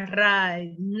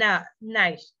 Arrive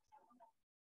nice.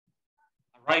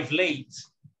 Arrive late.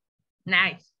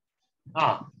 Nice.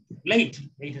 Ah, late.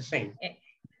 It's the same.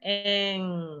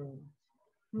 And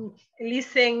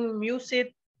listen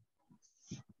music.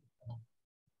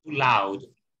 Too loud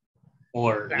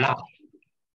or loud.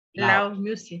 Loud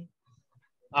music.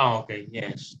 Oh, okay.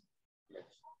 Yes.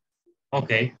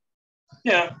 Okay.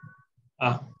 Yeah.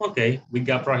 Okay. We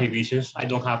got prohibitions. I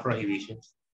don't have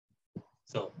prohibitions.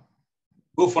 So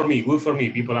good for me. Good for me,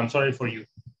 people. I'm sorry for you.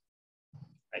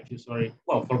 I feel sorry.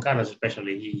 Well, for Carlos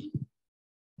especially,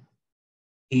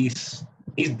 he's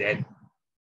dead.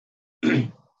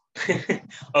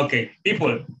 Okay,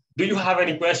 people. Do you have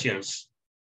any questions?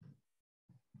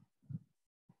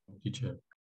 Teacher.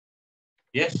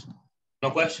 Yes. No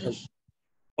questions.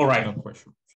 All right. No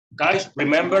question. Guys,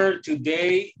 remember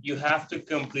today you have to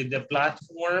complete the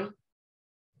platform.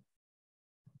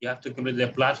 You have to complete the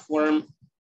platform.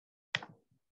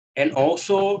 And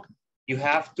also you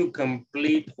have to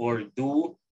complete or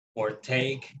do or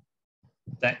take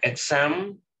the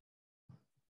exam.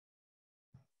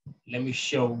 Let me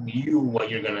show you what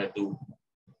you're gonna do.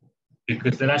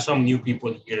 Because there are some new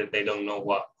people here, they don't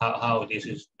know how this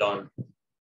is done.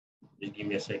 Just give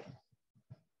me a second.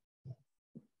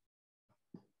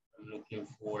 Looking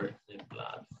for the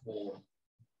platform.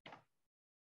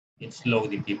 It's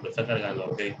loading, people. Está cargando,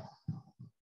 okay?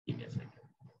 Give me a second.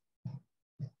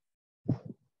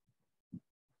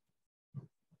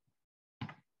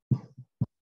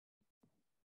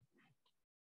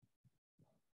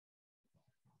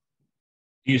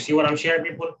 Do you see what I'm sharing,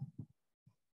 people?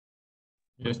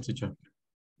 Yes, teacher.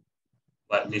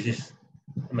 But this is,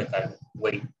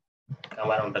 wait.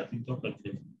 Cámara un ratito.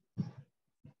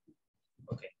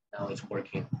 Okay, now it's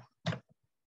working.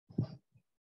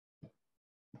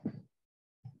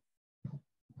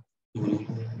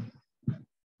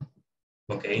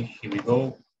 Okay, here we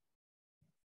go.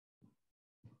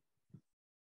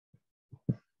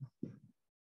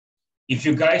 If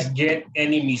you guys get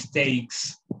any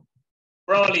mistakes,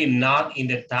 probably not in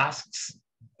the tasks,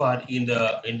 but in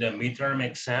the midterm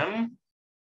exam,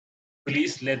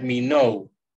 please let me know.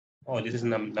 Oh, this is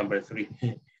number 3.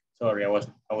 Sorry, I was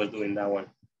doing that one.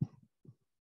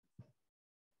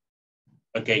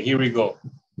 Okay, here we go.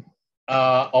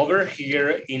 Over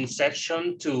here in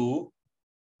section 2,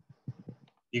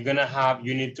 you're gonna have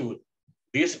unit 2.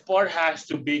 This part has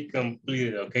to be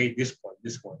completed, okay? This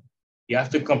one. You have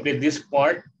to complete this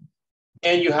part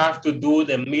and you have to do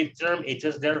the midterm. It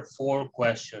is there 4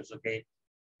 questions, okay?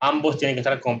 Ambos tienen que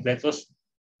estar completos,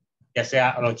 ya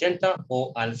sea al 80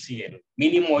 o al 100.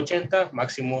 Mínimo 80,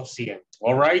 máximo 100,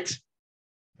 all right?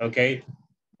 Okay,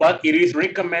 but it is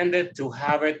recommended to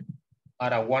have it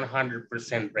at a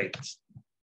 100% rate,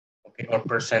 okay, or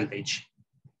percentage.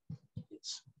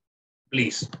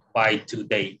 Please, by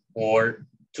today or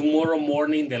tomorrow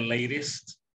morning, the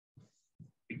latest,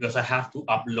 because I have to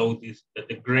upload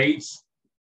the grades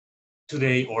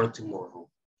today or tomorrow.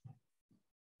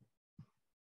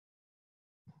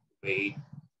 Wait,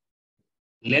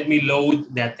 let me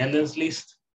load the attendance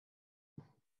list.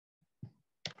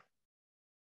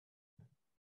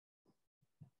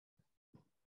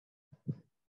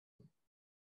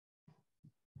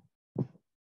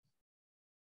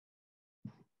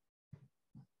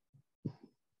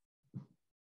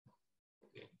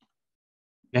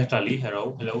 Natalie,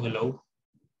 hello.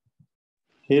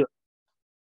 Here.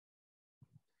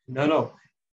 No.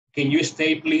 Can you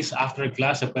stay, please, after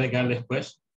class? ¿Se puede quedar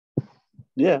después?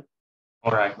 Yeah.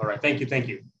 All right. Thank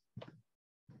you.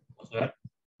 What's that?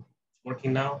 It's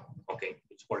working now? Okay,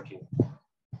 it's working.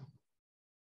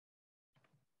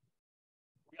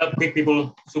 Real quick,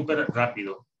 people, super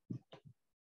rápido.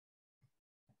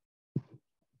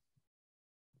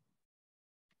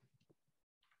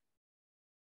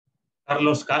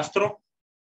 Carlos Castro.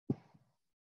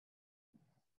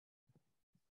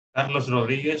 Carlos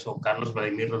Rodríguez o Carlos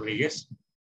Vladimir Rodríguez.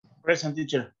 Present,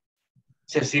 teacher.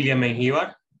 Cecilia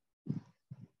Mengíbar.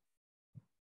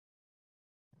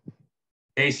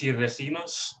 Daisy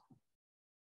Recinos.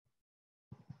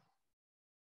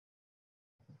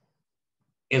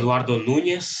 Eduardo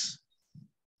Núñez.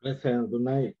 Present, good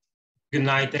night. Good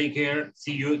night, take care.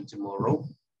 See you tomorrow.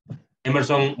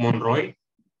 Emerson Monroy.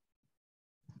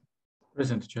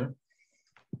 Present, teacher.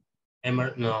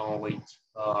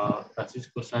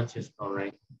 Francisco Sánchez, all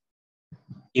right.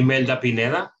 Imelda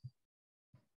Pineda.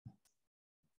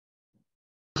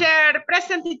 Teacher,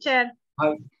 present, teacher.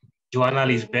 Hi. Joana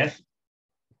Lisbeth.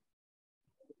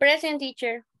 Present,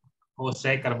 teacher.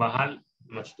 José Carvajal,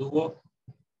 no estuvo.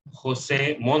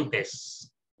 José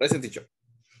Montes. Present, teacher.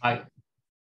 Hi.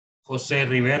 José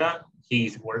Rivera,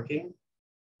 he's working.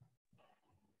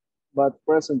 But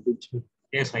present, teacher.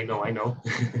 Yes, I know.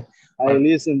 I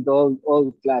listened to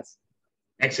all class.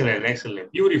 Excellent.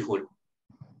 Beautiful.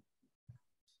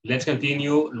 Let's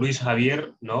continue. Luis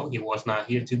Javier, no, he was not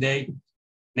here today.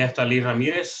 Neftali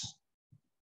Ramirez.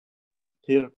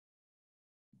 Here.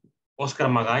 Oscar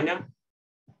Magaña.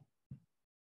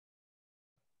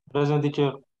 Present,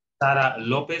 teacher. Sara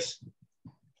Lopez.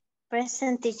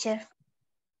 Present, teacher.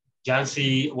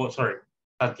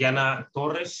 Tatiana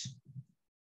Torres.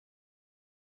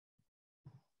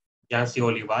 Yancy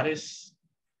Olivares.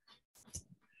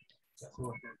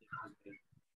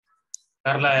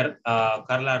 Carla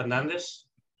Hernández.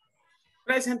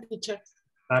 Present, teacher.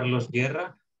 Carlos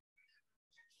Guerra.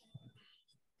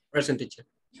 Present, teacher.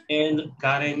 And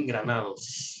Karen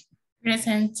Granados.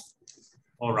 Present.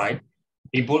 All right.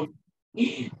 People,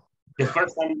 the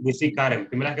first time we see Karen.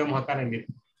 Primera que vemos a Karen.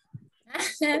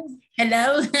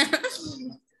 Hello.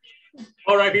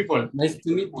 All right, people. Nice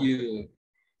to meet you.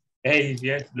 Hey,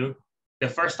 yes, look. The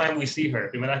first time we see her.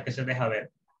 Primera vez que se deja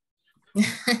ver.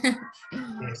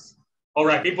 Yes. All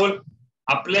right, people.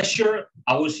 A pleasure.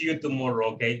 I will see you tomorrow,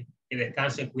 okay? Que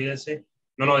descansen, cuídense.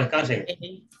 No, descansen.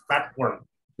 Platform.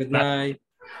 Good night.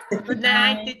 Good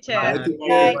night, teacher. Good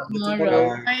night,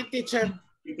 tomorrow. Good night, teacher.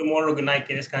 See you tomorrow. Good night.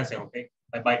 Que descansen, okay?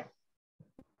 Bye-bye.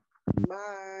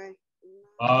 Bye.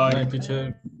 Bye. Good night,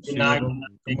 teacher. Good night.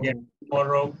 Take care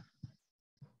tomorrow.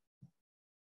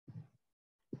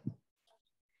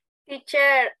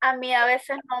 Teacher, a mí a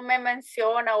veces no me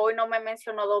menciona, hoy no me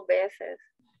mencionó 2 veces.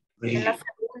 Really? En la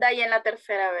segunda y en la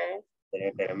tercera vez.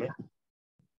 Espérame.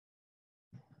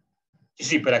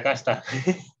 Sí, pero acá está.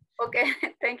 Okay,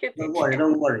 thank you, teacher.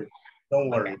 Don't worry.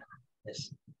 Okay.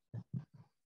 Yes.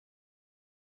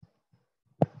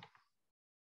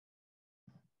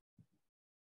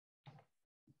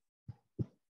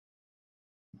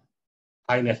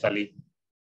 Hi, Natalie.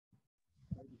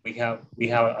 We have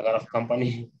a lot of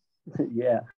company.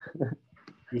 Yeah.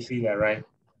 You see that, right?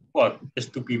 Well,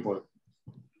 just 2 people.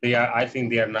 I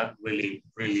think they are not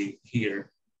really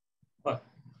here. But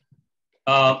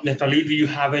Natalie, do you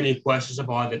have any questions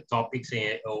about the topics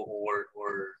or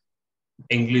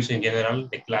English in general,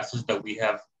 the classes that we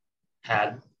have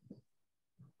had?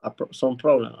 Some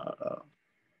problem.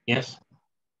 Yes.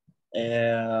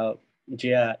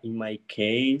 Yeah, in my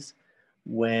case,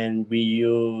 when we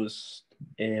use,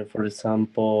 for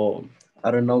example,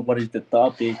 I don't know what is the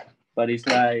topic, but it's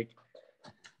like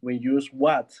when you use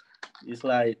what, it's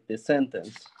like the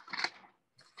sentence.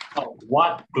 Oh,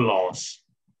 what clause?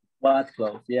 What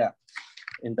clause? Yeah.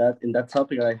 In that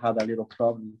topic, I had a little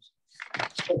problems.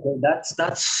 Okay,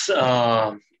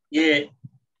 yeah,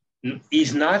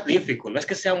 it's not difficult. No es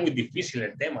que sea muy difícil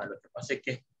el tema, lo que pasa es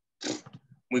que es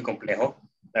muy complejo.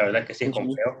 La verdad que sí es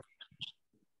complejo.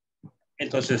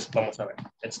 Entonces, vamos a ver.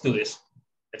 Let's do this.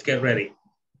 Let's get ready.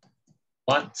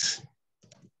 What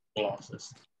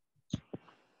clauses?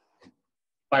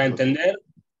 Para entender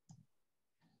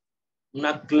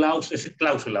una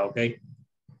cláusula, ¿ok?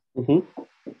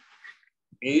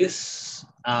 Es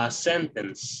a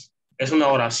sentence. Es una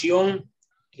oración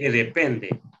que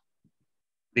depende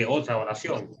de otra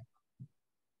oración.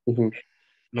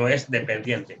 No es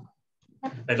dependiente.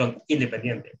 Perdón,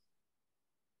 independiente.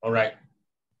 All right.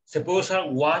 Se puede usar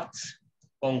what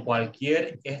con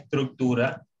cualquier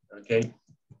estructura, ¿ok?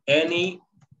 Any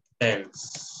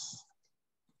tense.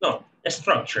 No,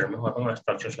 structure, mejor con una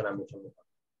structure suena mucho mejor.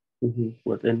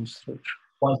 What any structure.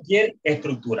 Cualquier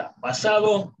estructura,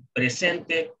 pasado,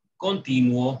 presente,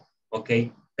 continuo, ¿ok?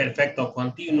 Perfecto,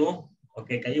 continuo, ¿ok?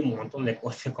 Que hay un montón de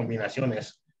cosas,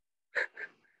 combinaciones.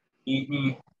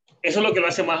 Y eso es lo que lo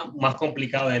hace más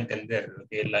complicado de entender,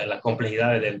 la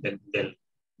complejidad de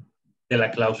la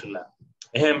cláusula.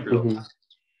 Ejemplo,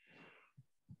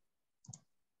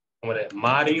 hombre,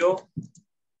 Mario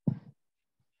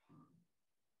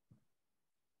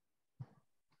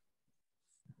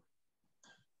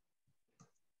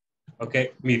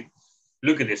okay,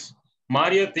 look at this.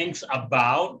 Mario thinks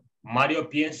about, Mario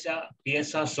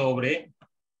piensa sobre,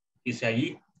 dice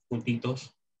allí,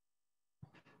 puntitos.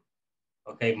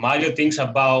 Okay, Mario thinks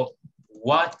about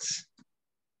what.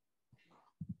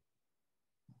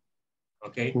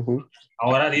 Okay,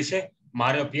 ahora dice,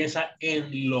 Mario piensa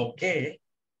en lo que,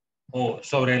 o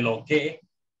sobre lo que.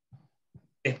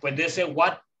 Después de ese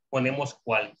what, ponemos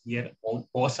cualquier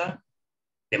cosa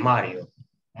de Mario.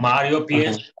 Mario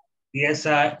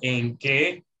piensa en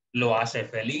que lo hace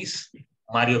feliz.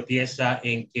 Mario piensa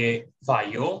en que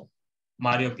falló.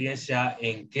 Mario piensa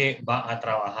en que va a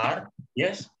trabajar.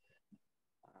 Yes.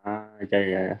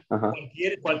 Yeah.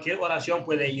 Cualquier oración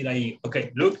puede ir ahí. Okay,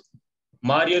 look.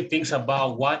 Mario thinks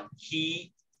about what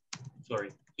he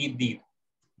did.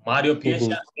 Mario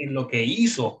piensa en lo que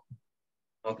hizo.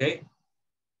 Okay.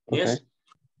 Yes.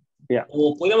 Yeah.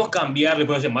 O podemos cambiarle,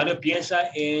 por ejemplo, Mario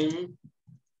piensa en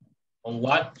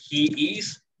what he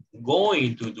is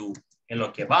going to do, en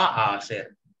lo que va a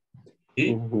hacer.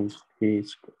 ¿Sí?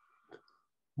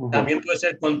 También puede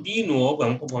ser continuo,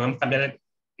 podemos cambiar,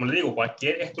 como le digo,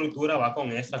 cualquier estructura va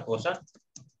con esta cosa.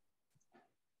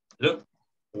 Look,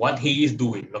 what he is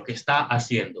doing, lo que está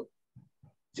haciendo.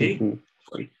 ¿Sí?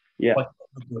 Yeah. Cualquier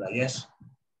estructura, yes.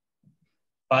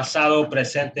 Pasado,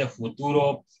 presente,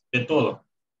 futuro, de todo.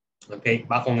 Ok,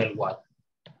 va con el what.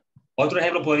 Otro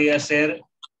ejemplo podría ser,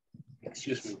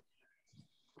 excuse me.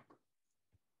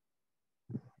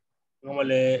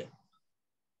 Póngale,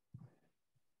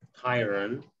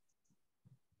 Tyron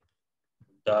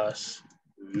does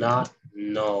not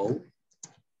know.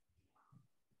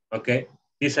 Ok,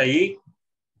 dice ahí,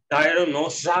 Tyron no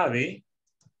sabe.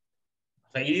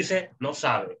 O sea, ahí dice no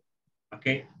sabe. Ok.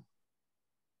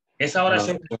 Esa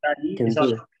oración que está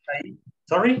ahí,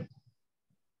 sorry.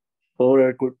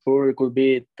 Or it could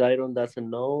be Tyron doesn't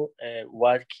know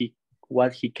what he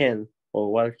can or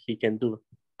what he can do.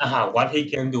 Ajá, what he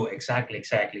can do, exactly.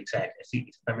 Sí,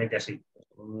 exactamente así.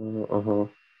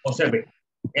 Observe,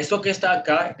 esto que está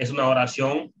acá es una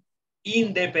oración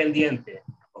independiente,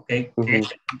 ¿ok? Que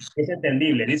es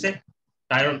entendible. Dice,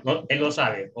 Tyron, él no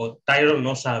sabe, o Tyron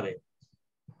no sabe.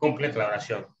 Completa la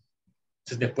oración.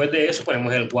 Entonces, después de eso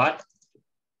ponemos el what.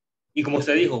 Y como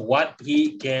usted dijo, what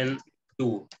he can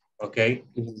do, ¿ok?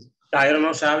 Tyron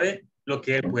no sabe lo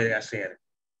que él puede hacer.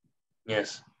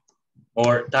 Yes.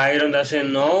 Or Tyron doesn't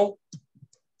know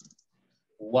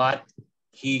what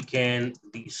he can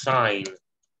design.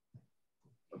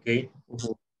 ¿Ok?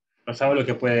 No sabe lo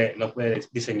que puede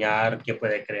diseñar, que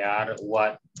puede crear.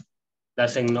 What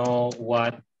doesn't know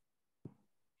what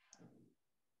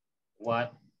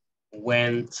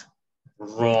went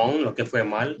wrong, lo que fue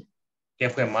mal. ¿Qué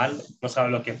fue mal? No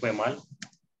sabe lo que fue mal.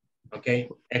 ¿Ok?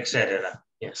 Etcétera.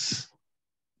 Yes.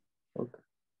 Okay.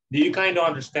 Do you kind of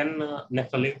understand,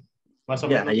 Neftalí? Más o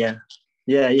menos. Yeah.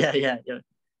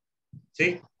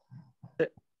 ¿Sí?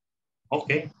 Ok.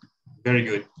 Very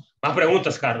good. ¿Más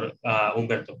preguntas,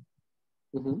 Humberto?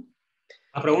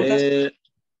 ¿Más preguntas?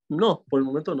 No, por el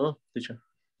momento no, teacher.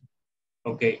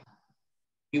 Ok.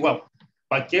 Igual,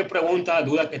 cualquier pregunta,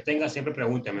 duda que tenga, siempre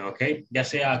pregúnteme, ¿ok? Ya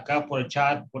sea acá por el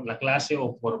chat, por la clase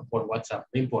o por WhatsApp,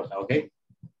 no importa, ¿ok?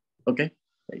 Ok,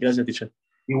 gracias, teacher.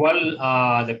 Igual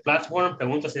de platform,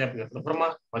 preguntas de la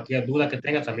plataforma, cualquier duda que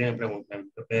tenga también me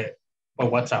pregunten por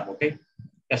WhatsApp, ¿ok?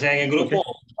 Ya sea en el grupo Okay.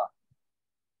 o...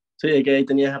 Sí, es que ahí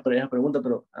tenía esa pregunta,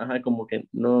 pero ajá, como que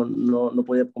no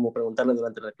podía como preguntarle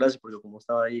durante la clase porque como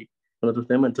estaba ahí con otros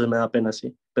temas, entonces me da pena,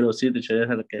 sí. Pero sí, teacher, es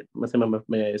lo que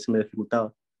se me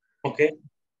dificultaba. Ok,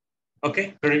 ok,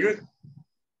 very good.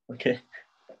 Okay.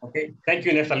 Okay, thank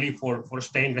you, Natalie, for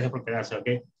staying. Gracias por quedarse,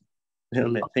 okay? Yeah,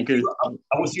 man. Thank you.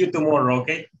 I will see you tomorrow,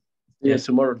 okay? Yes,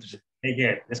 tomorrow, teacher. Take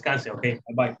care. Descanse, okay?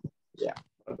 Bye-bye. Yeah.